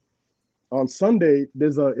Sunday, it's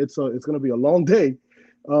gonna be a long day.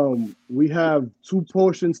 We have 2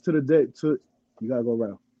 portions to the day. You gotta go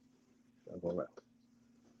around.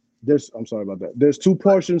 I'm sorry about that. There's 2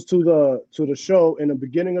 portions to the show. In the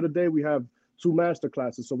beginning of the day, we have 2 master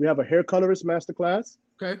classes. So we have a hair colorist master class.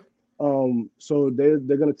 Okay. So they're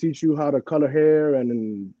gonna teach you how to color hair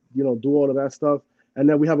and do all of that stuff. And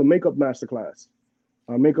then we have a makeup master class.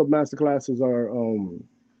 Our makeup master class is our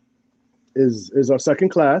second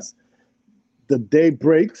class. The day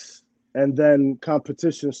breaks and then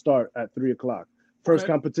competitions start at 3:00. First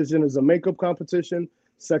competition is a makeup competition.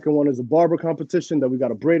 Second one is a barber competition. Then we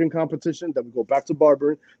got a braiding competition. Then we go back to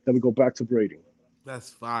barbering. Then we go back to braiding. That's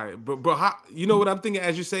fire, bro. How, you know what I'm thinking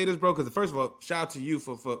as you say this, bro? Because first of all, shout out to you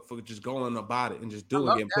for just going about it and just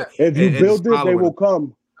doing it. If you build it, they will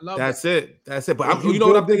come. That's it. But you know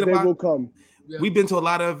what I'm thinking about? They will come. Yeah. We've been to a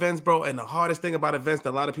lot of events, bro, and the hardest thing about events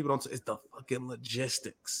that a lot of people don't is the fucking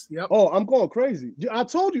logistics. Yep. Oh, I'm going crazy. I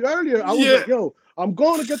told you earlier. I was like, yo, I'm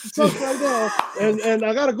going to get the tux right now, and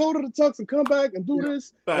I gotta go to the tux and come back and do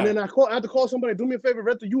this. And then I had to call somebody, do me a favor,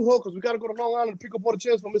 rent the U-Haul because we gotta go to Long Island and pick up all the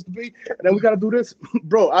chairs from Mr. B, and then we gotta do this,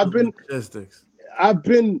 bro. I've been.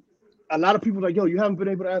 A lot of people like, yo, you haven't been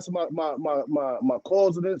able to answer my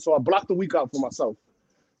calls and it, so I blocked the week out for myself,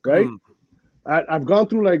 right? I've gone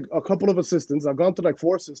through like a couple of assistants. I've gone through like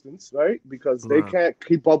 4 assistants, right? Because they can't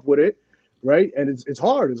keep up with it, right? And it's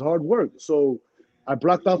hard. It's hard work. So I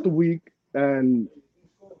blocked out the week, and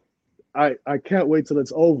I can't wait till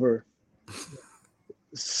it's over,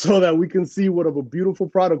 so that we can see what of a beautiful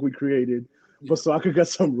product we created. But so I could get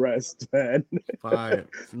some rest, man. Fine,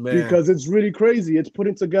 man. Because it's really crazy. It's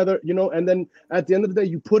putting together, and then at the end of the day,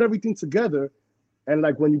 you put everything together, and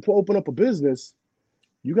like when you open up a business,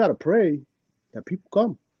 you gotta pray that people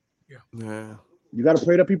come. Yeah. You got to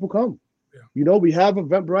pray that people come. Yeah. We have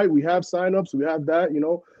Eventbrite, we have signups, we have that,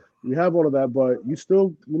 we have all of that, but you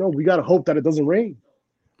still, we got to hope that it doesn't rain.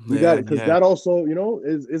 We got it, because that also,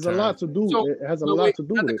 is a lot to do. So, it has a lot to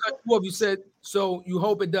do with it. You said, so you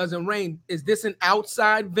hope it doesn't rain. Is this an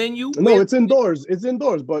outside venue? No, it's indoors. It's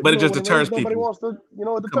indoors, but it just deters people. Nobody wants to,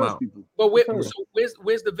 it deters people. But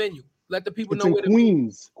where's the venue? Let the people know where.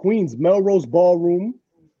 Queens, Melrose Ballroom.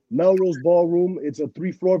 It's a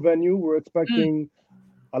 3-floor venue. We're expecting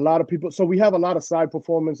a lot of people. So we have a lot of side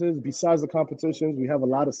performances besides the competitions. We have a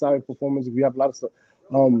lot of side performances. We have a lot of stuff.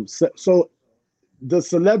 So the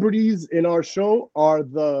celebrities in our show are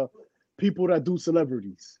the people that do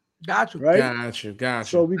celebrities. Got you. Right? Got you.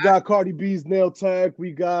 So we got Cardi B's nail tech.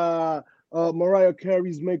 We got Mariah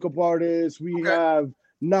Carey's makeup artist. We have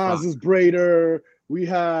Nas's braider. We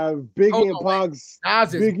have Biggie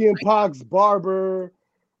and Pac's barber.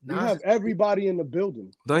 We have everybody in the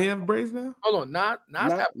building. Don't you have braids now? Hold on,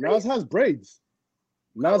 Nas has braids.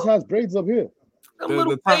 Nas has braids up here. Them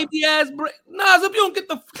little baby ass braids. Nas, if you don't get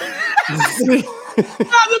the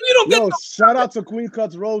you don't Yo, shout out to Queen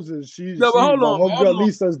Cuts Roses. She but hold my on, homegirl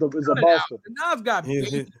Lisa is a monster. Nas got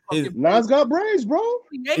Nas got braids, bro.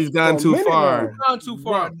 He's gone too far. You've gone too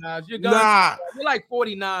far, Nas. You're you're like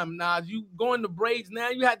 49, Nas. You going to braids now?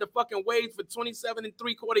 You had the fucking waves for 27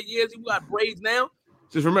 3/4 years. You got braids now.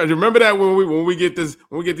 Just remember that when we get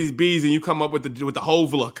these bees and you come up with the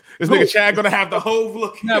Hove look. This nigga Chad gonna have the Hove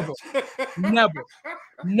look. Never.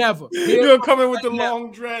 You're gonna come in with the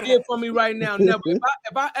long dread. Hear from me right now. Never. If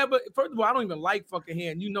I ever, first of all, I don't even like fucking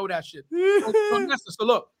hair, and you know that shit. So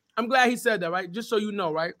look, I'm glad he said that, right? Just so you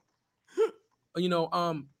know, right? You know,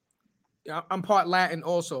 I'm part Latin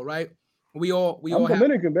also, right? I'm all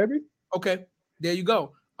Dominican, baby. Okay, there you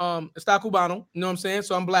go. Está cubano, you know what I'm saying?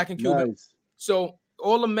 So I'm black and Cuban. Nice. So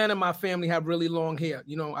all the men in my family have really long hair.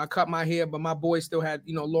 You know, I cut my hair, but my boys still had,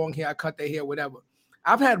 long hair. I cut their hair, whatever.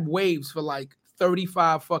 I've had waves for like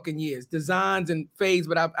 35 fucking years, designs and fades,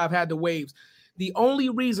 but I've had the waves. The only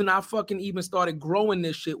reason I fucking even started growing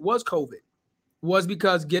this shit was COVID, was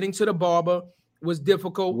because getting to the barber was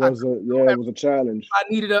difficult. It was a challenge. I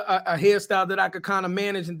needed a hairstyle that I could kind of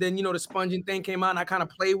manage, and then the sponging thing came out, and I kind of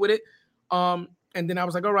played with it. And then I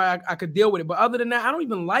was like, all right, I could deal with it. But other than that, I don't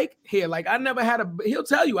even like hair. Like I never had he'll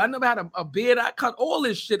tell you, I never had a beard. I cut all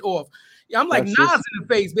this shit off. Yeah, I'm like Nas in the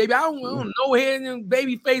face, baby. I don't know hair and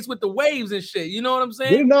baby face with the waves and shit. You know what I'm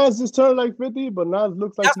saying? Didn't Nas just turn like 50? But Nas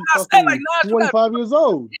looks like he's fucking like 25 years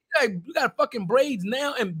old. You got fucking braids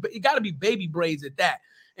now, and you got to be baby braids at that.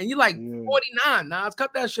 And you're like 49, Nas.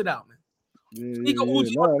 Cut that shit out, man. Sneaker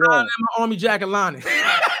Uchi in my army jacket lining.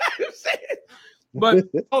 But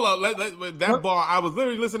hold on, that bar. I was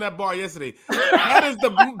literally listening to that bar yesterday. That is the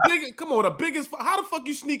biggest. Come on, the biggest. How the fuck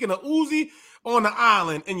you sneaking a Uzi on the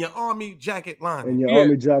island in your army jacket lining?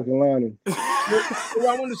 Army jacket lining. What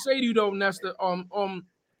I want to say to you though, Nestor,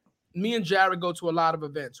 me and Jared go to a lot of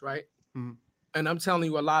events, right? Mm-hmm. And I'm telling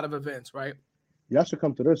you, a lot of events, right? Y'all should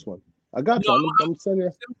come to this one. I got you. I'm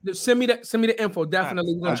sending you. Send me the info.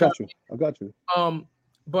 Definitely. I got you.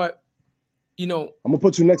 But I'm gonna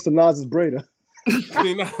put you next to Nas's braider. I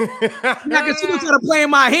can see you trying to play in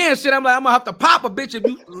my hand, shit. I'm like, I'm gonna have to pop a bitch if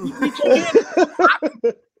you reach your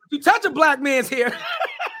hand. You touch a black man's hair.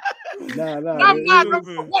 Nah.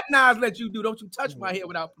 What Nas let you do? Don't you touch my hair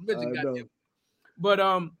without permission, goddamn. But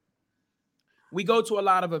we go to a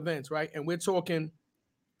lot of events, right? And we're talking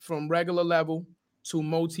from regular level to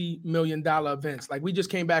multi-million-dollar events. Like we just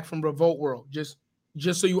came back from Revolt World, just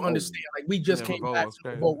so you understand. Like we just came back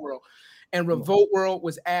from Revolt World, and Revolt World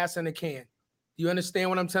was ass in a can. You understand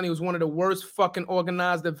what I'm telling you? It was one of the worst fucking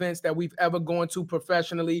organized events that we've ever gone to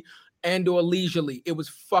professionally and or leisurely. It was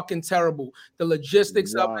fucking terrible. The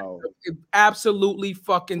logistics of it absolutely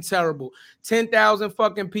fucking terrible. 10,000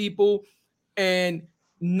 fucking people and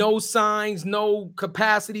no signs, no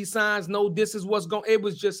capacity signs, no this is what's going. It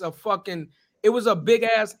was just it was a big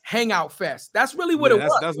ass hangout fest. That's really what it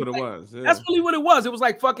was. That's what it was. Yeah. That's really what it was. It was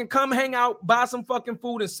like fucking come hang out, buy some fucking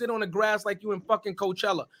food, and sit on the grass like you in fucking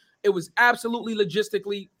Coachella. It was absolutely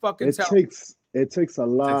logistically fucking terrible. It takes a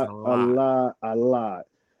lot.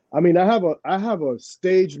 I mean, I have a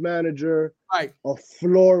stage manager, right? A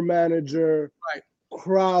floor manager, right?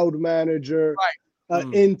 Crowd manager, right?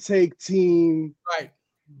 An intake team, right?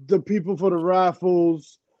 The people for the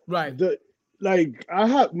raffles, right?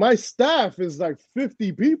 My staff is like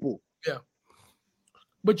 50 people. Yeah.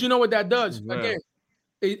 But you know what that does? Yeah. Again,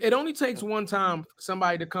 it only takes one time for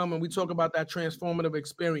somebody to come and we talk about that transformative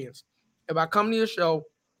experience. If I come to your show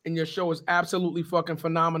and your show is absolutely fucking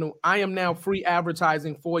phenomenal, I am now free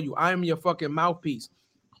advertising for you. I am your fucking mouthpiece.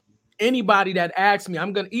 Anybody that asks me,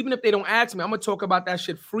 even if they don't ask me, I'm gonna talk about that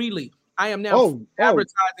shit freely. I am now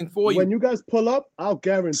advertising for you. When you guys pull up, I'll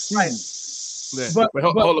guarantee you. Yeah. But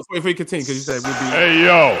hold on, before you continue, because you said we'll be. Hey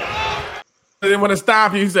yo. I didn't want to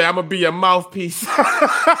stop you. You say I'm gonna be your mouthpiece. You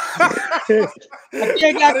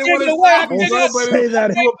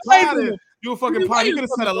a fucking pot. You could have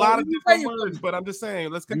said a lot of different words, but I'm just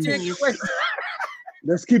saying. Let's continue.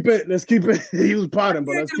 Let's keep it. He was potting,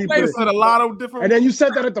 but let's keep it. You said a lot of different. And then you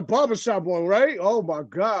said that at the barbershop one, right? Oh my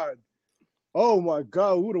god, who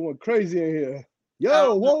would have went crazy in here?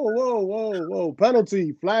 Yo, whoa!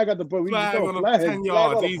 Penalty flag at the point. We flag on flag. 10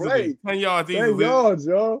 yards easily. 10 yards easily. 10 yards,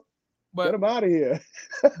 yo. But get him out of here.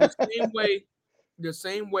 the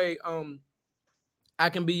same way, I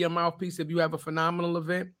can be your mouthpiece if you have a phenomenal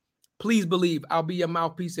event. Please believe I'll be your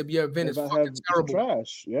mouthpiece if your event is fucking terrible.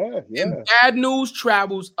 Trash. Yeah. And bad news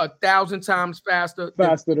travels 1,000 times faster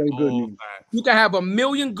than good news. You can have 1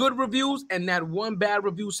 million good reviews and that one bad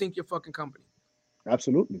review sink your fucking company.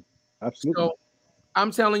 Absolutely. So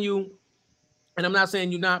I'm telling you, and I'm not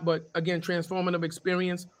saying you're not, but again, transformative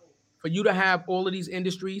experience. for you to have all of these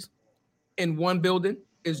industries in one building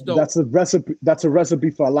is dope. That's a recipe. That's a recipe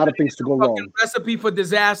for a lot of things to go wrong. Recipe for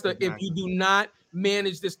disaster if you do not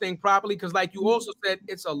manage this thing properly. Because, like you also said,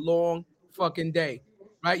 it's a long fucking day,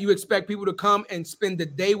 right? You expect people to come and spend the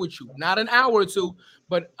day with you, not an hour or two,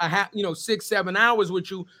 but 6-7 hours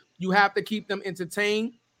with you. You have to keep them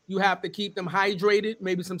entertained. You have to keep them hydrated.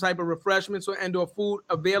 Maybe some type of refreshments or food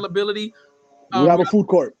availability. We have a food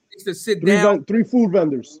court. To sit down. 3 food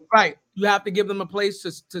vendors. Right. You have to give them a place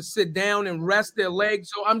to sit down and rest their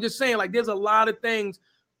legs. So I'm just saying, like, there's a lot of things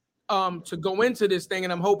to go into this thing,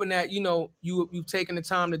 and I'm hoping that you've taken the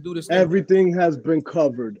time to do this thing. Everything has been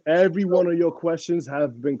covered. Every one of your questions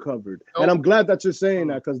have been covered, and I'm glad that you're saying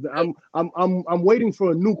that because I'm waiting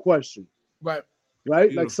for a new question. Right.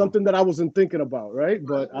 Like something that I wasn't thinking about. Right.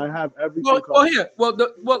 But I have everything.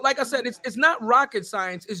 Well, like I said, it's not rocket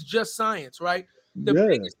science. It's just science, right? The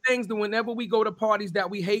biggest things that whenever we go to parties that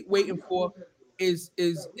we hate waiting for is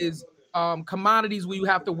commodities where you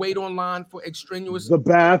have to wait online for extraneous. The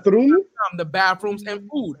bathrooms and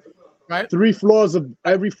food, right? 3 floors of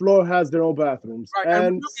every floor has their own bathrooms. Right.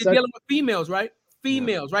 And you're dealing with females, right?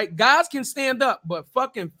 Right? Guys can stand up, but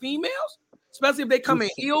fucking females, especially if they come in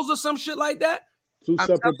heels or some shit like that. 2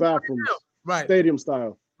 separate bathrooms, right? Stadium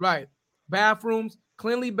style, right? Bathrooms,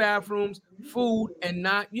 cleanly bathrooms, food, and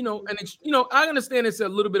not, I understand it's a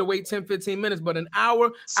little bit of wait, 10-15 minutes, but an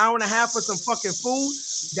hour and a half for some fucking food,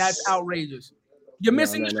 that's outrageous. You're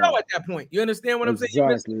missing the show at that point. You understand what I'm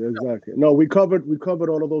saying? Exactly. No, we covered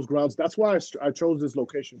all of those grounds. That's why I chose this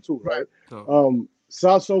location too, right?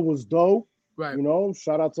 Salsa was dope. Right.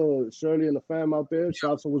 Shout out to Shirley and the fam out there.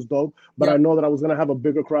 Salsa was dope. But I know that I was gonna have a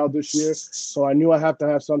bigger crowd this year. So I knew I have to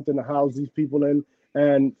have something to house these people in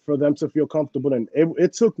and for them to feel comfortable. And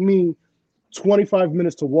it took me 25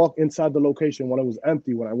 minutes to walk inside the location when it was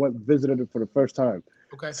empty, when I went and visited it for the first time.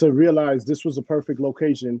 Okay. To realize this was a perfect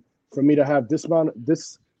location for me to have this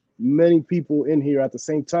many people in here at the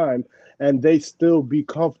same time and they still be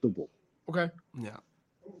comfortable. Okay. Yeah.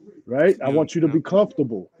 Right? I want you to be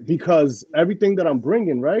comfortable because everything that I'm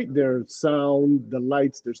bringing, right? Their sound, the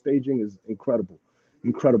lights, their staging is incredible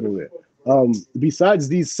there. Besides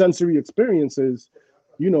these sensory experiences,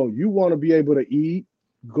 you want to be able to eat,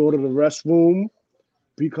 go to the restroom,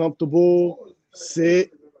 be comfortable,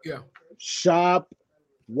 sit, shop,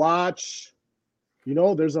 watch.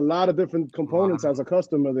 There's a lot of different components as a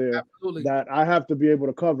customer there that I have to be able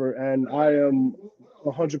to cover, and I am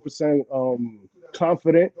 100%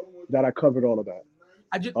 confident that I covered all of that.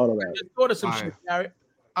 I just thought of some shit, Garrett.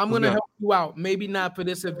 I'm going to help you out. Maybe not for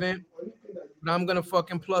this event, but I'm going to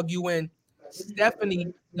fucking plug you in.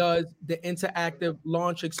 Stephanie does the interactive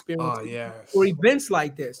launch experience for events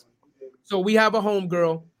like this. So we have a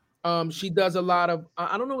homegirl. She does a lot of,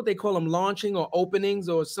 I don't know what they call them, launching or openings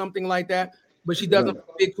or something like that, but she does them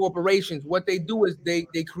for big corporations. What they do is they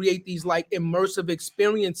create these like immersive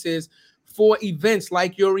experiences for events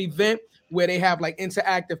like your event, where they have like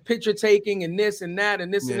interactive picture taking and this and that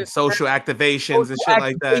and this and this. Social activations and shit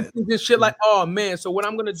like that. And shit like, oh man. So what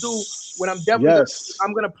I'm gonna do,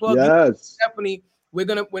 I'm gonna plug you, Stephanie. We're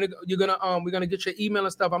gonna get your email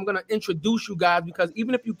and stuff. I'm gonna introduce you guys because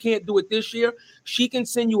even if you can't do it this year, she can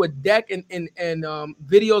send you a deck and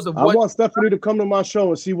videos of what. I want Stephanie to come to my show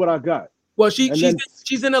and see what I got. Well, she's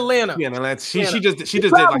in Atlanta. Yeah, no, she just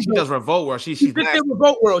did like she does Revolt World. She just did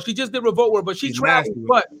Revolt World. She just did Revolt World, but she traveled.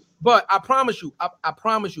 But I promise you, I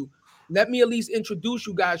promise you. Let me at least introduce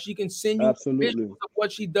you guys. She can send you visuals of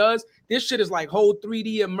what she does. This shit is like whole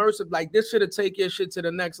 3D immersive. Like this shit'll take your shit to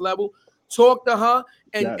the next level. Talk to her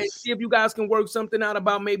and see if you guys can work something out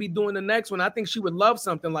about maybe doing the next one. I think she would love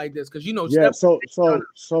something like this because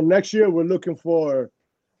So next year we're looking for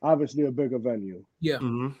obviously a bigger venue. Yeah.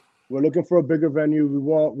 Mm-hmm. We're looking for a bigger venue. We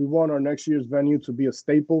want our next year's venue to be a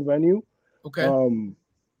staple venue. Okay.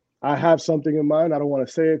 I have something in mind. I don't want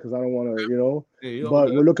to say it because I don't want to,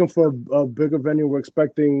 but we're looking for a bigger venue.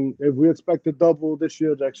 If we expected double this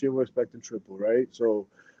year, next year we're expecting triple, right? So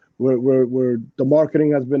we're the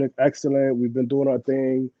marketing has been excellent. We've been doing our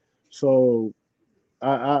thing. So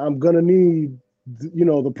I'm gonna need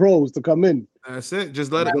the pros to come in. That's it.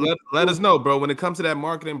 Just let us know, bro. When it comes to that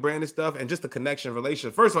marketing, branding stuff, and just the connection,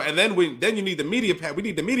 relationship. First of all, and then you need the media pass. We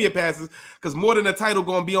need the media passes because more than a title,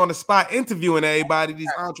 going to be on the spot interviewing everybody,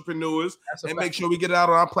 these entrepreneurs, and make sure we get it out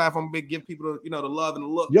on our platform. Give people the love and the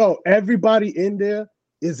look. Yo, everybody in there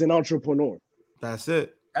is an entrepreneur. That's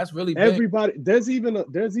it. That's really big. Everybody. There's even a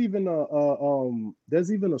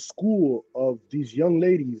school of these young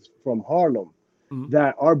ladies from Harlem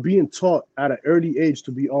that are being taught at an early age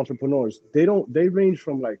to be entrepreneurs. They range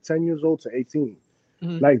from like 10 years old to 18.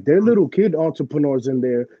 Like they're little kid entrepreneurs in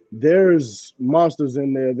there. There's monsters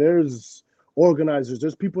in there. There's organizers.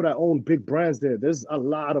 There's people that own big brands there. There's a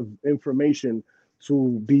lot of information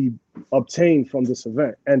to be obtained from this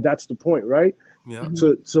event, and that's the point, right? Yeah.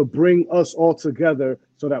 To bring us all together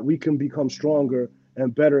so that we can become stronger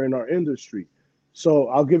and better in our industry. So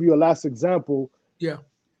I'll give you a last example. Yeah.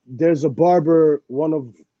 There's a barber, one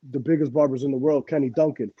of the biggest barbers in the world, Kenny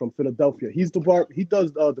Duncan from Philadelphia. He's the he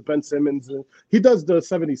does the Ben Simmons, he does the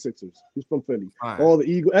 76ers. He's from Philly. Right. All the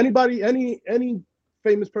Eagles, anybody, any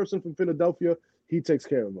famous person from Philadelphia, he takes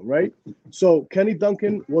care of them, right? So Kenny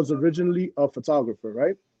Duncan was originally a photographer,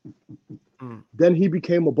 right? Then he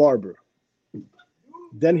became a barber.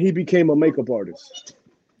 Then he became a makeup artist.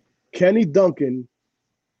 Kenny Duncan,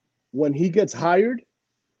 when he gets hired,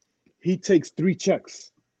 he takes 3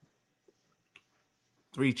 checks.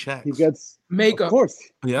 3 checks. He gets makeup. Of course.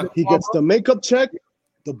 Yeah. He gets the makeup check,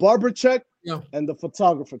 the barber check, Yeah. and the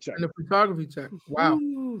photographer check. And the photography check. Wow.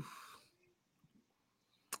 Ooh.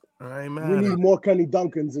 All right, man. We need more Kenny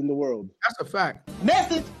Duncans in the world. That's a fact.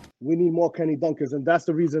 Message. We need more Kenny Duncans, and that's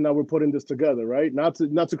the reason that we're putting this together, right? Not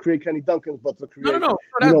to create Kenny Duncans, but to create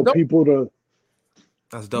No. people to.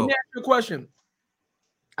 That's Let dope. me ask you a question.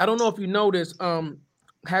 I don't know if you know this.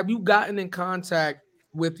 Have you gotten in contact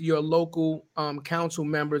with your local council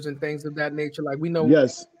members and things of that nature? Like we know.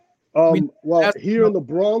 Yes. Well, here in the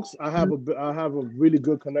Bronx, I have a really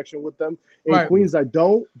good connection with them. In Queens, I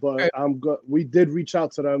don't, but we did reach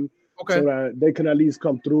out to them so that they can at least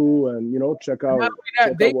come through and check out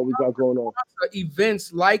what we got going on.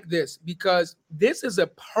 Events like this, because this is a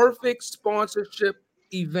perfect sponsorship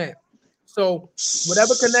event. So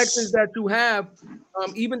whatever connections that you have,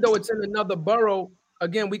 even though it's in another borough,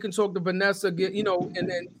 again, we can talk to Vanessa, and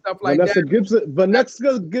then stuff like that.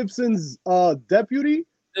 Vanessa Gibson's deputy.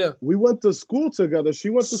 Yeah, we went to school together. She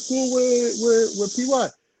went to school with PY.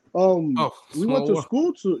 We went to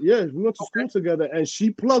school school together, and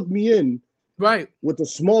she plugged me in with the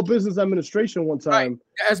Small Business Administration one time.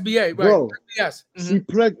 The SBA, right? Bro, SBS. She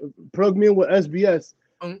plugged me in with SBS.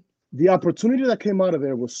 The opportunity that came out of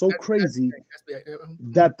there was so crazy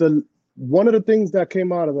that one of the things that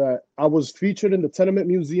came out of that, I was featured in the Tenement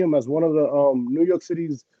Museum as one of the New York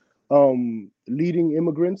City's leading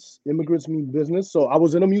immigrants mean business. So I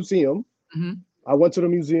was in a museum. I went to the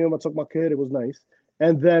museum. I took my kid. It was nice.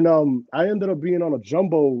 And then I ended up being on a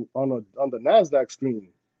jumbo on the NASDAQ screen.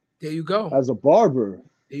 There you go. As a barber.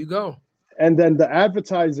 There you go. And then the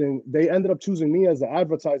advertising, they ended up choosing me as the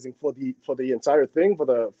advertising for the entire thing, for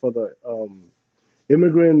the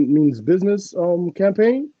immigrant means business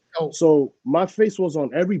campaign. Oh. So my face was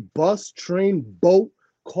on every bus, train, boat,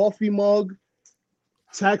 coffee mug,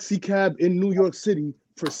 taxi cab in New York City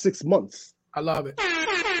for 6 months. I love it.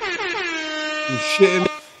 You shitting me?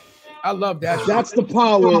 I love that. That's the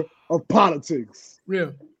power of politics. Yeah.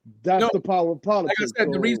 That's the power of politics. Like I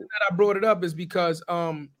said, the reason that I brought it up is because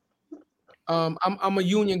I'm a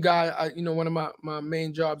union guy. One of my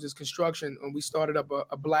main jobs is construction, and we started up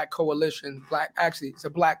a black coalition. It's a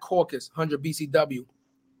black caucus, 100 BCW,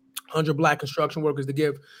 100 black construction workers, to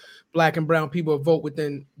give black and brown people a vote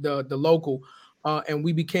within the local. And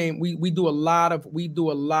we do a lot of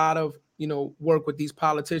work with these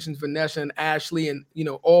politicians, Vanessa and Ashley, and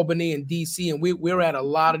Albany and DC, and we're at a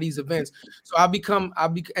lot of these events. So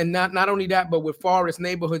and not only that, but with Forest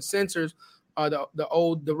Neighborhood Centers, the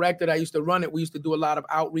old director that used to run it, we used to do a lot of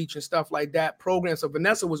outreach and stuff like that, programs. So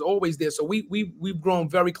Vanessa was always there. So we've grown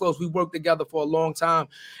very close. We worked together for a long time,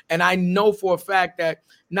 and I know for a fact that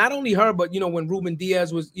not only her, but when Ruben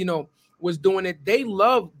Diaz was doing it, they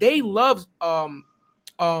love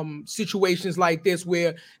situations like this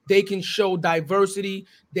where they can show diversity,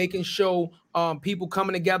 they can show people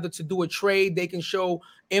coming together to do a trade, they can show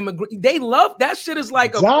immigrant. They love that shit. Is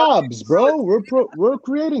like jobs, bro. We're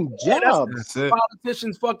creating jobs. That's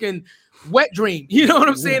politicians' fucking wet dream. You know what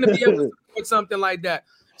I'm saying? To be able to put something like that.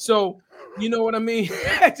 So you know what I mean.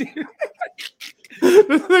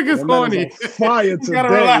 This nigga's horny. Fire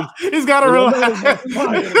today. He's gotta relax.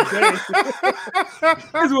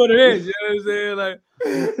 That's what it is. You know what I'm saying? Like,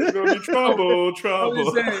 it's gonna be trouble.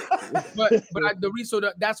 But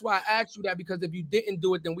that's why I asked you that, because if you didn't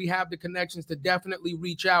do it, then we have the connections to definitely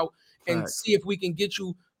reach out and see if we can get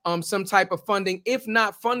you some type of funding, if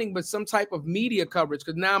not funding, but some type of media coverage.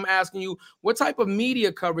 Because now I'm asking you, what type of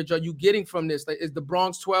media coverage are you getting from this? Like, is the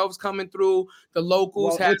Bronx 12s coming through? The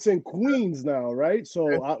locals? Well, it's in Queens now, right?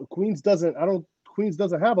 So Queens doesn't have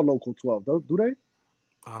a local 12, do they?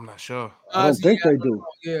 I'm not sure. I don't think they do.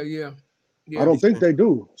 Yeah. I don't think they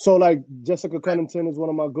do. So like Jessica Cunnington is one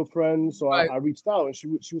of my good friends. So I reached out, and she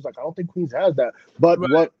was like, I don't think Queens has that. But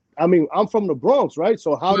I mean, I'm from the Bronx, right?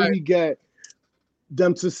 So how do we get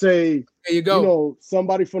them to say, there you go, you know,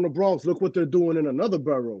 somebody from the Bronx, look what they're doing in another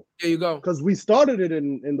borough? There you go. Because we started it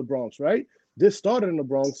in the Bronx, right? This started in the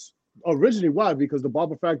Bronx originally. Why? Because the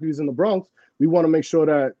barber factory is in the Bronx. We want to make sure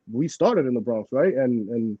that we started in the Bronx, right?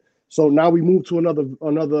 And so now we moved to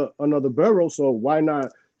another borough. So why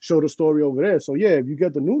not show the story over there? So yeah, if you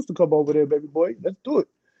get the news to come over there, baby boy, let's do it.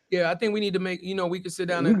 Yeah, I think we need to make, you know, we can sit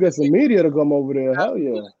down and get some media to come over there. Hell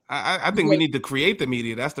yeah. I think we need to create the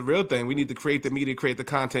media. That's the real thing. We need to create the media, create the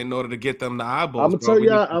content in order to get them the eyeballs. I'm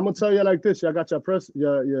gonna tell you like this. Y'all got your press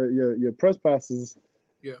passes.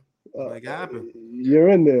 Yeah. Make it happen. You're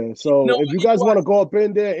in there. So if you guys want to go up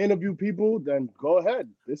in there, interview people, then go ahead.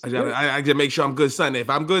 I just make sure I'm good Sunday. If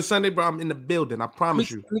I'm good Sunday, bro, I'm in the building. I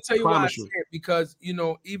promise you. Let me tell you why I say it, because, you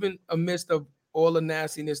know, even amidst of all the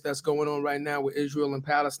nastiness that's going on right now with Israel and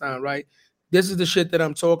Palestine, right? This is the shit that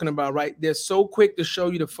I'm talking about, right? They're so quick to show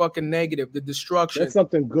you the fucking negative, the destruction. There's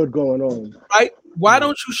something good going on. Right? Why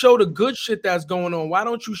don't you show the good shit that's going on? Why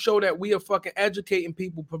don't you show that we are fucking educating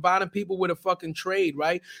people, providing people with a fucking trade,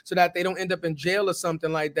 right? So that they don't end up in jail or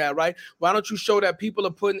something like that, right? Why don't you show that people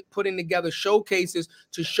are putting together showcases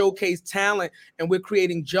to showcase talent and we're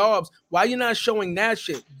creating jobs? Why are you not showing that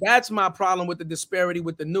shit? That's my problem with the disparity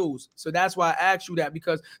with the news. So that's why I asked you that,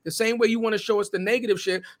 because the same way you want to show us the negative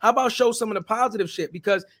shit, how about show some of the positive shit?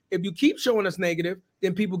 Because if you keep showing us negative,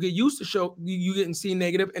 then people get used to show you getting seen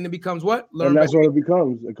negative, and it becomes what? And that's what it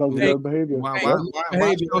becomes. It comes with learned behavior. Why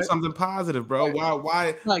show something positive, bro?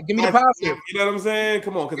 Why? Like, give me the positive. You know what I'm saying?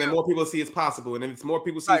 Come on, because then more people see it's possible, and if more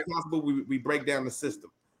people see it's possible, we break down the system.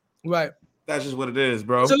 Right. That's just what it is,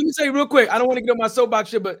 bro. So let me say real quick. I don't want to get on my soapbox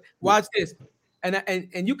shit, but watch this.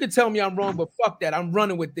 And you can tell me I'm wrong, but fuck that. I'm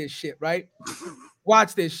running with this shit, right?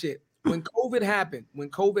 Watch this shit. When COVID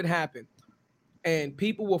happened, and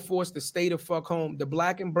people were forced to stay the fuck home, the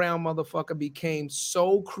black and brown motherfucker became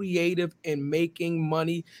so creative in making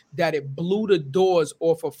money that it blew the doors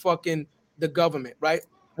off of fucking the government, right?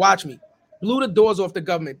 Watch me. Blew the doors off the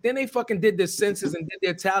government. Then they fucking did their census and did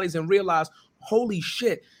their tallies and realized, holy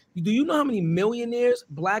shit, do you know how many millionaires,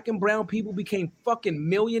 black and brown people, became fucking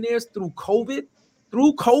millionaires through COVID?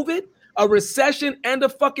 Through COVID? A recession and a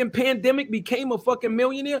fucking pandemic became a fucking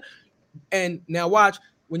millionaire? And now watch,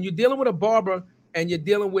 when you're dealing with a barber and you're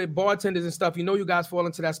dealing with bartenders and stuff, you know you guys fall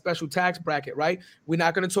into that special tax bracket, right? We're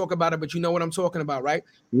not going to talk about it, but you know what I'm talking about, right?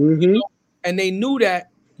 Mm-hmm. You know? And they knew that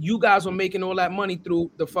you guys were making all that money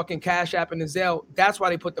through the fucking Cash App and the Zelle. That's why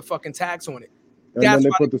they put the fucking tax on it. And then they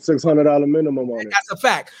put the $600 minimum on it. That's a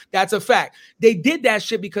fact. That's a fact. They did that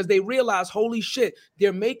shit because they realized, holy shit,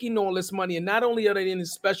 they're making all this money. And not only are they in a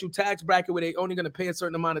special tax bracket where they're only going to pay a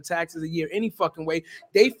certain amount of taxes a year, any fucking way,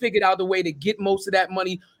 they figured out the way to get most of that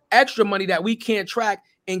money, extra money that we can't track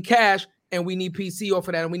in cash, and we need PC off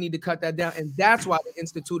of that, and we need to cut that down. And that's why they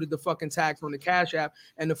instituted the fucking tax on the Cash App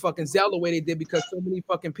and the fucking Zelle the way they did, because so many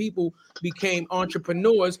fucking people became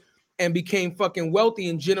entrepreneurs and became fucking wealthy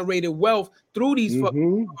and generated wealth through these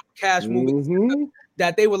fucking cash movements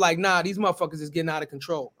that they were like, nah, these motherfuckers is getting out of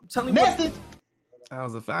control. I'm telling you, that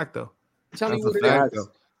was a fact, though. I'm telling you what it is.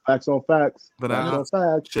 Facts on facts. But facts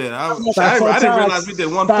on facts. Shit, I didn't realize we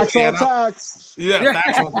did one. Facts on tax. Yeah,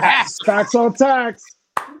 facts on tax. Facts on tax.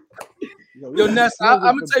 Yo, Nestor, I'm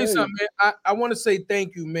gonna tell you something, man. I want to say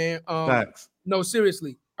thank you, man. Facts. No,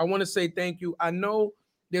 seriously, I want to say thank you. I know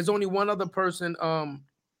there's only one other person.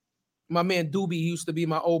 My man Doobie, he used to be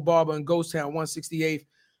my old barber in Ghost Town, 168th.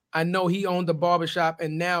 I know he owned the barbershop,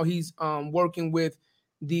 and now he's working with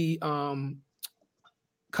the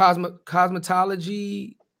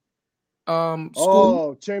cosmetology school.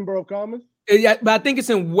 Oh, Chamber of Commerce. Yeah, but I think it's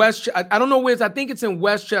in West. I don't know where it's. I think it's in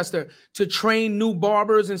Westchester to train new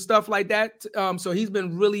barbers and stuff like that. So he's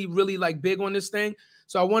been really, really like big on this thing.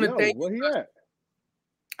 So I want to thank. Where he at?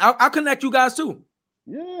 I'll connect you guys too.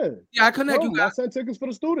 Yeah, I connect you guys. I send tickets for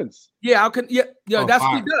the students. Yeah, that's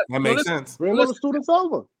what he does. That makes sense. Bring all the students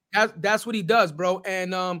over. That's what he does, bro.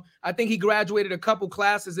 And I think he graduated a couple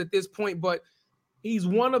classes at this point, but he's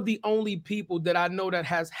one of the only people that I know that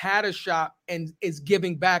has had a shop and is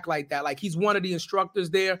giving back like that. Like, he's one of the instructors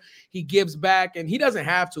there. He gives back, and he doesn't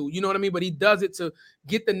have to, you know what I mean? But he does it to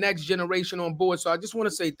get the next generation on board. So I just want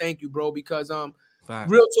to say thank you, bro, because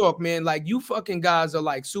real talk, man, like, you fucking guys are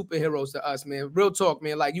like superheroes to us, man. Real talk,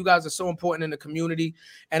 man. Like, you guys are so important in the community,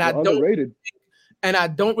 and I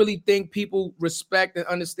don't really think people respect and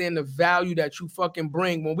understand the value that you fucking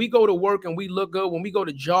bring. When we go to work and we look good, when we go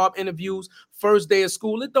to job interviews, first day of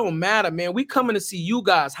school, it don't matter, man. We coming to see you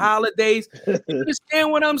guys, holidays. You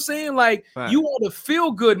understand what I'm saying? Like, you want to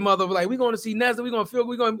feel good, mother. Like, we're going to see Nestor. We're going to feel,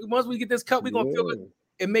 once we get this cut, we're going to feel good.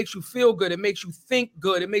 It makes you feel good. It makes you think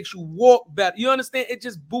good. It makes you walk better. You understand? It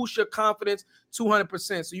just boosts your confidence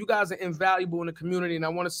 200%. So you guys are invaluable in the community. And I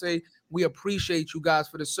want to say we appreciate you guys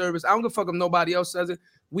for the service. I don't give a fuck if nobody else says it.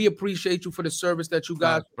 We appreciate you for the service that you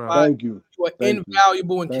guys provide. Thank you. You are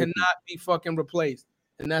invaluable and cannot be fucking replaced.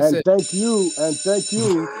 And that's it.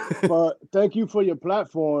 Thank you for your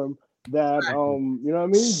platform that you know what I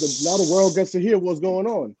mean? Now the world gets to hear what's going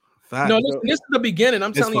on. Fact. No, this is the beginning.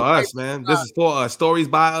 I'm telling you, for us, man. This is for us. Stories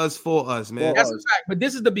by us, for us, man. That's a fact. But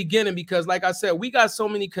this is the beginning because, like I said, we got so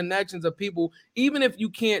many connections of people. Even if you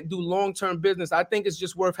can't do long-term business, I think it's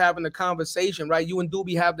just worth having the conversation, right? You and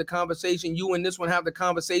Doobie have the conversation. You and this one have the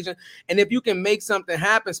conversation. And if you can make something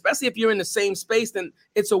happen, especially if you're in the same space, then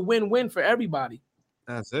it's a win-win for everybody.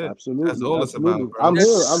 That's it. Absolutely. That's all it's about, bro. I'm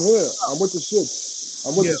here. I'm with the shit.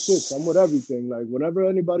 I'm with the shit. I'm with everything. Like whenever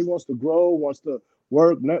anybody wants to grow, wants to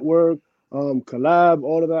work, network, collab,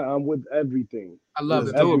 all of that, I'm with everything. I love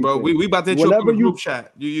it. Do it, bro. We about to hit you up in the group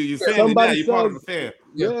chat. You family now. You're part of the fam.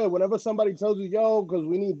 Yeah, whenever somebody tells you, yo, because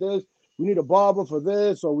we need this, we need a barber for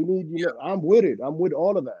this, or we need, you know, I'm with it. I'm with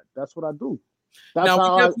all of that. That's what I do.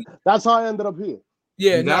 That's how I ended up here.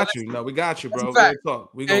 Yeah, we got you, bro.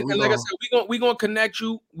 We like I said, we gonna connect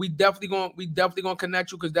you. We definitely gonna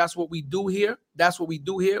connect you because that's what we do here.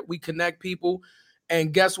 We connect people.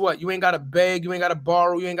 And guess what? You ain't gotta beg, you ain't gotta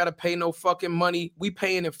borrow, you ain't gotta pay no fucking money. We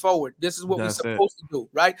paying it forward. This is what we're supposed to do,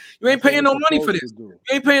 right? You ain't paying no money for this. You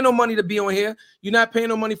ain't paying no money to be on here. You're not paying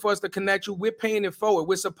no money for us to connect you. We're paying it forward.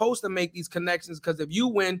 We're supposed to make these connections because if you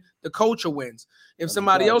win, the culture wins. If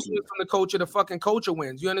somebody else wins from the culture, the fucking culture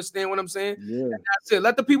wins. You understand what I'm saying? Yeah. And that's it.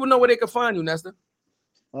 Let the people know where they can find you, Nestor.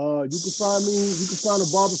 You can find me. You can find the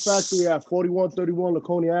Barber Factory at 4131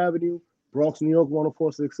 Laconia Avenue, Bronx, New York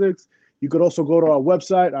 10466. You could also go to our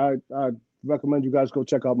website. I recommend you guys go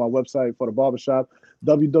check out my website for the barbershop,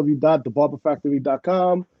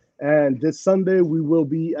 www.thebarberfactory.com. And this Sunday, we will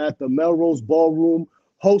be at the Melrose Ballroom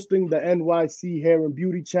hosting the NYC Hair and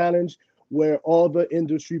Beauty Challenge, where all the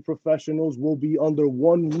industry professionals will be under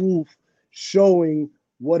one roof showing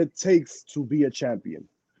what it takes to be a champion.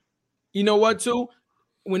 You know what, too?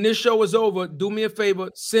 When this show is over, do me a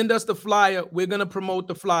favor, send us the flyer. We're going to promote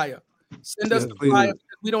the flyer. Send us the flyer.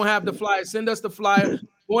 We don't have the flyer. Send us the flyer.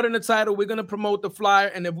 More than the title, we're going to promote the flyer.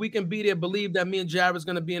 And if we can be there, believe that me and Jared's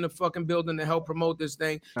going to be in the fucking building to help promote this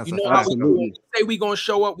thing. You know how we say we going to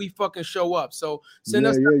show up, we fucking show up. So send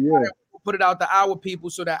us the flyer. We'll put it out to our people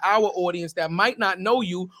so that our audience that might not know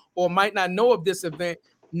you or might not know of this event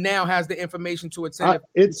now has the information to attend.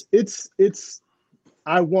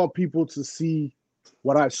 I want people to see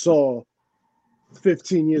what I saw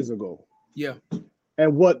 15 years ago. Yeah.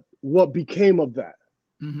 And what became of that.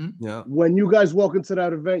 Mm-hmm. Yeah. When you guys walk into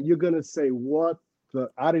that event, you're gonna say, "What the?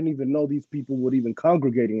 I didn't even know these people would even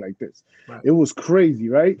congregating like this. Right. It was crazy,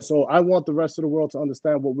 right?" So I want the rest of the world to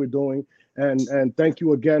understand what we're doing, and thank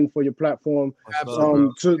you again for your platform.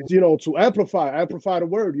 To amplify the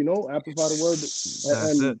word, amplify the word,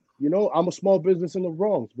 and I'm a small business in the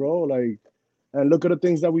Bronx, bro. Like, and look at the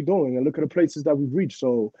things that we're doing, and look at the places that we've reached.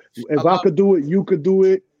 So if I could do it, you could do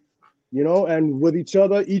it. And with each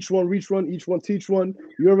other, each one reach one, each one teach one.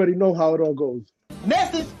 You already know how it all goes.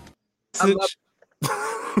 I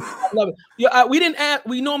love it. Yeah, we didn't ask.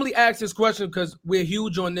 We normally ask this question because we're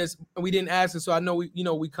huge on this, and we didn't ask it. So I know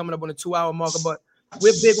we coming up on a 2-hour marker, but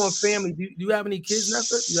we're big on family. Do you have any kids,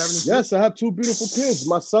 Nestor? Do you have any kids? Yes, I have 2 beautiful kids.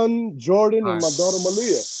 My son Jordan and my daughter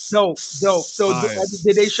Malia. Dope. So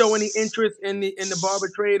did they show any interest in the barber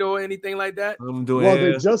trade or anything like that?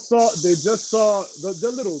 They just saw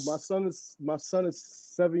they're little. My son is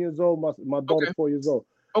 7 years old. My daughter 4 years old.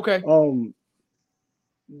 Okay.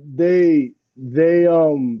 They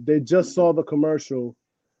just saw the commercial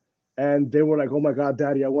and they were like, "Oh my God,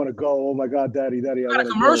 Daddy, I want to go. Oh my God, Daddy, I want to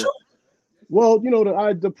go." Commercial? Well,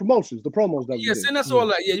 the promotions, the promos that we did. Send us all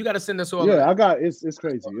that. Yeah, you got to send us all. Yeah, I got it's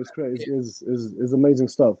crazy. It's crazy. It's amazing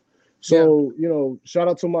stuff. So shout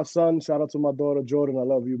out to my son, shout out to my daughter Jordan. I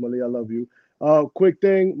love you, Malia. I love you. Quick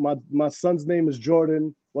thing, my son's name is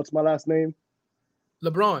Jordan. What's my last name?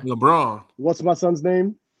 LeBron. What's my son's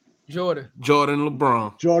name? Jordan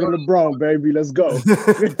LeBron, baby. Let's go.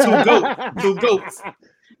 Two goats.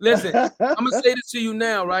 Listen, I'm gonna say this to you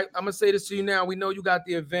now, right? We know you got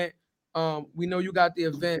the event.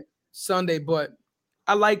 Sunday, but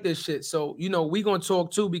I like this shit. So, we gonna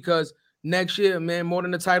talk too because next year, man, more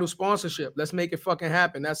than the title sponsorship. Let's make it fucking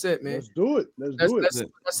happen. That's it, man. Let's do it. Let's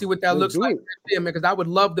see what that looks like next year, man. Because I would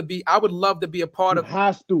love to be a part of.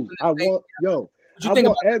 Has to.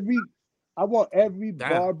 I want every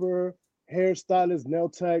barber, hairstylist, nail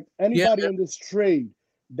tech, anybody in this trade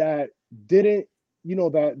that didn't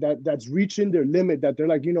that's reaching their limit, that they're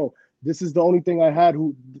like, this is the only thing I had.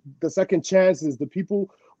 Who the second chances, the people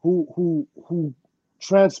who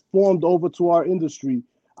transformed over to our industry.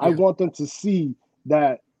 Yeah. I want them to see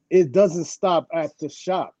that it doesn't stop at the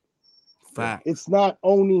shop. Fact. It's not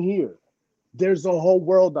only here. There's a whole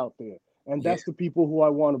world out there. And that's the people who I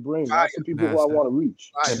want to bring. That's the people who I want to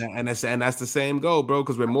reach. And that's the same goal, bro,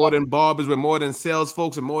 because we're more than barbers, we're more than sales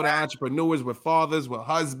folks, we're more than entrepreneurs, we're fathers, we're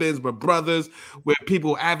husbands, we're brothers, we're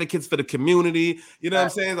people advocates for the community. You know what I'm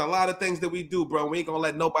saying? There's a lot of things that we do, bro. We ain't gonna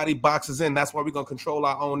let nobody box us in. That's why we're gonna control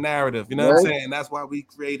our own narrative. You know what I'm saying? That's why we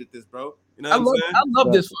created this, bro. You know what I'm saying? I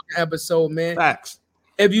love this fucking episode, man. Facts.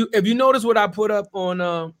 If you notice what I put up on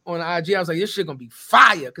IG, I was like, this shit gonna be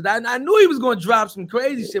fire, because I knew he was gonna drop some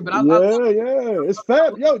crazy shit. But it's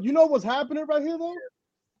fab. Yo, you know what's happening right here though?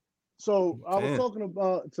 So I was talking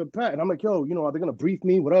about to Pat, and I'm like, yo, are they gonna brief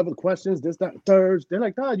me? Whatever the questions, this, that, third. They're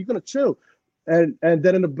like, nah, you're gonna chill. And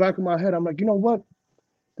then in the back of my head, I'm like, you know what?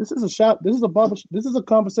 This is a shop. This is a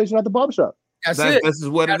conversation at the barbershop. That's it. This is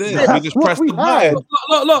what it is. We just press the button.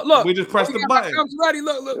 Look. We just press the button. I'm ready.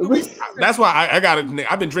 Look. That's why I got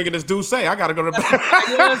it. I've been drinking this Douce. I got to go to bed.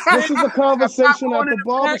 This is a conversation at the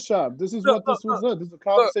barbershop. This is what this was. This is a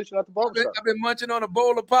conversation at the barbershop. I've been munching on a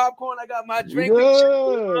bowl of popcorn. I got my drink.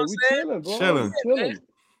 Yeah, we chilling, bro. Chilling.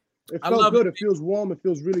 It felt good. It feels warm. It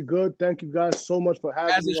feels really good. Thank you guys so much for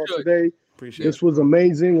having me on today. Appreciate this was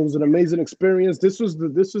amazing. It was an amazing experience. This was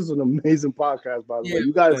an amazing podcast, by the way.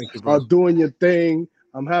 You guys are doing your thing.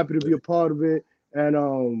 I'm happy to be a part of it.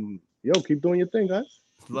 And keep doing your thing, guys.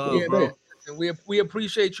 Love, bro. And we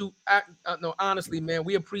appreciate you. No, honestly, man,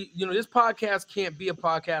 this podcast can't be a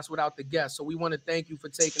podcast without the guests. So we want to thank you for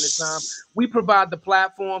taking the time. We provide the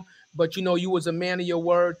platform, but you was a man of your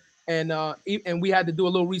word. And we had to do a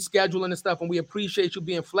little rescheduling and stuff, and we appreciate you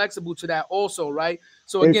being flexible to that also, right?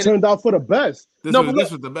 So again, it turned out for the best. This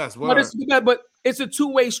was the best. But it's a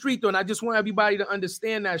two-way street, though, and I just want everybody to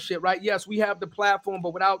understand that shit, right? Yes, we have the platform,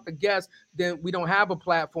 but without the guests, then we don't have a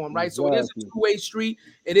platform, right? Exactly. So it is a two-way street.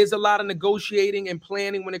 It is a lot of negotiating and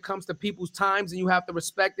planning when it comes to people's times, and you have to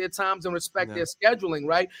respect their times and respect their scheduling,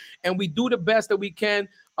 right? And we do the best that we can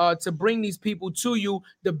to bring these people to you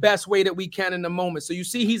the best way that we can in the moment. So you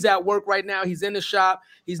see, he's at work right now. He's in the shop.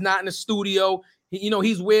 He's not in the studio.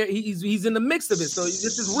 He's where he's in the mix of it. So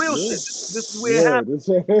this is real shit. This is where it happens,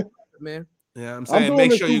 man. Yeah, I'm saying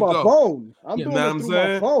make sure you go. I'm doing it through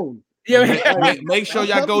my phone. Yeah, make sure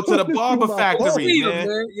y'all go to the barber factory,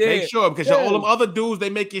 man. Yeah. Make sure, because all them other dudes, they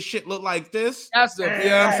make your shit look like this. That's it. You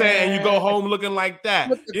know what I'm saying? And you go home looking like that.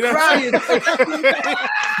 You know what I'm saying?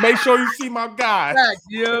 Make sure you see my guy.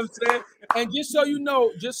 You know what I'm saying? And just so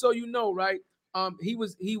you know, right? He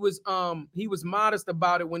was modest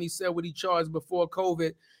about it when he said what he charged before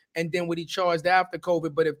COVID and then what he charged after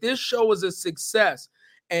COVID. But if this show is a success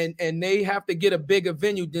and they have to get a bigger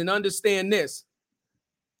venue, then understand this.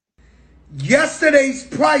 Yesterday's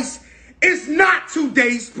price is not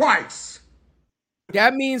today's price.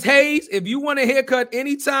 That means, Hayes, if you want a haircut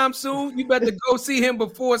anytime soon, you better go see him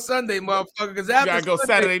before Sunday, motherfucker. Because after you gotta go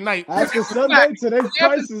Sunday, Saturday night. After Sunday, today's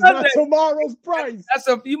price is not tomorrow's price.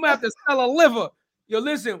 You might have to sell a liver. Yo,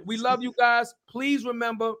 listen, we love you guys. Please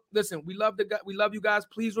remember, we love you guys.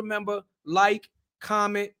 Please remember, like,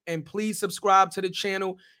 comment, and please subscribe to the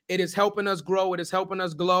channel. It is helping us grow. It is helping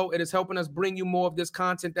us glow. It is helping us bring you more of this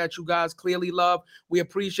content that you guys clearly love. We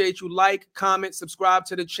appreciate you. Like, comment, subscribe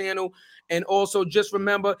to the channel. And also just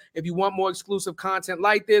remember, if you want more exclusive content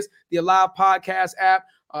like this, the Alive Podcast app,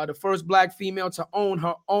 the first Black female to own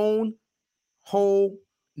her own whole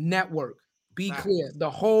network. Be clear. The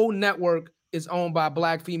whole network is owned by a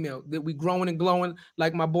Black female. That we growing and glowing,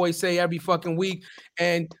 like my boys say every fucking week.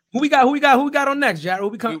 And who we got on next,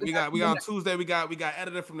 Jared? We got on Tuesday. We got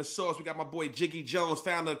editor from The Source. We got my boy Jiggy Jones,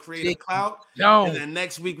 founder of Creative Clout. And then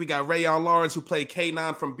next week we got Rayon Lawrence, who played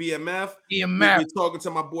K9 from BMF. We're talking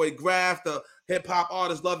to my boy Graf, the hip hop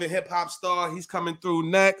artist, loving hip hop star. He's coming through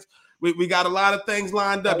next. We got a lot of things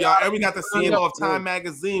lined up, y'all. And we got to see him off Time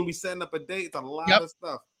Magazine. We setting up a date. It's a lot of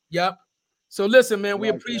stuff. Yep. So listen, man, we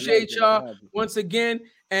appreciate y'all once again.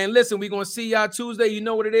 And listen, we're going to see y'all Tuesday. You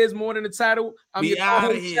know what it is, more than the title. I'm your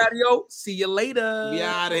co-host, Sadio. See you later. We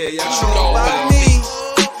out of here, y'all.